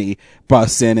point when he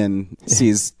busts in and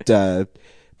sees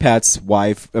Pat's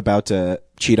wife about to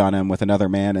cheat on him with another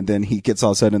man, and then he gets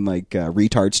all of a sudden like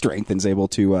retard strength and is able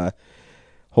to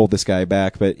hold this guy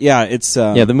back. But yeah, it's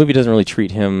the movie doesn't really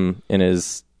treat him in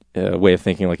his way of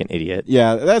thinking like an idiot.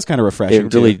 Yeah, that's kind of refreshing.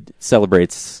 It really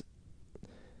celebrates,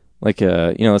 like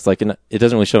it's like it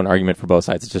doesn't really show an argument for both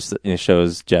sides. It just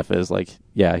shows Jeff as like,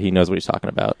 yeah, he knows what he's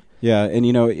talking about. Yeah, and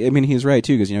he's right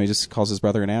too, because he just calls his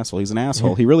brother an asshole. He's an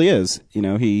asshole. He really is.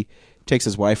 He takes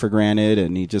his wife for granted,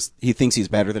 and he thinks he's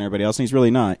better than everybody else, and he's really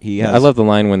not. I love the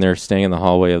line when they're staying in the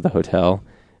hallway of the hotel,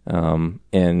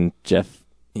 and Jeff,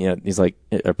 he's like,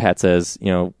 or Pat says,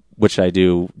 what should I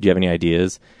do? Do you have any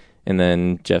ideas? And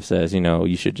then Jeff says,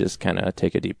 you should just kind of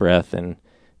take a deep breath and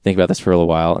think about this for a little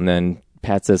while. And then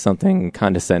Pat says something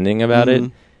condescending about it,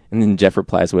 and then Jeff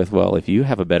replies with, well, if you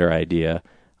have a better idea,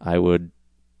 I would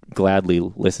gladly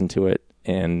listen to it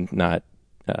and not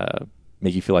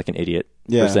make you feel like an idiot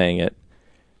for saying it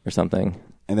or something.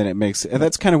 And then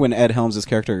that's kind of when Ed Helms'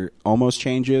 character almost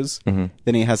changes. Then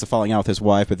he has a falling out with his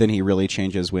wife, but then he really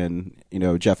changes when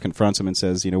Jeff confronts him and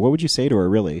says, what would you say to her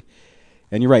really?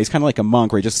 And you're right, he's kind of like a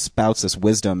monk where he just spouts this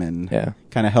wisdom and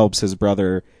kind of helps his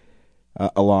brother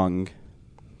along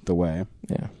the way.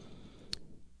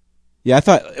 I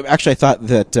thought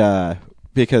that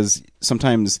because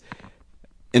sometimes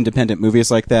independent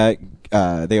movies like that,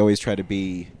 they always try to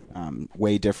be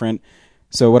way different.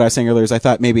 So what I was saying earlier is I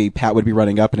thought maybe Pat would be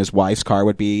running up and his wife's car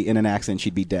would be in an accident,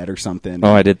 she'd be dead or something.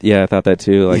 Oh, I did. Yeah, I thought that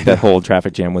too. Like that whole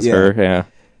traffic jam was her. Yeah.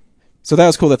 So that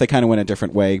was cool that they kind of went a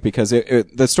different way because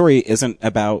the story isn't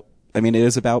about. I mean, it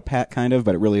is about Pat kind of,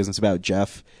 but it really isn't. It's about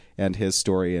Jeff and his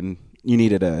story, and you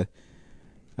needed a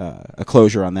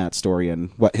closure on that story and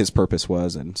what his purpose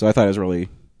was, and so I thought it was really.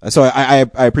 So I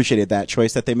appreciated that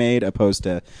choice that they made, opposed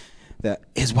to that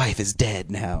his wife is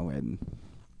dead now, and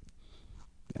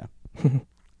yeah.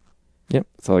 Yep,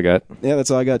 that's all I got. Yeah, that's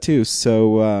all I got too.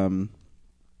 So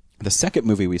the second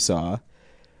movie we saw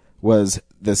was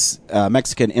this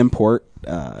Mexican import,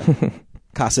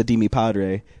 Casa de Mi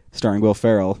Padre, starring Will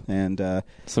Ferrell and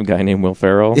some guy named Will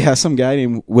Ferrell. Yeah, some guy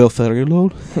named Will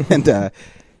Ferrell. And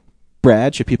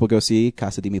Brad, should people go see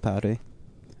Casa de Mi Padre?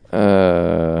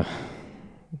 I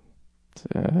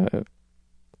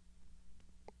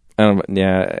don't know.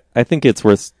 Yeah, I think it's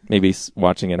worth maybe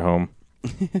watching at home. I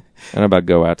don't know about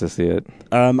go out to see it.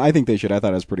 I think they should. I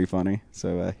thought it was pretty funny.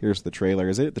 So here's the trailer.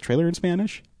 Is it the trailer in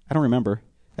Spanish? I don't remember.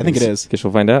 I think it is. Guess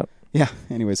we'll find out. Yeah.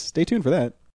 Anyways, stay tuned for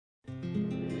that.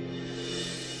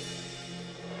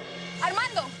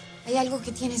 Armando, hay algo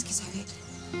que tienes que saber.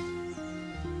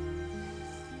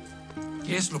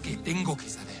 ¿Qué es lo que tengo que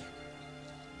saber?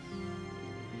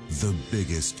 The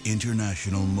biggest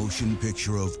international motion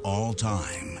picture of all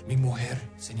time. Mi mujer,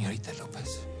 señorita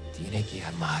López, tiene que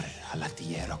amar a la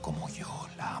tierra como yo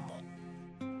la amo.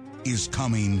 Is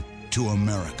coming to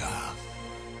America.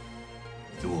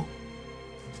 Tú,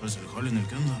 ¿sabes el jale en el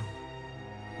que anda?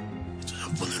 Esto se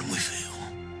va a poner muy feo.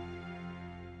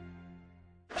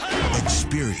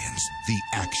 Experience the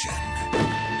action,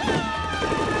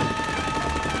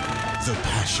 the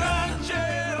passion,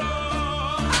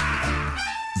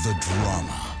 the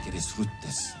drama. Que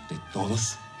disfrutes de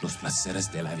todos los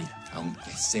placeres de la vida, aunque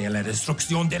sea la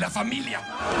destrucción de la familia.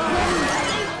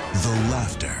 The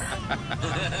laughter.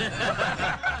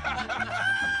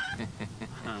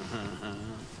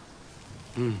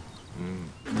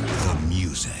 The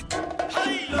music.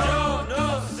 Yo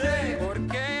no sé por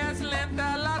qué es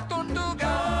lenta la tortuga.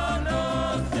 Yo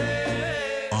no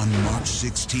sé. On March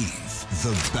 16th,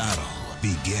 the battle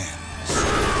begins.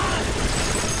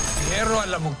 Quiero a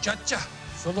la muchacha.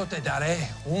 Solo te daré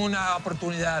una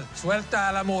oportunidad. Suelta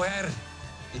a la mujer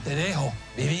y te dejo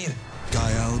vivir.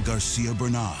 Gael Garcia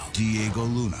Bernal, Diego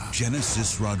Luna,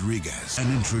 Genesis Rodriguez, and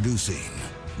introducing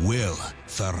Will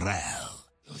Ferrell.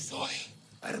 Yo soy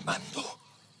Armando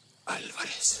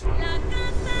Álvarez.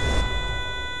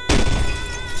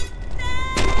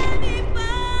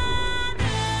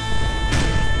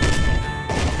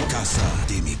 Casa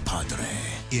de Mi Padre,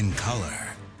 in color.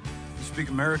 You speak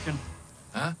American?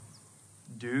 Huh?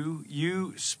 Do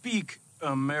you speak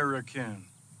American?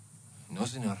 No,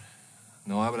 señor.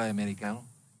 No habla americano.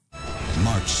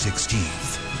 March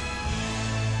 16th.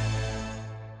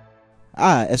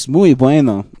 Es muy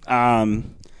bueno.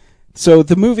 So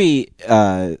the movie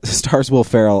stars Will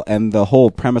Ferrell, and the whole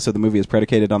premise of the movie is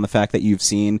predicated on the fact that you've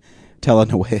seen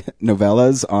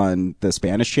telenovelas on the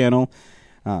Spanish channel.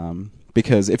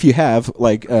 Because if you have,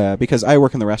 because I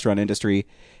work in the restaurant industry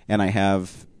and I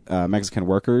have Mexican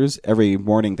workers, every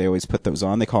morning they always put those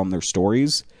on. They call them their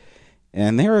stories.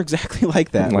 And they're exactly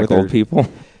like that. Like old people.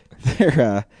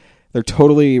 They're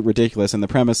totally ridiculous. And the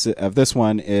premise of this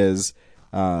one is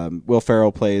Will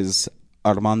Ferrell plays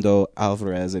Armando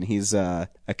Alvarez, and he's a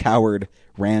coward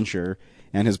rancher,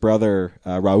 and his brother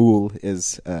Raul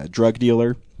is a drug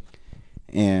dealer.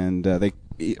 And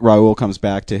Raul comes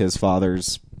back to his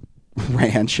father's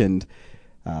ranch, and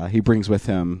he brings with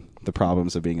him the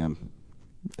problems of being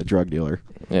a drug dealer.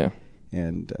 Yeah.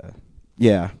 And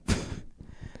yeah.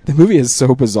 The movie is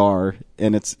so bizarre,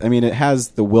 and it has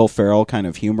the Will Ferrell kind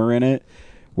of humor in it,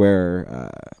 where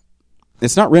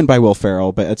it's not written by Will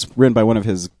Ferrell, but it's written by one of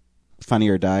his Funny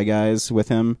or Die guys with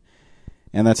him,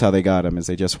 and that's how they got him, is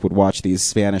they just would watch these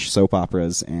Spanish soap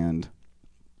operas, and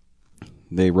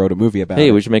they wrote a movie about it.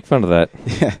 Hey, we should make fun of that.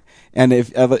 Yeah, and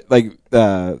if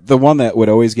the one that would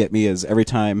always get me is every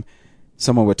time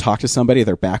someone would talk to somebody,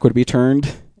 their back would be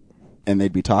turned, and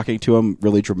they'd be talking to them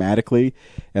really dramatically,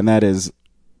 and that is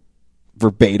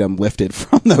verbatim lifted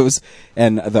from those,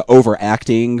 and the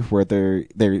overacting where they're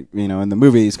in the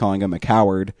movie he's calling him a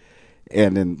coward,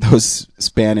 and in those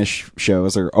Spanish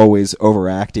shows are always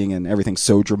overacting and everything's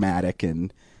so dramatic,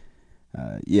 and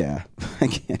yeah, I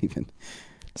can't even.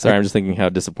 Sorry, I'm just thinking how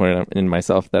disappointed in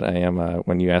myself that I am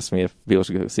when you asked me if people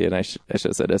should go see it. I should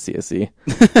have said SCSC.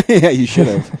 Yeah, you should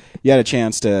have. You had a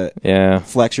chance to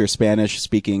flex your Spanish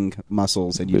speaking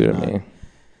muscles, and you did not.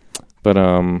 But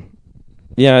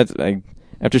yeah,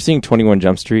 after seeing 21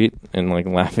 Jump Street and like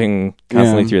laughing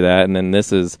constantly through that, and then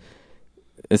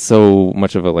it's so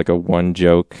much of a one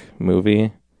joke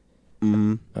movie.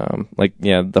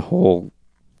 Mm-hmm. The whole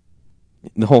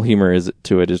humor is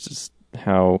just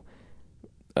how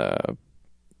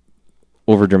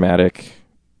over dramatic.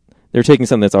 They're taking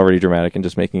something that's already dramatic and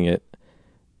just making it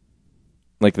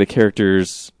like the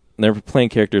characters. They're playing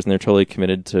characters and they're totally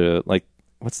committed to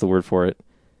what's the word for it?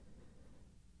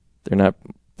 They're not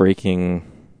breaking.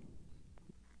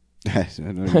 I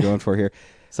don't know what you're going for here.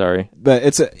 Sorry, but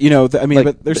it's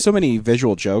but there's so many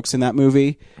visual jokes in that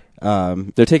movie.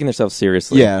 They're taking themselves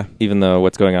seriously, even though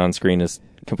what's going on screen is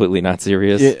completely not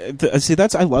serious.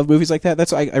 I love movies like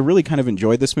that. I really kind of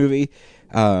enjoyed this movie.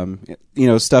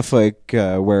 Stuff like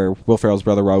where Will Ferrell's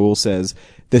brother Raul says,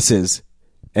 "This is,"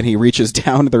 and he reaches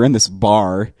down. They're in this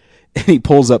bar, and he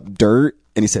pulls up dirt,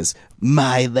 and he says,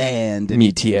 "My land." And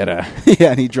Mi tierra.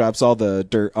 And he drops all the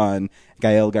dirt on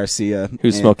Gael Garcia,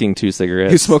 who's smoking 2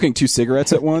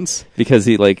 cigarettes at once. Because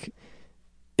he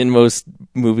in most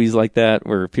movies like that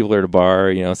where people are at a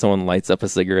bar, someone lights up a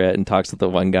cigarette and talks with the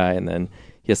one guy, and then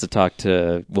he has to talk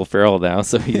to Will Ferrell now,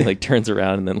 so he turns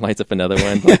around and then lights up another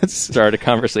one, start a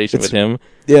conversation with him.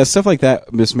 Yeah, stuff like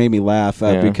that just made me laugh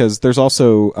because there's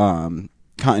also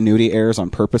continuity errors on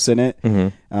purpose in it.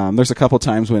 Mm-hmm. There's a couple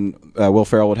times when Will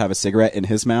Ferrell would have a cigarette in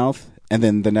his mouth, and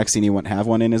then the next scene he wouldn't have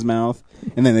one in his mouth,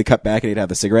 and then they cut back and he'd have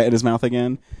the cigarette in his mouth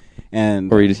again,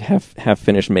 or he'd have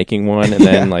finished making one and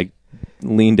then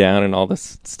lean down and all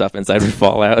this stuff inside would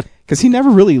fall out. Because he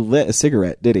never really lit a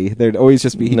cigarette, did he? There'd always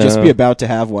just be just be about to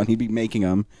have one. He'd be making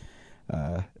them.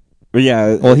 But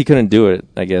yeah, well, he couldn't do it.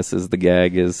 I guess is the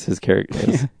gag is his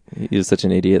character. He was such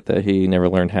an idiot that he never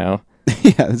learned how.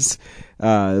 Yes,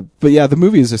 but yeah, the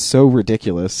movie is just so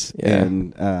ridiculous,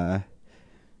 and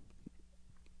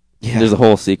there's a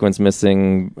whole sequence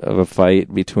missing of a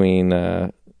fight between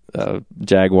a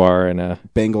jaguar and a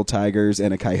Bengal tigers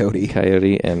and a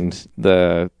coyote, and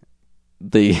the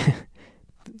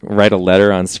write a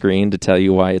letter on screen to tell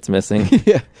you why it's missing.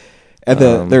 Yeah.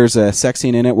 And there's a sex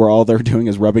scene in it where all they're doing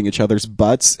is rubbing each other's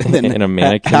butts, and then and a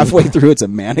mannequin. Halfway through, it's a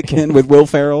mannequin with Will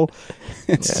Ferrell.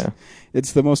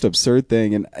 It's the most absurd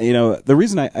thing, and the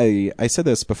reason I said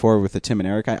this before with the Tim and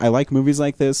Eric, I like movies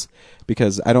like this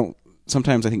because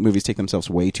sometimes I think movies take themselves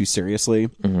way too seriously,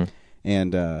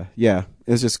 and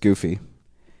it's just goofy.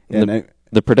 And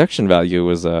the production value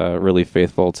was really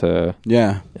faithful to.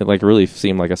 Yeah, it really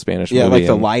seemed like a Spanish movie. Yeah, like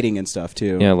the lighting and stuff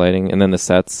too. Yeah, lighting, and then the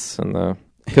sets and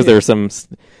because there were some,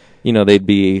 they'd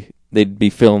be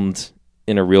filmed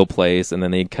in a real place, and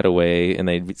then they'd cut away, and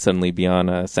they'd suddenly be on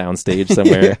a soundstage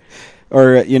somewhere.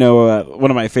 Or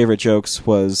one of my favorite jokes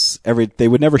was they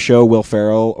would never show Will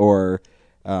Ferrell or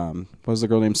what was the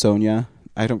girl named Sonia?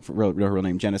 I don't know her real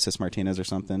name, Genesis Martinez or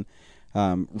something.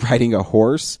 Riding a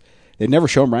horse. They'd never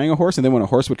show him riding a horse, and then when a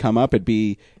horse would come up, it'd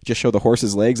be just show the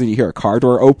horse's legs, and you hear a car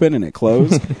door open and it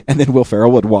close, and then Will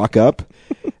Ferrell would walk up.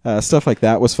 Stuff like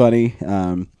that was funny.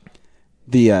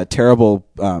 The terrible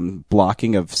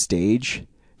blocking of stage,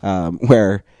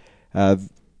 where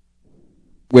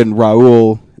when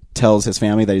Raul tells his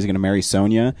family that he's going to marry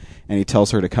Sonia, and he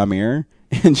tells her to come here,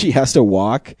 and she has to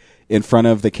walk in front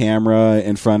of the camera,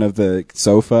 in front of the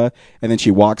sofa, and then she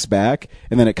walks back,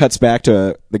 and then it cuts back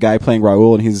to the guy playing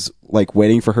Raul, and he's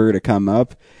waiting for her to come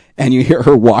up, and you hear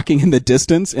her walking in the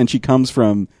distance, and she comes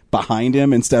from behind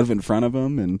him instead of in front of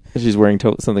him, and she's wearing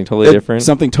something totally different.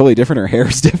 Something totally different. Her hair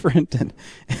is different, and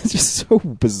it's just so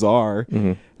bizarre.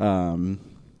 Mm-hmm.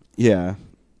 Yeah,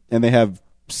 and they have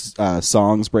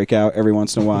songs break out every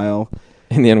once in a while.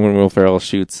 In the end, when Will Ferrell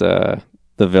shoots the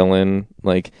villain,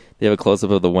 they have a close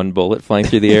up of the one bullet flying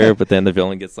through the air, but then the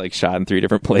villain gets shot in 3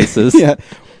 different places. Yeah,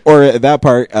 or at that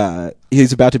part,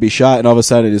 he's about to be shot, and all of a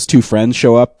sudden his 2 friends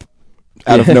show up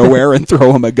out of nowhere and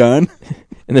throw him a gun.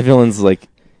 And the villains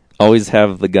always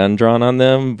have the gun drawn on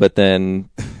them, but then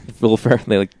Will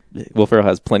Ferrell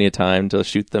has plenty of time to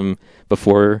shoot them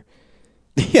before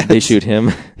they shoot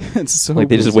him. It's so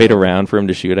they just wait around for him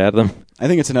to shoot at them. I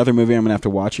think it's another movie I'm gonna have to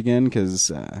watch again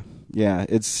because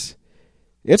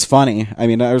it's funny. I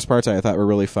mean, there was parts I thought were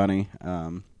really funny.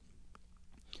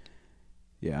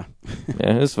 Yeah,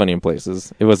 it was funny in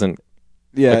places. It wasn't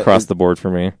across the board for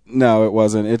me. No, it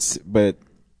wasn't. It's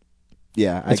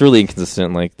really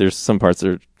inconsistent. There's some parts that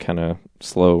are kind of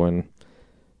slow, and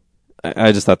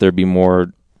I just thought there'd be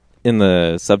more in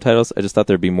the subtitles. I just thought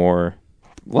there'd be more.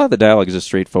 A lot of the dialogue is just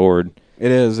straightforward.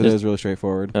 It is really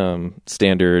straightforward.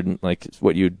 Standard,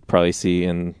 what you'd probably see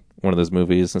in one of those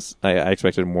movies. I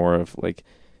expected more of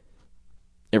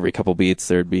every couple beats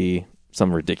there'd be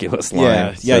some ridiculous line.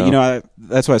 Yeah, so. you know,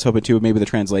 that's what I was hoping too. Maybe the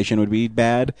translation would be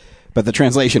bad, but the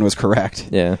translation was correct.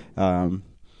 Yeah.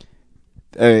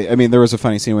 I mean, there was a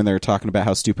funny scene when they were talking about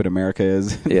how stupid America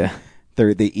is. Yeah.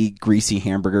 They eat greasy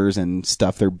hamburgers and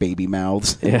stuff their baby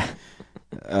mouths. Yeah.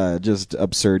 Just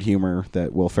absurd humor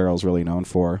that Will Ferrell's really known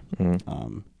for.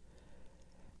 Mm-hmm.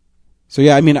 So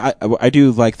yeah, I mean, I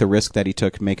do like the risk that he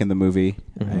took making the movie,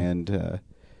 Mm-hmm. and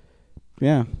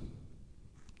yeah,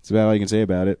 that's about all you can say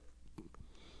about it.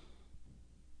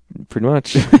 Pretty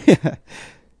much. Yeah.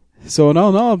 So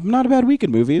no, not a bad week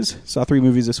in movies. Saw 3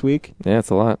 movies this week. Yeah, it's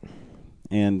a lot.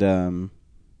 And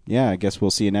yeah, I guess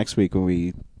we'll see you next week when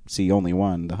we see only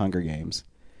one, The Hunger Games.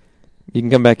 You can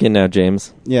come back in now,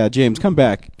 James. Yeah, James, come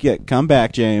back. Come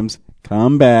back, James.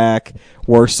 Come back.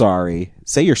 We're sorry.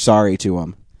 Say you're sorry to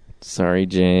him. Sorry,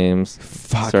 James.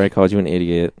 Fuck. Sorry I called you an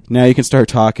idiot. Now you can start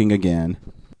talking again.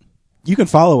 You can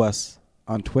follow us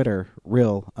on Twitter,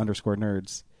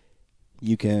 real_nerds.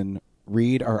 You can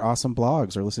read our awesome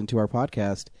blogs or listen to our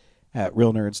podcast at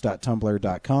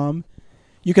realnerds.tumblr.com.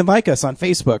 You can like us on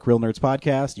Facebook, Real Nerds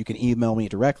Podcast. You can email me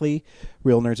directly,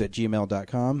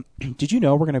 realnerds@gmail.com. Did you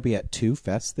know we're going to be at 2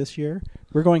 fests this year?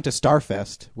 We're going to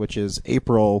Starfest, which is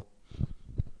April...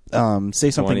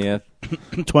 say something. 20th.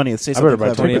 20th. Say something.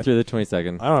 20th through the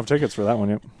 22nd. I don't have tickets for that one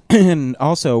yet. And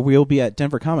also, we'll be at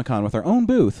Denver Comic Con with our own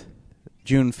booth,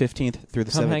 June 15th through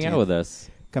the 17th. Come hang out with us.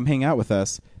 Come hang out with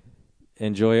us.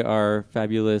 Enjoy our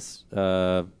fabulous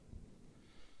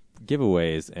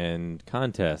giveaways and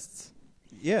contests.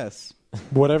 Yes.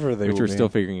 Whatever they which will we're be. still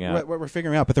figuring out. What we're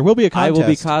figuring out, but there will be a contest. I will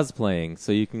be cosplaying,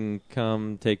 so you can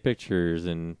come take pictures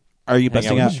and Are you hang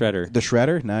busting out out with the Shredder? The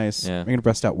Shredder? Nice. Yeah. Are you going to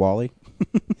bust out Wally?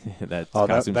 that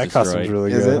costume's destroyed.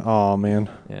 really Is good. it? Oh, man.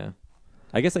 Yeah.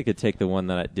 I guess I could take the one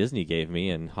that Disney gave me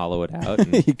and hollow it out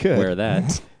and You could. wear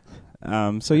that.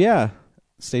 So yeah,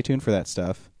 stay tuned for that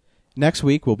stuff. Next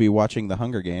week we'll be watching The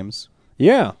Hunger Games.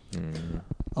 Yeah.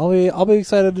 I'll be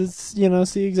excited to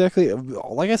see exactly.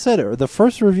 Like I said, the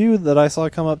first review that I saw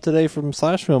come up today from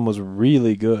Slash Film was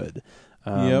really good.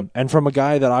 Yep. And from a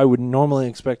guy that I would normally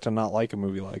expect to not like a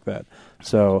movie like that.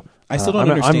 So I still don't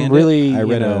understand I'm really,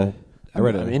 it.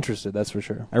 I'm interested. That's for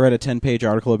sure. I read a 10-page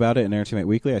article about it in Entertainment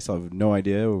Weekly. I still have no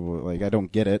idea. Like, I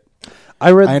don't get it.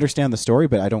 I understand the story,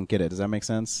 but I don't get it. Does that make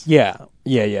sense? Yeah,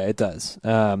 it does.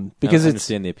 Because I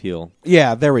understand the appeal.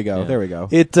 Yeah, there we go. Yeah. There we go.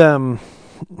 It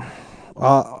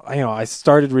I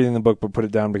started reading the book but put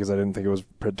it down because I didn't think it was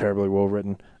terribly well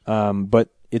written. But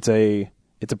it's a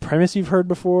premise you've heard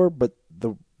before, but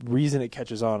the reason it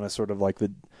catches on is sort of like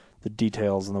the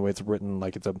details and the way it's written,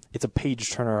 like it's a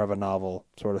page turner of a novel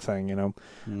sort of thing,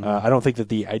 I don't think that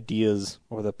the ideas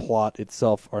or the plot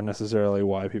itself are necessarily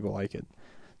why people like it.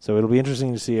 So it'll be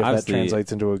interesting to see if Obviously, that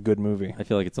translates into a good movie. I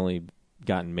feel like it's only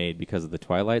gotten made because of the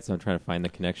Twilight, so I'm trying to find the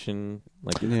connection.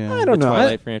 Like, I don't know. The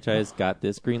Twilight franchise got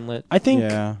this greenlit. I think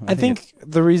I think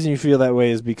the reason you feel that way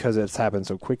is because it's happened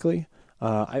so quickly.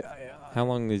 How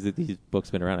long has these books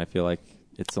been around? I feel like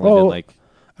it's only been like.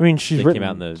 I mean, she's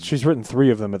written 3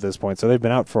 of them at this point, so they've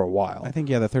been out for a while. I think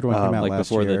the third one came out like last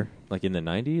before year. like in the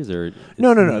 90s or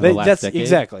No. the last That's decade?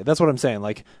 exactly. That's what I'm saying.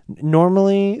 Like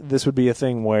normally, this would be a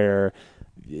thing where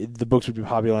the books would be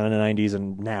popular in the 90s,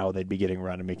 and now they'd be getting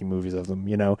around to making movies of them.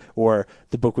 Or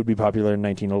the book would be popular in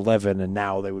 1911, and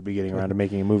now they would be getting around to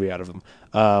making a movie out of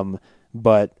them.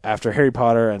 But after Harry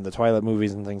Potter and the Twilight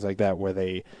movies and things like that,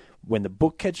 when the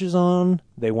book catches on,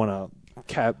 they want to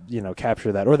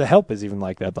capture that. Or The Help is even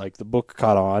like that. Like the book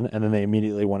caught on, and then they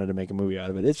immediately wanted to make a movie out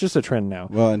of it. It's just a trend now.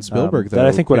 Well, and Spielberg that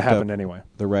I think would have picked happened up anyway.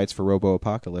 The rights for Robo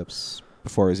Apocalypse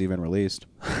before it was even released.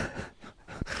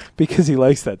 Because he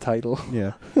likes that title.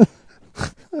 Yeah.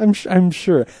 I'm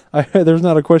sure. There's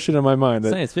not a question in my mind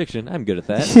that science fiction. I'm good at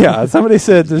that. Yeah, somebody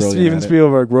said to Brilliant Steven at it.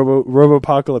 Spielberg,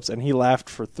 Robo-Apocalypse, and he laughed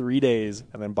for 3 days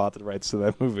and then bought the rights to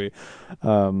that movie.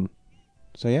 So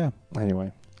yeah.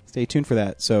 Anyway, stay tuned for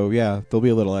that. So yeah, there'll be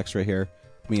a little extra here.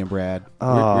 Me and Brad.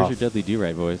 Where's your Dudley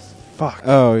Do-Right voice? Fuck.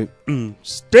 Oh,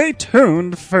 stay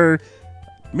tuned for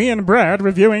me and Brad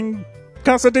reviewing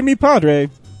Casa de Mi Padre.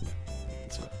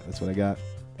 That's what I got.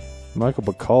 Michael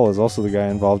Bacall is also the guy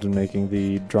involved in making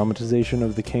the dramatization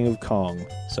of The King of Kong,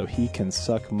 so he can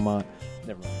suck my...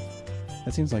 Never mind.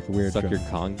 That seems like a weird... Suck your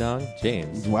Kong dong?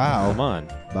 James. Wow. Come on.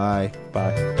 Bye.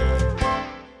 Bye.